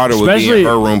your daughter would be in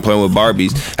her room playing with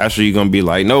Barbies. That's where you're gonna be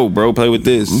like, no, bro, play with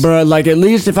this, bro. Like at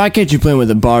least if I catch you playing with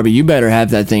a Barbie, you better have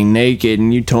that thing naked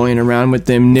and you toying around with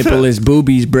them nippleless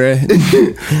boobies, bruh.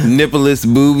 Nippleless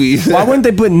boobies. Why wouldn't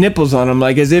they put nipples on them?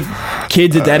 Like as if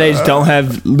kids at that age don't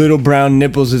have little brown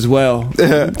nipples as well.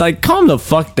 Like calm the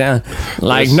fuck down.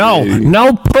 Like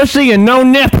no pussy and no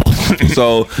nipples.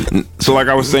 So like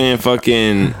I was saying,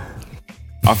 fucking,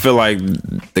 I feel like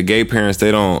the gay parents,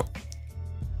 they don't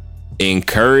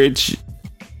encourage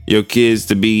your kids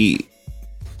to be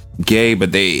gay,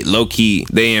 but they low key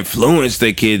they influence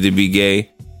their kid to be gay.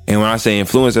 And when I say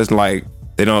influence, that's like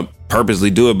they don't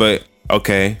purposely do it. But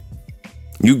okay,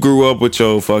 you grew up with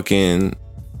your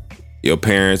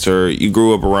parents, or you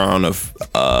grew up around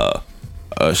a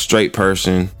straight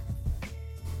person.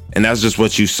 And that's just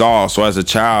what you saw. So as a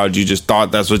child, you just thought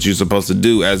that's what you're supposed to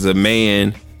do. As a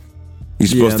man, you're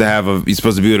supposed you're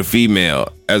supposed to be with a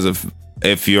female.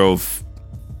 If your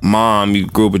mom, you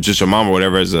grew up with just your mom or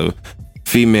whatever, as a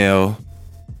female,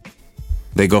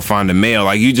 they go find a male.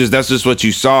 Like that's just what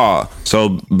you saw.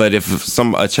 So, but if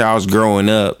a child's growing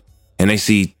up and they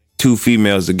see two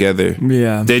females together,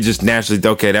 they just naturally,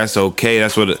 okay, that's okay.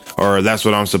 That's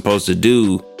what I'm supposed to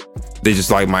do. They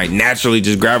just like might naturally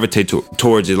just gravitate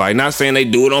towards it. Like not saying they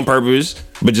do it on purpose,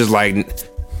 but just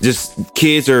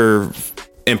kids are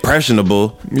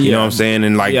impressionable. You know what I'm saying?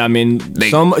 And like, I mean,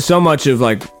 so much of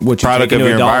like what you're product of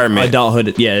your environment,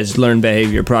 adulthood, is learned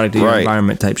behavior, product of your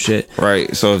environment type shit.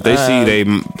 Right. So if they see they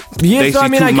see two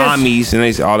mommies and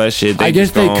they see all that shit, I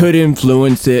guess they could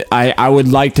influence it. I would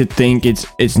like to think it's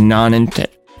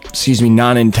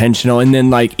non-intentional, and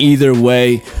then like either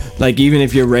way, like even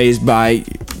if you're raised by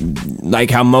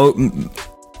like how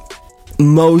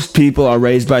most people are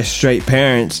raised by straight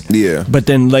parents, but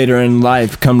then later in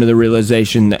life come to the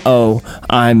realization that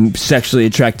I'm sexually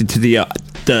attracted to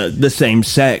the same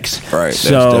sex. Right.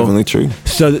 So, that's definitely true.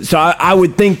 So I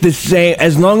would think the same,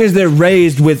 as long as they're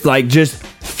raised with like just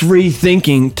free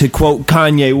thinking, to quote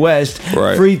Kanye West,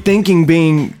 free thinking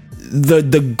being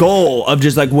the goal of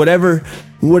just like whatever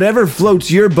floats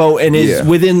your boat and is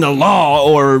within the law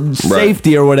or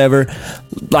safety or whatever,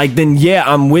 like then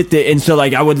I'm with it. And so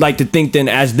like I would like to think then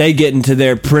as they get into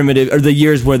their primitive, or the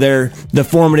years where the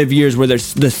formative years where they're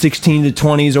the 16 to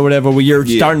 20s or whatever, where you're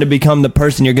starting to become the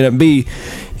person you're gonna be,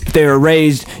 if they were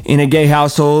raised in a gay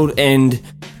household and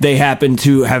they happen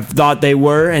to have thought they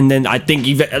were, and then I think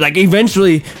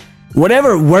eventually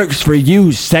whatever works for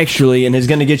you sexually and is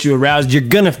gonna get you aroused, you're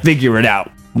gonna figure it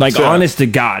out. Like, honest to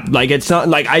God. Like, it's not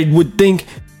like I would think,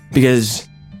 because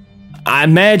I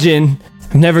imagine,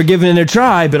 I've never given it a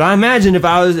try, but I imagine if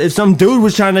some dude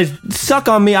was trying to suck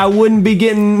on me, I wouldn't be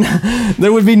getting,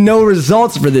 there would be no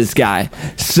results for this guy.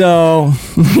 So,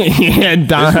 Don, this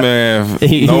man,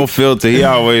 no filter. He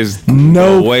always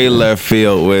go way left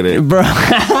field with it. Bro.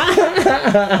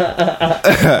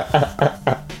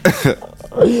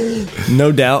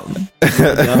 No doubt.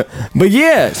 But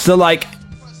yeah, so like,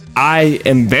 I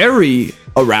am very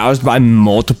aroused by a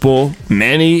lot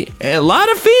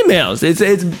of females. It's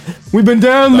we've been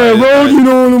down that road, you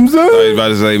know what I'm saying? I was about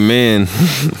to say men.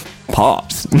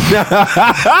 Pops.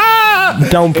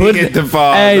 pause. Don't put Get the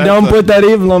pause. Hey, That's don't put that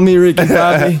evil on me, Ricky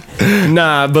Bobby.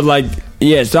 Nah, but like,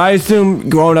 yeah. So I assume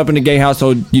growing up in a gay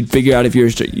household, you'd figure out if you're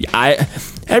straight.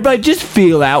 Everybody just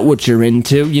feel out what you're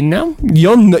into. You know,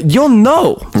 you'll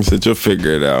know. You said you'll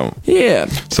figure it out. Yeah.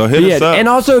 So hit us up. And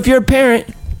also, if you're a parent,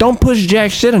 don't push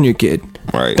jack shit on your kid.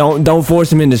 Right. Don't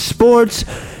force him into sports.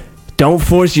 Don't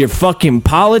force your fucking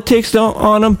politics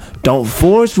on them. Don't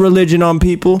force religion on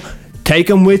people. Take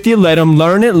them with you. Let them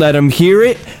learn it. Let them hear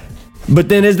it. But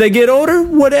then as they get older,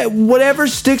 whatever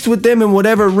sticks with them and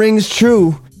whatever rings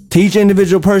true to each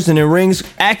individual person and rings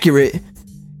accurate,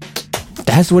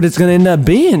 that's what it's going to end up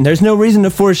being. There's no reason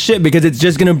to force shit because it's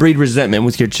just going to breed resentment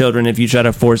with your children if you try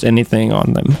to force anything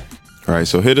on them. All right,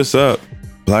 so hit us up.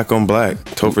 Black on Black,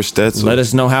 Topher Stetzel. Let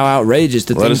us know how outrageous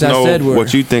the things I said were. Let us know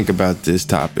what you think about this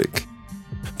topic.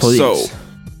 Please. So,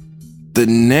 the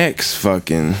next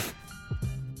fucking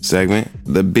segment,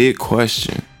 the big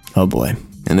question. Oh boy.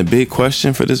 And the big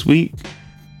question for this week,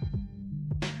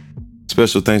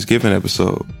 special Thanksgiving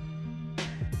episode.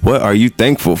 What are you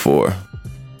thankful for?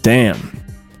 Damn.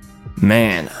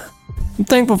 Man. I'm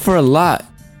thankful for a lot,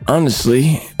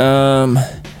 honestly.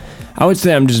 I would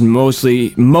say I'm just most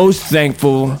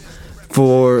thankful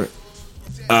for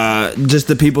just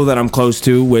the people that I'm close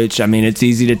to, which, I mean, it's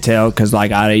easy to tell because,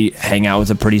 like, I hang out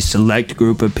with a pretty select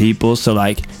group of people. So,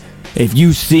 like, if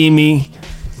you see me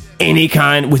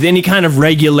with any kind of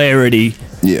regularity,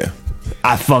 yeah,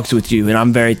 I fucks with you, and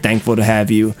I'm very thankful to have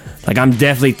you. Like, I'm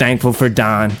definitely thankful for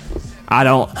Don. I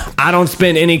don't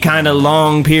spend any kind of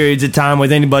long periods of time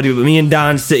with anybody, but me and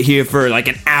Don sit here for like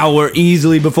an hour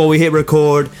easily before we hit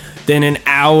record, then an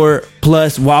hour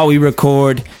plus while we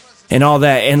record and all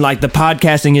that. And like the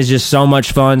podcasting is just so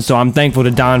much fun. So I'm thankful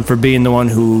to Don for being the one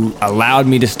who allowed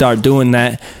me to start doing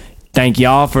that. Thank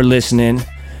y'all for listening.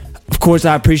 Of course,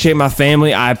 I appreciate my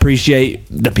family. I appreciate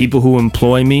the people who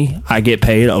employ me. I get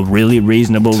paid a really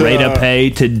reasonable rate of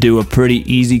pay to do a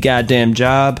pretty easy goddamn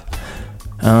job.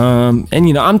 And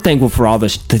you know, I'm thankful for all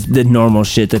the normal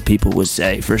shit that people would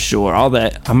say, for sure. All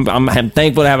that. I'm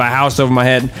thankful to have a house over my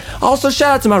head. Also,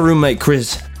 shout out to my roommate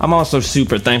Chris. I'm also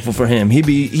super thankful for him. He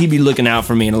be looking out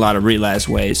for me in a lot of real ass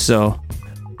ways. So,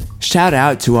 shout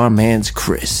out to our man's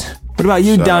Chris. What about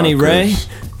you, Donnie Ray?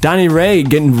 Donnie Ray,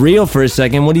 getting real for a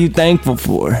second. What are you thankful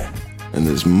for? In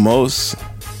this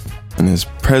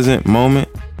present moment,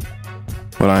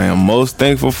 what I am most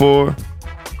thankful for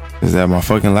is that my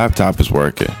fucking laptop is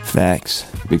working. Facts.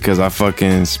 Because I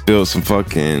fucking spilled some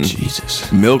fucking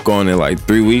milk on it like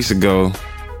 3 weeks ago.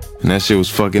 And that shit was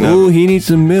fucking up. Ooh, he needs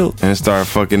some milk. And it started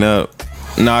fucking up.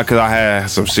 Nah, because I had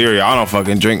some cereal. I don't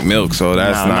fucking drink milk, so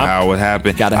that's not how it would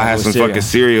happen. I had some fucking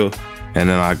cereal, and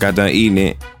then I got done eating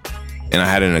it, and I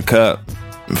had it in a cup.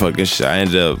 And fucking shit, I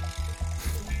ended up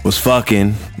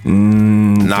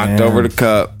knocked over the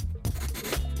cup.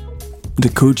 The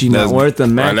coochie not worth a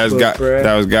MacBook,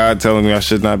 that was God telling me I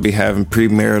should not be having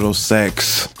premarital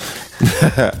sex.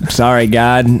 Sorry,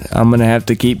 God. I'm gonna have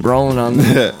to keep rolling on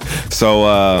that.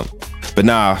 So, but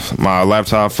nah, my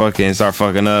laptop started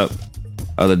fucking up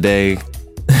other day.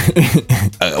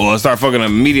 It started fucking up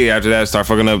immediately after that. Started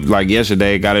fucking up like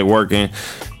yesterday. Got it working.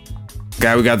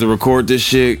 We got to record this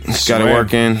shit. Got it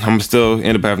working. I'm still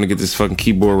end up having to get this fucking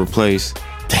keyboard replaced.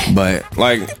 But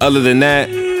like, other than that,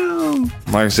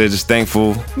 like I said, just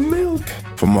thankful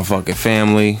for my fucking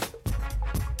family.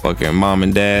 Fucking mom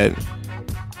and dad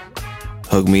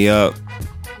hook me up.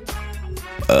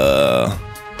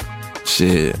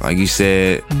 Shit, like you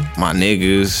said, my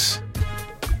niggas,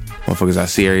 motherfuckers I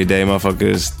see every day,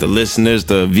 motherfuckers, the listeners,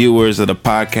 the viewers of the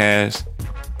podcast.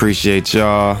 Appreciate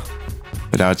y'all.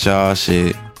 Without y'all,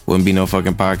 shit, wouldn't be no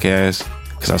fucking podcast.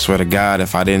 Cause I swear to God,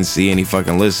 if I didn't see any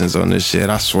fucking listens on this shit,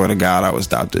 I swear to God, I would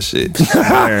stop this shit.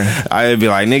 I'd be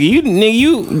like, nigga,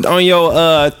 you on your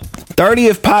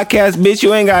 30th podcast, bitch,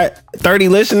 you ain't got 30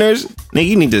 listeners. Nigga,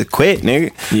 you need to quit,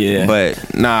 nigga. Yeah.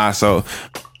 But nah, so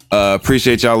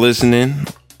appreciate y'all listening.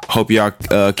 Hope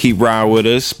y'all keep riding with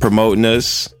us, promoting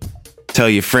us. Tell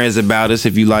your friends about us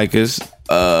if you like us.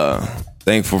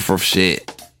 Thankful for shit.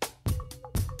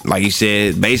 Like you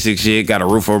said, basic shit, got a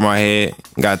roof over my head.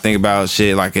 Got to think about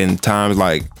shit like in times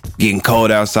like getting cold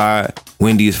outside,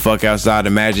 windy as fuck outside.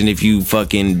 Imagine if you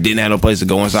fucking didn't have no place to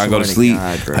go inside and go to sleep.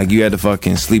 God, like you had to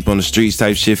fucking sleep on the streets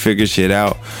type shit, figure shit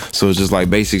out. So it's just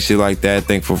like basic shit like that.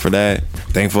 Thankful for that.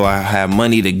 Thankful I have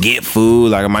money to get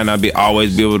food. Like I might not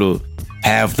always be able to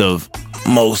have the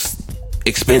most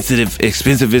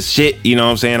expensivest shit. You know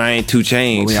what I'm saying? I ain't 2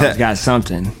 Chainz. We always got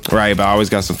something. Right, but I always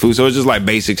got some food. So it's just like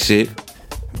basic shit.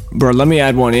 Bro, let me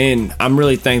add one in. I'm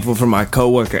really thankful for my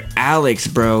coworker, Alex,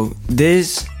 bro.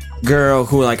 This girl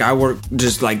who like I work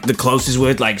just like the closest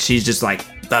with. Like she's just like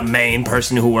the main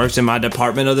person who works in my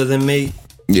department other than me.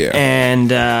 Yeah.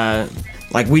 And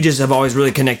like we just have always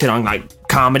really connected on like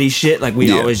comedy shit. Like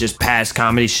we always just pass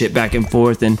comedy shit back and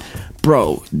forth. And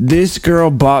bro, this girl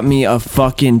bought me a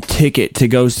fucking ticket to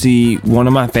go see one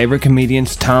of my favorite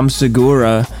comedians, Tom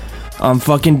Segura, on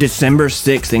fucking December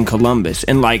 6th in Columbus.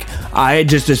 And like I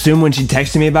just assumed when she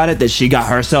texted me about it that she got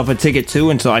herself a ticket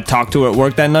too. And so I talked to her at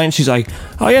work that night and she's like,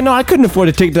 oh yeah, no, I couldn't afford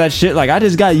a ticket to that shit. Like I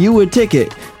just got you a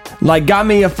ticket. Like got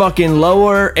me a fucking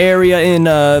lower area in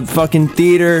a fucking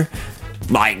theater,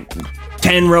 like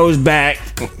 10 rows back,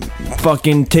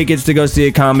 fucking tickets to go see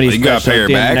a comedy special. You gotta pay her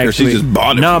back, or she just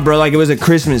bought it? No, bro, like it was a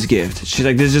Christmas gift. She's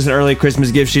like, this is just an early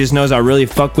Christmas gift. She just knows I really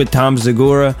fuck with Tom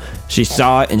Segura. She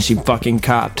saw it and she fucking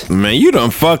copped. Man, you done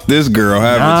fucked this girl,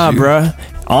 haven't you? Nah, bro.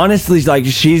 Honestly, like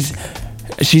she's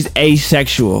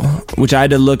asexual, which I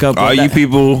had to look up. All you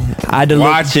people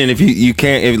watching, if you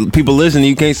can't, if people listen,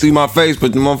 you can't see my face,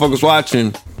 but the motherfuckers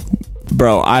watching.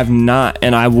 Bro, I've not,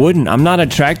 and I wouldn't. I'm not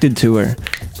attracted to her,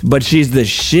 but she's the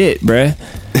shit, bruh.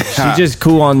 She's just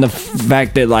cool on the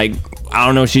fact that, like, I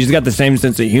don't know, she's got the same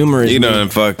sense of humor as me. You done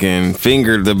fucking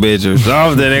fingered the bitch or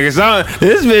something, nigga.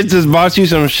 This bitch just bought you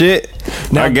some shit.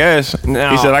 No, I guess. No.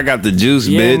 He said, I got the juice,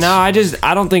 bitch. No,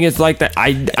 I don't think it's like that.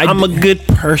 I'm a good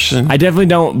person. I definitely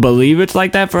don't believe it's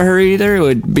like that for her either. It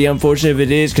would be unfortunate if it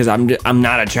is, because I'm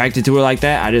not attracted to her like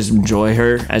that. I just enjoy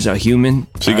her as a human.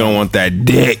 She gonna want that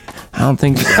dick. I don't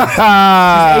think so. She's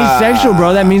asexual,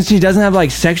 bro. That means she doesn't have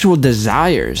like sexual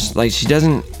desires. Like she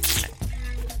doesn't.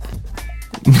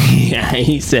 Yeah,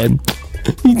 he said.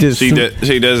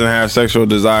 She doesn't have sexual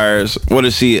desires. What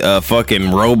is she, a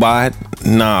fucking robot?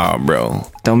 Nah, bro.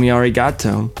 Domi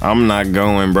arigato. I'm not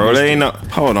going, bro. They ain't no.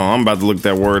 Hold on, I'm about to look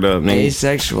that word up, nigga.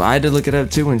 Asexual. I had to look it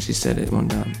up too when she said it one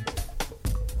time.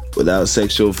 Without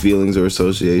sexual feelings or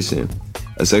association,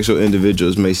 asexual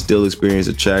individuals may still experience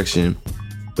attraction,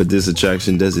 but this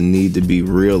attraction doesn't need to be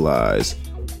realized.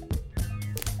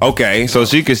 Okay, so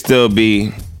she could still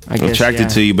be attracted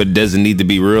to you, but doesn't need to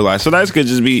be realized. So that could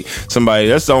just be somebody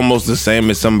that's almost the same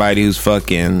as somebody who's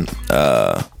fucking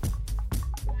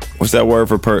what's that word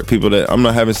for people that I'm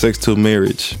not having sex till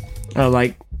marriage? Oh,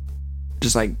 like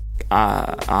just like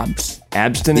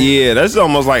abstinence. Yeah, that's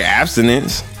almost like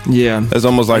abstinence. Yeah, that's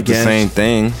almost like the same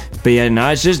thing. But yeah, no,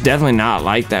 it's just definitely not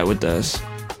like that with us.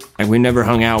 Like we never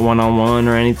hung out one-on-one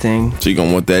or anything. So you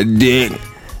gonna want that dick?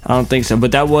 I don't think so,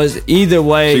 but that was either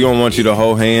way. She gonna want you to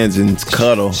hold hands and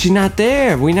cuddle. She's not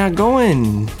there. We not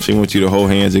going. She wants you to hold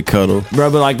hands and cuddle,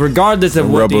 bro. But like, regardless of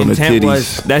what the intent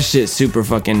was, that shit's super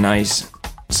fucking nice.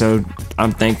 So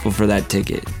I'm thankful for that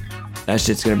ticket. That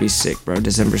shit's gonna be sick, bro.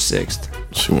 December 6th.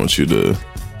 She wants you to,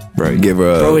 give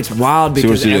her. Bro, it's wild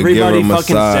because everybody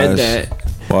fucking said that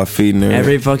while feeding her.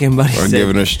 Every fucking body or said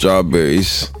giving her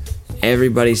strawberries.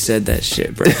 Everybody said that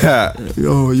shit, bro.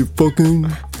 Yo, you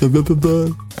fucking.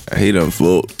 He done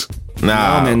float.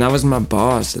 Nah, no, man, that was my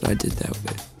boss that I did that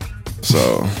with.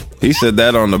 So he said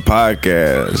that on the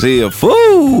podcast. He a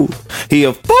fool. He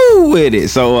a fool with it.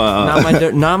 So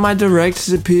not my direct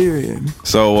superior.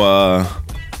 So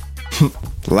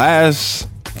last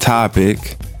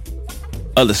topic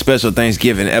of the special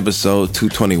Thanksgiving episode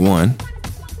 221.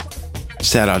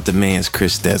 Shout out to man's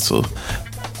Chris Stetzel.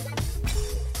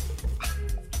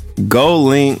 Go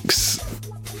Links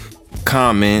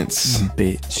comments,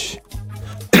 bitch,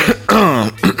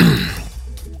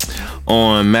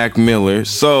 on Mac Miller.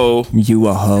 So you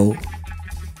a hoe.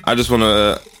 I just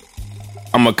wanna.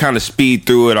 I'm gonna kind of speed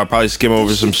through it. I'll probably skim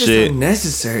over some shit.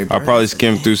 Unnecessary, bro. I'll probably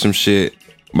skim through some shit,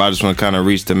 but I just want to kind of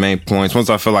reach the main points.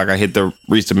 Once I feel like I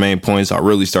reach the main points, I'll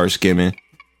really start skimming.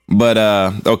 But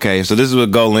okay, so this is what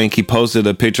Go Link. He posted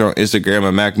a picture on Instagram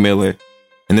of Mac Miller.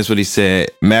 And this is what he said.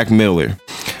 Mac Miller,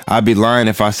 I'd be lying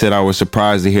if I said I was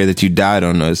surprised to hear that you died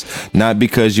on us. Not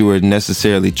because you were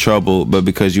necessarily troubled, but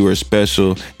because you were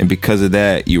special. And because of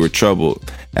that, you were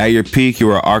troubled. At your peak, you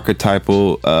were an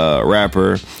archetypal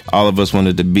rapper all of us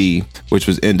wanted to be, which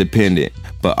was independent.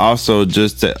 But also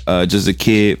just a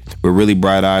kid with really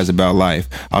bright eyes about life.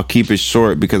 I'll keep it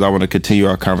short because I want to continue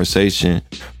our conversation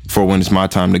for when it's my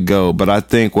time to go. But I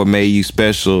think what made you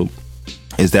special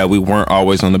is that we weren't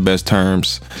always on the best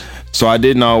terms. So I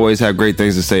didn't always have great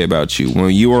things to say about you.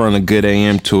 When you were on a Good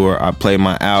AM tour, I played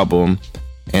my album,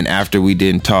 and After We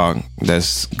Didn't Talk,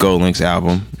 that's Go Link's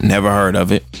album, never heard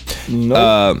of it.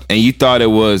 Nope. And you thought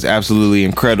it was absolutely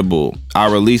incredible.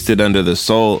 I released it under the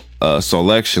Soul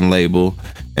Selection label,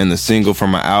 and the single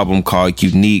from my album called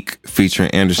Unique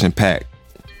featuring Anderson .Paak.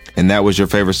 And that was your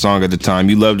favorite song at the time.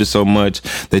 You loved it so much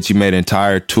that you made an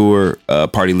entire tour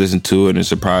party listen to it and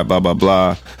surprise, blah, blah,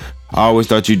 blah. I always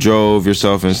thought you drove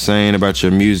yourself insane about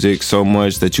your music so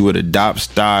much that you would adopt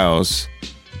styles.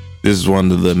 This is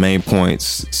one of the main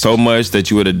points. So much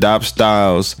that you would adopt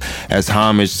styles as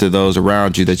homage to those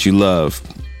around you that you love.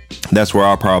 That's where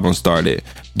our problem started.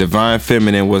 Divine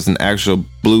Feminine was an actual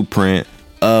blueprint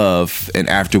of, and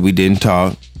after we didn't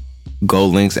talk,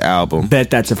 GoldLink's album. Bet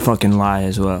that's a fucking lie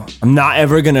as well. I'm not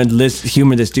ever gonna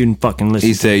humor this dude and fucking listen.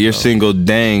 He said your single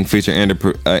 "Dang" featured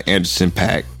Anderson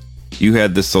 .Paak. You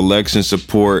had the selection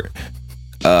support.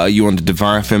 You on the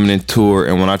Divine Feminine tour,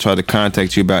 and when I tried to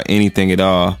contact you about anything at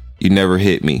all, you never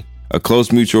hit me. A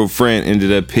close mutual friend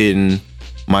ended up hitting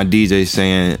my DJ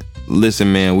saying,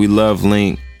 "Listen, man, we love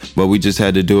Link, but we just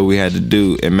had to do what we had to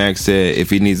do." And Max said if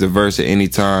he needs a verse at any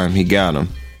time, he got him.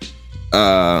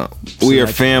 We are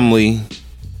family,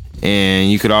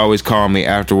 and you could always call me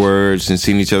afterwards and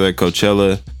seen each other at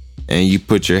Coachella, and you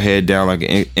put your head down like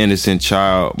an innocent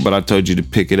child, but I told you to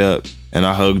pick it up, and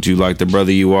I hugged you like the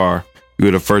brother you are. You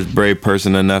were the first brave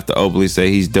person enough to openly say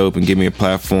he's dope and give me a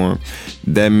platform.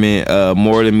 That meant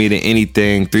more to me than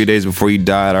anything. 3 days before you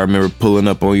died, I remember pulling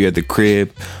up on you at the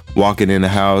crib, walking in the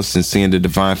house, and seeing the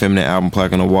Divine Feminine album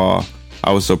plaque on the wall.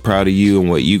 I was so proud of you and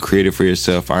what you created for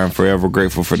yourself. I am forever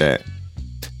grateful for that.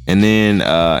 And then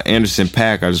Anderson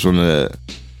 .Paak, I just want to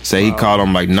say he called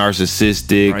him like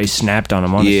narcissistic. He snapped on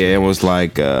him, honestly. Yeah, it was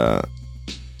like, no,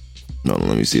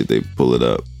 let me see if they pull it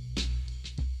up.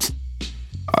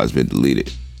 Oh, it's been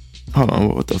deleted. Hold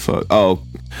on, what the fuck? Oh,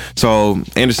 so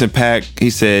Anderson .Paak,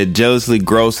 he said, jealously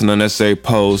gross and unnecessary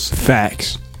post.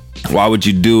 Facts. Why would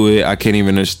you do it? I can't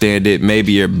even understand it.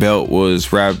 Maybe your belt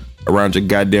was wrapped around your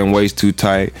goddamn waist too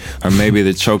tight, or maybe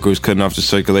the choker was cutting off the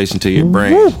circulation to your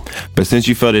brain. Woo. But since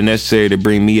you felt it necessary to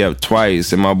bring me up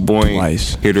twice, and my boy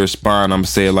here to respond, I'm gonna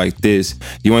say it like this: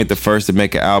 you ain't the first to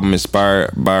make an album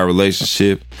inspired by a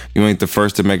relationship. You ain't the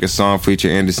first to make a song feature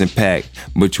Anderson .Paak,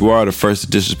 but you are the first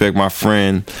to disrespect my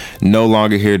friend. No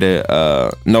longer here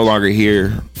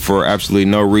for absolutely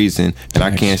no reason, and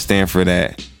I can't stand for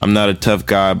that. I'm not a tough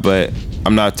guy,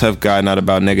 not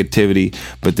about negativity,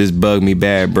 but this bugged me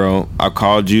bad, bro. I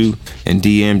called you and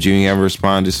DM'd you and you haven't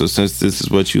responded, so since this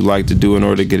is what you like to do in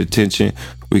order to get attention,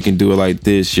 we can do it like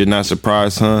this. You're not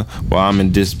surprised, huh? Well, I'm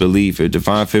in disbelief. If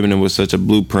Divine Feminine was such a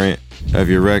blueprint of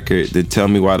your record, then tell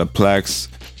me why the plaques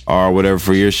are whatever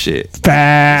for your shit.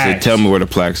 Facts. So tell me where the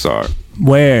plaques are.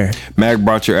 Where? Mac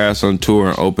brought your ass on tour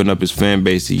and opened up his fan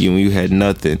base to you and you had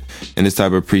nothing. And this type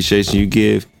of appreciation you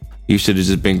give, you should have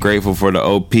just been grateful for the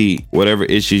OP. Whatever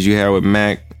issues you had with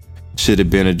Mac should have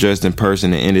been addressed in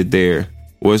person and ended there.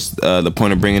 What's the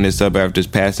point of bringing this up after his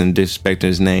passing and disrespecting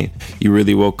his name? You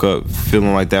really woke up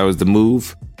feeling like that was the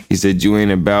move? He said you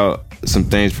ain't about some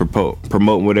things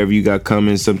promoting whatever you got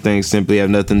coming. Some things simply have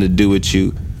nothing to do with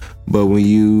you. But when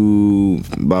you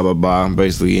blah, blah, blah,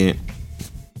 basically it.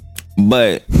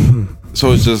 But,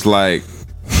 so it's just like,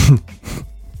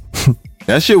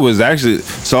 that shit was actually,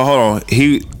 so hold on,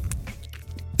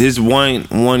 his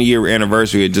one year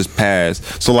anniversary had just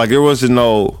passed. So like there wasn't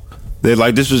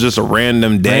this was just a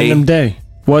random day. Random day.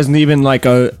 Wasn't even like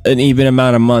an even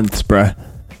amount of months, bruh.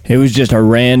 It was just a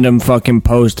random fucking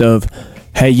post of,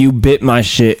 hey, you bit my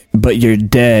shit, but you're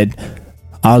dead.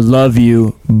 I love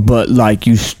you, but like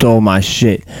you stole my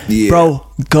shit. Yeah. Bro,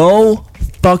 go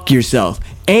fuck yourself.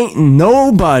 Ain't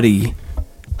nobody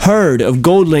heard of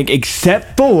GoldLink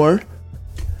except for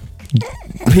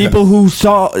people who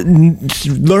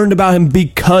learned about him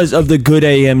because of the Good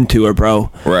AM tour,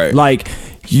 bro. Right. Like,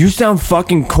 you sound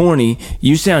fucking corny.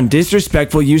 You sound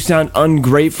disrespectful. You sound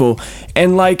ungrateful.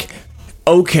 And like,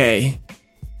 okay.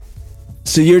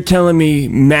 So you're telling me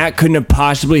Matt couldn't have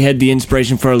possibly had the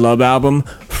inspiration for a Love album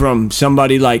from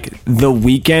somebody like The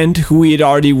Weeknd, who he had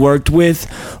already worked with?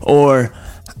 Or,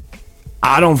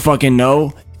 I don't fucking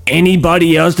know,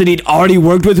 anybody else that he'd already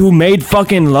worked with who made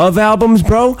fucking love albums,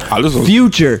 bro?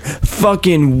 Future,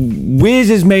 fucking Wiz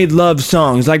has made love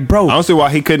songs. Like, bro, I don't see why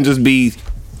he couldn't just be.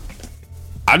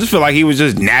 I just feel like he was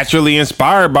just naturally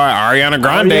inspired by Ariana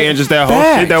Grande and just that whole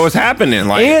shit that was happening.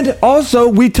 Like, and also,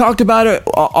 we talked about it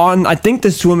on, I think,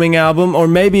 the Swimming album, or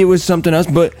maybe it was something else,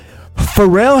 but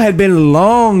Pharrell had been a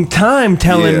long time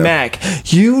telling Mac,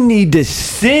 you need to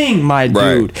sing, my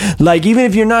dude. Right. Like, even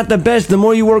if you're not the best, the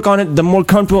more you work on it, the more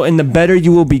comfortable and the better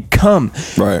you will become.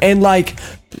 Right. And like,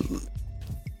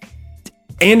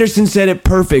 Anderson said it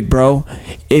perfect, bro.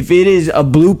 If it is a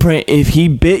blueprint, if he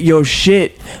bit your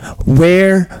shit,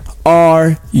 where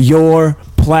are your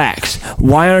plaques?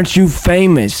 Why aren't you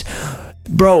famous?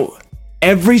 Bro,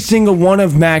 every single one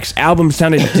of Mac's albums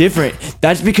sounded different.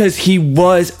 That's because he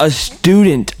was a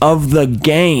student of the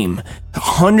game.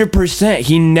 100%.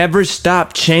 He never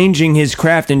stopped changing his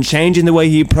craft and changing the way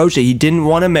he approached it. He didn't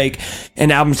want to make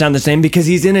an album sound the same because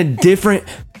he's in a different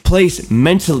place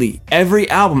mentally. Every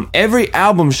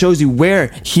album shows you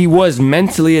where he was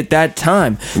mentally at that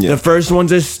time. The first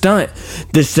one's a stunt.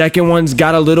 The second one's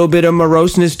got a little bit of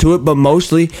moroseness to it, but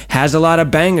mostly has a lot of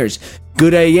bangers.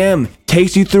 Good AM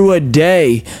takes you through a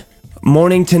day,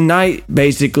 morning to night,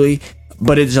 basically.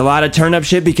 But it's a lot of turn up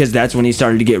shit because that's when he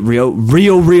started to get real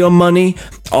money,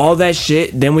 all that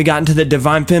shit. Then we got into the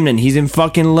Divine Feminine. He's in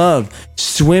fucking love,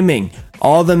 Swimming,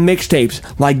 all the mixtapes.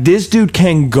 Like, this dude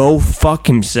can go fuck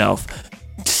himself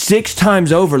 6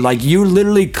 times over. Like, you're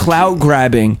literally clout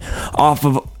grabbing off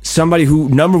of somebody who,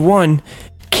 number one,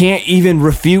 can't even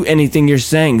refute anything you're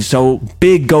saying. So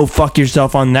big go fuck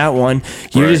yourself on that one.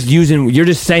 You're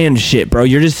just saying shit, bro.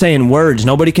 You're just saying words.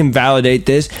 Nobody can validate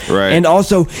this. Right. And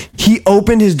also, he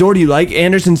opened his door to you. Like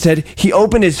Anderson said, he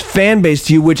opened his fan base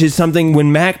to you, which is something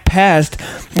when Mac passed,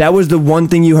 that was the one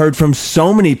thing you heard from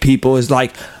so many people is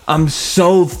like, I'm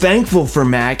so thankful for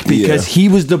Mac because he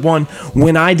was the one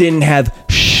when I didn't have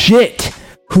shit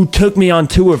who took me on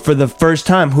tour for the first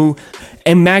time,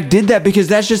 and Mac did that because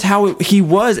that's just how he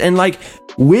was. And like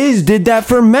Wiz did that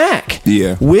for Mac.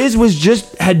 Yeah. Wiz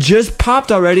had just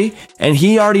popped already and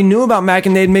he already knew about Mac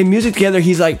and they had made music together.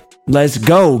 He's like, let's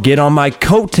go, get on my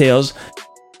coattails.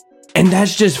 And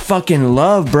that's just fucking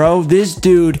love, bro. This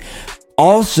dude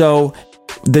also,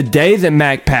 the day that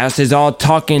Mac passed is all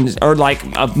talking, or like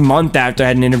a month after I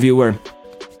had an interview where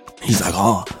he's like,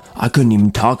 oh, I couldn't even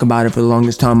talk about it for the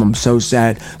longest time. I'm so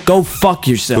sad. Go fuck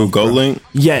yourself. Go Link?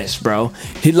 Yes, bro.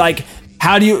 Like,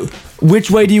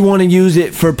 which way do you want to use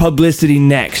it for publicity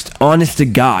next? Honest to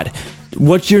God.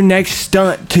 What's your next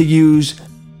stunt to use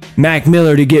Mac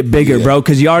Miller to get bigger, bro?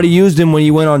 Because you already used him when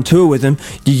you went on tour with him.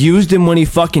 You used him when he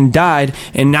fucking died.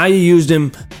 And now you used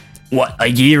him, a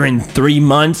year and 3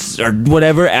 months or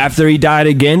whatever after he died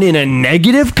again in a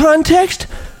negative context?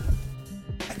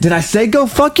 Did I say go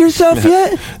fuck yourself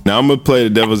yet? Now I'm gonna play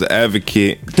the devil's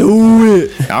advocate. Do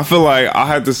it. I feel like I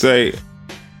have to say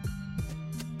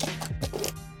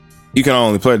you can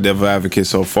only play the devil's advocate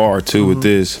so far too with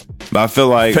this. But I feel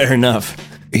like fair enough.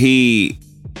 He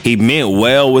meant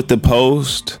well with the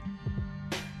post.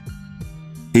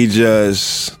 He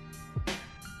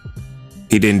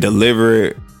didn't deliver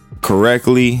it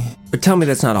correctly. But tell me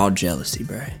that's not all jealousy,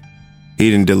 bro. He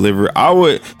didn't deliver.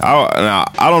 I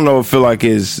don't know. Feel like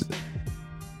it's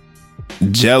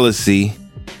jealousy.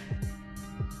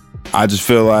 I just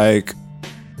feel like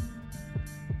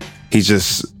he's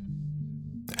just.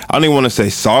 I don't even want to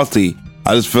say salty.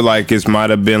 I just feel like it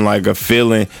might have been like a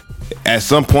feeling. At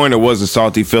some point, it was a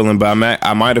salty feeling, but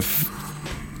it might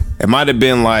have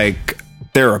been like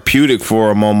therapeutic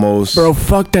for him almost. Bro,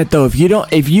 fuck that though. If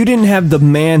you didn't have the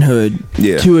manhood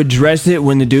to address it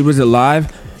when the dude was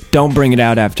alive, don't bring it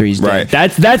out after he's dead.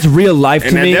 Right. That's real life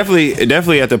to me.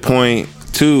 Definitely at the point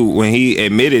too when he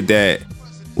admitted that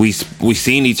we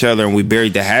seen each other and we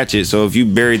buried the hatchet. So if you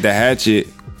buried the hatchet,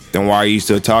 then why are you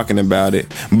still talking about it?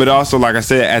 But also, like I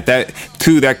said, at that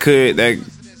too, that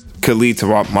could lead to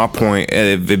my point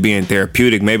of it being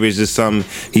therapeutic. Maybe it's just something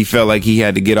he felt like he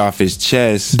had to get off his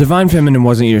chest. Divine Feminine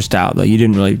wasn't your style though. You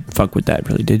didn't really fuck with that,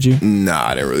 really, did you? Nah,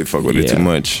 I didn't really fuck with it too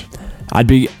much.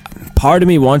 Part of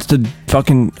me wants to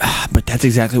fucking, but that's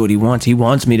exactly what he wants. He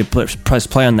wants me to press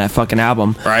play on that fucking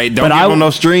album. Right, don't give him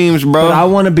no streams, bro. But I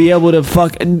want to be able to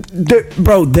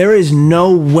bro, there is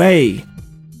no way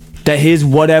that his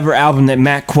whatever album that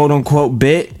Mac quote unquote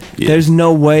bit, there's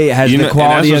no way it has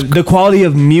the quality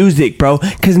of music, bro.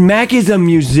 Because Mac is a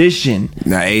musician.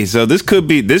 Nah, hey, so this could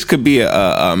be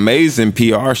a amazing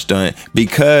PR stunt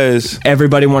because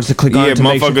everybody wants to click on it. Yeah,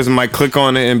 motherfuckers might click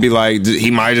on it and be like, he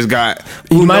might have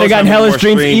gotten hella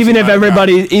streams. Even if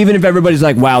everybody's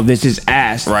like, wow, this is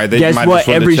ass. Right. Guess what?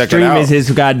 Every stream is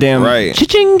his goddamn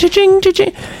cha-ching, cha-ching,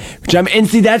 cha-ching. And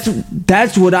see,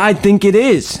 that's what I think it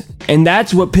is. And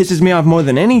that's what pisses me off more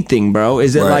than anything, bro.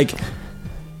 Is it like,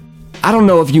 I don't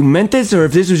know if you meant this or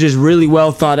if this was just really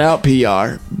well thought out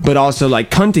PR, but also like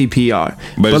cunty PR.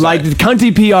 But like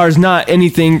cunty PR is not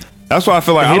anything. That's why I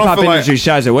feel like the hip hop industry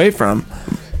shies away from.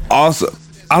 Also,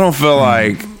 I don't feel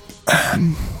like,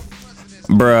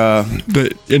 bruh.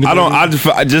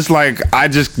 I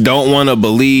just don't want to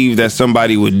believe that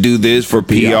somebody would do this for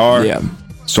PR. Yeah.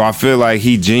 So I feel like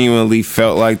he genuinely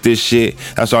felt like this shit.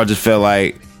 That's why I just felt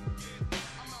like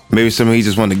maybe something he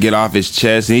just wanted to get off his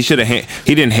chest, and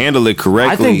he didn't handle it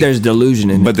correctly. I think there's delusion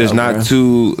in it, but there's not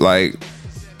too like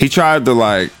he tried to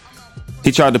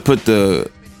put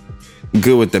the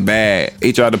good with the bad.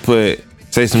 He tried to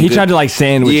say some. Tried to like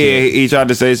sandwich. Yeah, he tried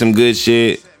to say some good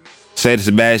shit, say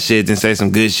some bad shit, then say some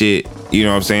good shit, you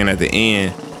know what I'm saying, at the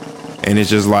end. And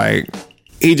it's just like,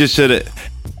 he just should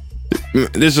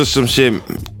have, this is some shit.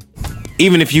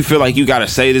 Even if you feel like you gotta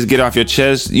say this, get off your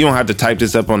chest, you don't have to type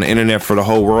this up on the internet for the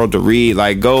whole world to read.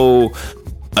 Like, go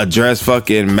address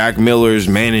fucking Mac Miller's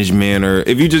management, or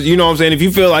if you just, you know what I'm saying, if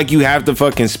you feel like you have to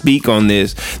fucking speak on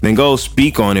this, then go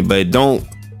speak on it, but don't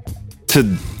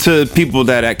to people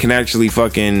that can actually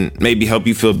fucking maybe help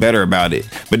you feel better about it.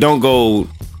 But don't go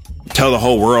tell the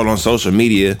whole world on social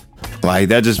media. Like,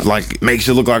 that just like makes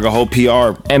you look like a whole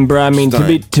PR. And bro, I mean,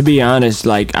 stunt. to be honest,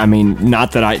 like, I mean,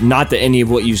 not that any of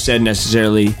what you said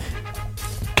necessarily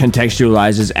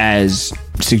contextualizes as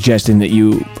suggesting that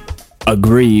you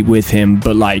agree with him,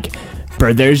 but like,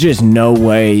 bro, there's just no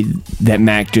way that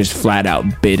Mac just flat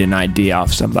out bit an idea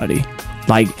off somebody.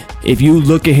 Like, if you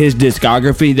look at his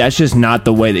discography, that's just not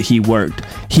the way that he worked.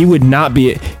 He was not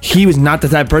the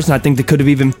type of person, I think, that could have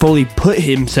even fully put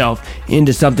himself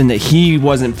into something that he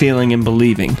wasn't feeling and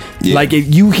believing. Yeah. Like,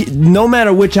 if you, no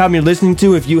matter which album you're listening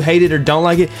to, if you hate it or don't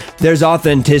like it, there's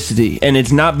authenticity, and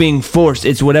it's not being forced.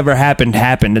 It's whatever happened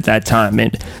at that time.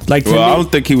 And like, well, I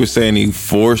don't think he was saying he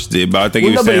forced it, but I think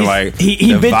he was saying like the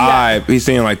vibe. He's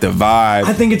saying like the vibe.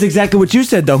 I think it's exactly what you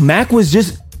said though. Mac was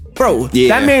just, bro,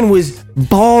 that man was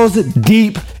balls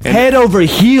deep, head over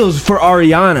heels for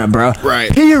Ariana, bro. Right.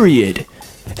 Period.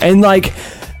 And like,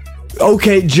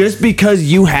 okay, just because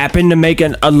you happen to make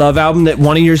a love album that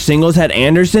one of your singles had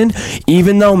Anderson,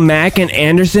 even though Mac and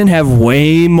Anderson have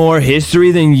way more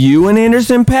history than you and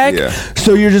Anderson .Paak,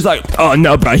 so you're just like, oh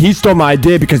no, bro, he stole my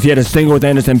idea because he had a single with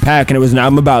Anderson .Paak and it was an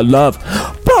album about love.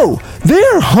 Bro,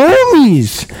 they're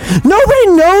homies. Nobody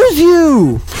knows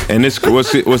you. And this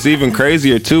what's even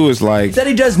crazier too is like, he said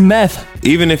he does meth.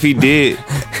 Even if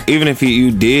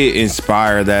you did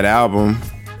inspire that album,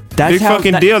 that's big how,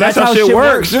 fucking deal. That's how shit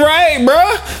works. Right,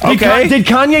 bro. Okay. Did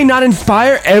Kanye not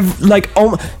inspire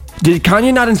did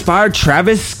Kanye not inspire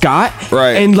Travis Scott?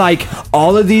 Right. And like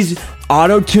all of these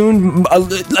auto-tune,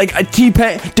 like a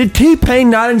T-Pain. Did T-Pain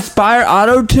not inspire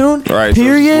auto-tune? Right.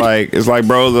 Period. So it's like,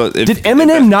 bro. Did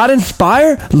Eminem not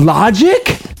inspire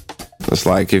Logic? It's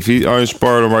like, if he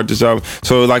inspired him, write this album.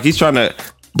 So like, he's trying to.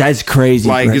 That's crazy.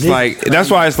 Like, bro. it's like, that's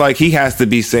why it's like he has to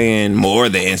be saying more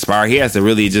than inspire. He has to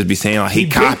really just be saying like, he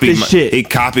copied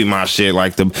my shit.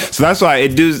 Like so that's why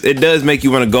it does make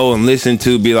you want to go and listen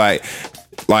to, be like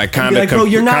kind of bro,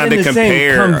 you're not in the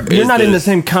compare. You're not in the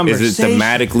same conversation. Is it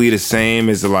thematically the same?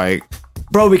 Is it like,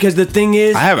 bro? Because the thing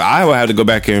is, I will have to go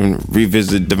back and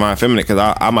revisit Divine Feminine, because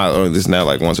I might learn this now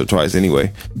like once or twice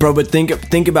anyway. Bro, but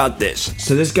think about this.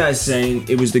 So this guy's saying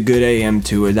it was the Good AM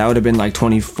tour. That would have been like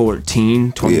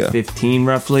 2014, 2015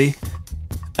 roughly.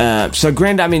 So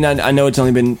granted, I mean, I know it's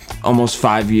only been almost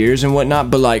 5 years and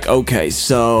whatnot, but like, okay,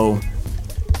 so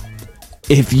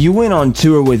if you went on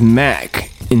tour with Mac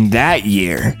in that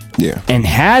year, and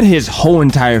had his whole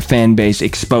entire fan base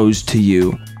exposed to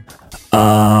you,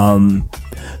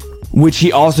 which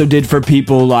he also did for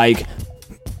people like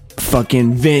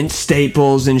fucking Vince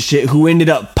Staples and shit, who ended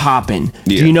up popping.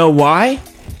 Do you know why?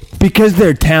 Because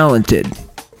they're talented.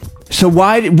 So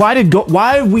why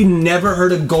have we never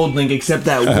heard of GoldLink except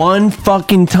that one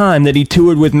fucking time that he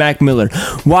toured with Mac Miller?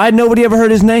 Why had nobody ever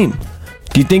heard his name?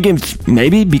 Do you think it's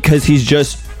maybe because he's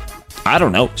just, I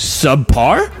don't know,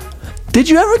 subpar? Did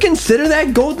you ever consider that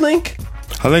GoldLink?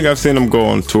 I think I've seen him go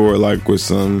on tour like with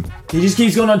some. He just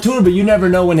keeps going on tour, but you never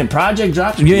know when his project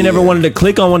drops. You ain't never wanted to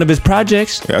click on one of his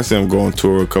projects. Yeah, I see him go on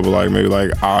tour a couple, like maybe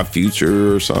like Odd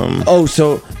Future or something. Oh,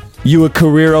 so you a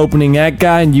career opening act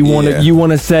guy, and you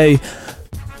want to say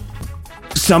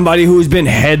somebody who's been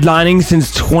headlining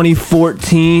since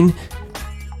 2014,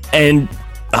 and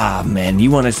man,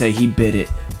 you want to say he bit it.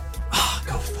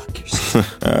 Go fuck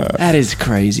yourself. That is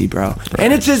crazy, bro. Right.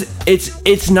 And it's just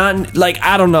it's not like,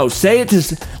 I don't know, say it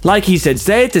to, like he said,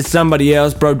 say it to somebody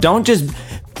else, bro. Don't just,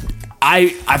 I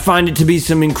find it to be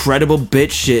some incredible bitch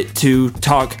shit to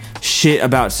talk shit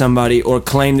about somebody or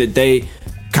claim that they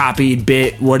copied,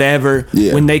 bit, whatever,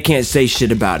 when they can't say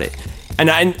shit about it.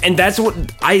 And that's what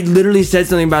I literally said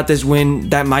something about this when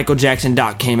that Michael Jackson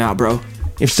doc came out, bro.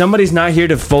 If somebody's not here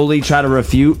to fully try to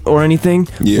refute or anything,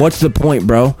 what's the point,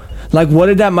 bro? Like, what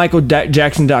did that Michael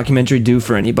Jackson documentary do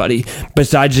for anybody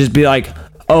besides just be like,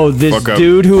 oh, this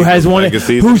dude who has one, who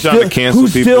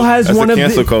still has one of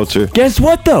cancel culture. Guess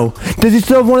what though? Does he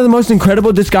still have one of the most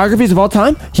incredible discographies of all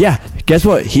time? Yeah. Guess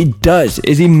what? He does.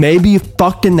 Is he maybe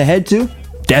fucked in the head too?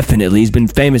 Definitely. He's been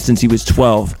famous since he was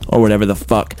 12 or whatever the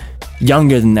fuck.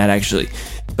 Younger than that, actually.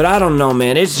 But I don't know,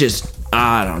 man. It's just,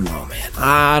 I don't know, man.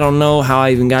 I don't know how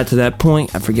I even got to that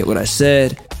point. I forget what I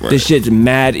said. Right. This shit's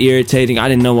mad irritating. I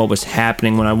didn't know what was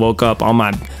happening when I woke up. All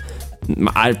my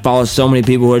I follow so many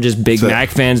people who are just Big So- Mac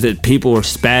fans that people were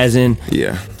spazzing.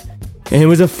 Yeah. And it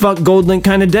was a fuck Gold Link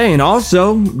kind of day. And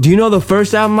also, do you know the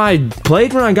first album I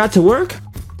played when I got to work?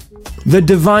 The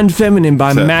Divine Feminine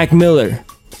by So- Mac Miller.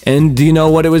 And do you know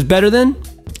what it was better than?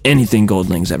 Anything Gold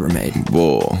Link's ever made.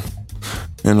 Boy.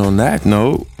 And on that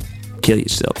note, Kill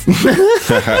yourself.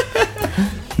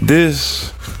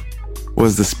 this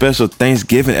was the special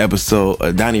Thanksgiving episode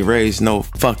of Donnie Ray's No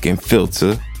Fucking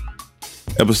Filter.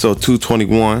 Episode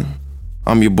 221.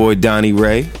 I'm your boy Donnie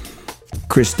Ray.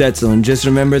 Chris Stetzel, and just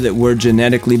remember that we're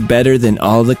genetically better than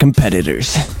all the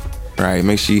competitors. All right,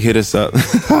 make sure you hit us up.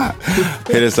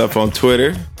 Hit us up on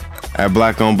Twitter at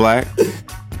Black on Black.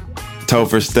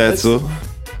 Topher Stetzel.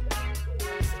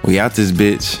 We out this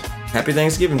bitch. Happy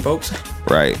Thanksgiving, folks.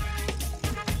 Right.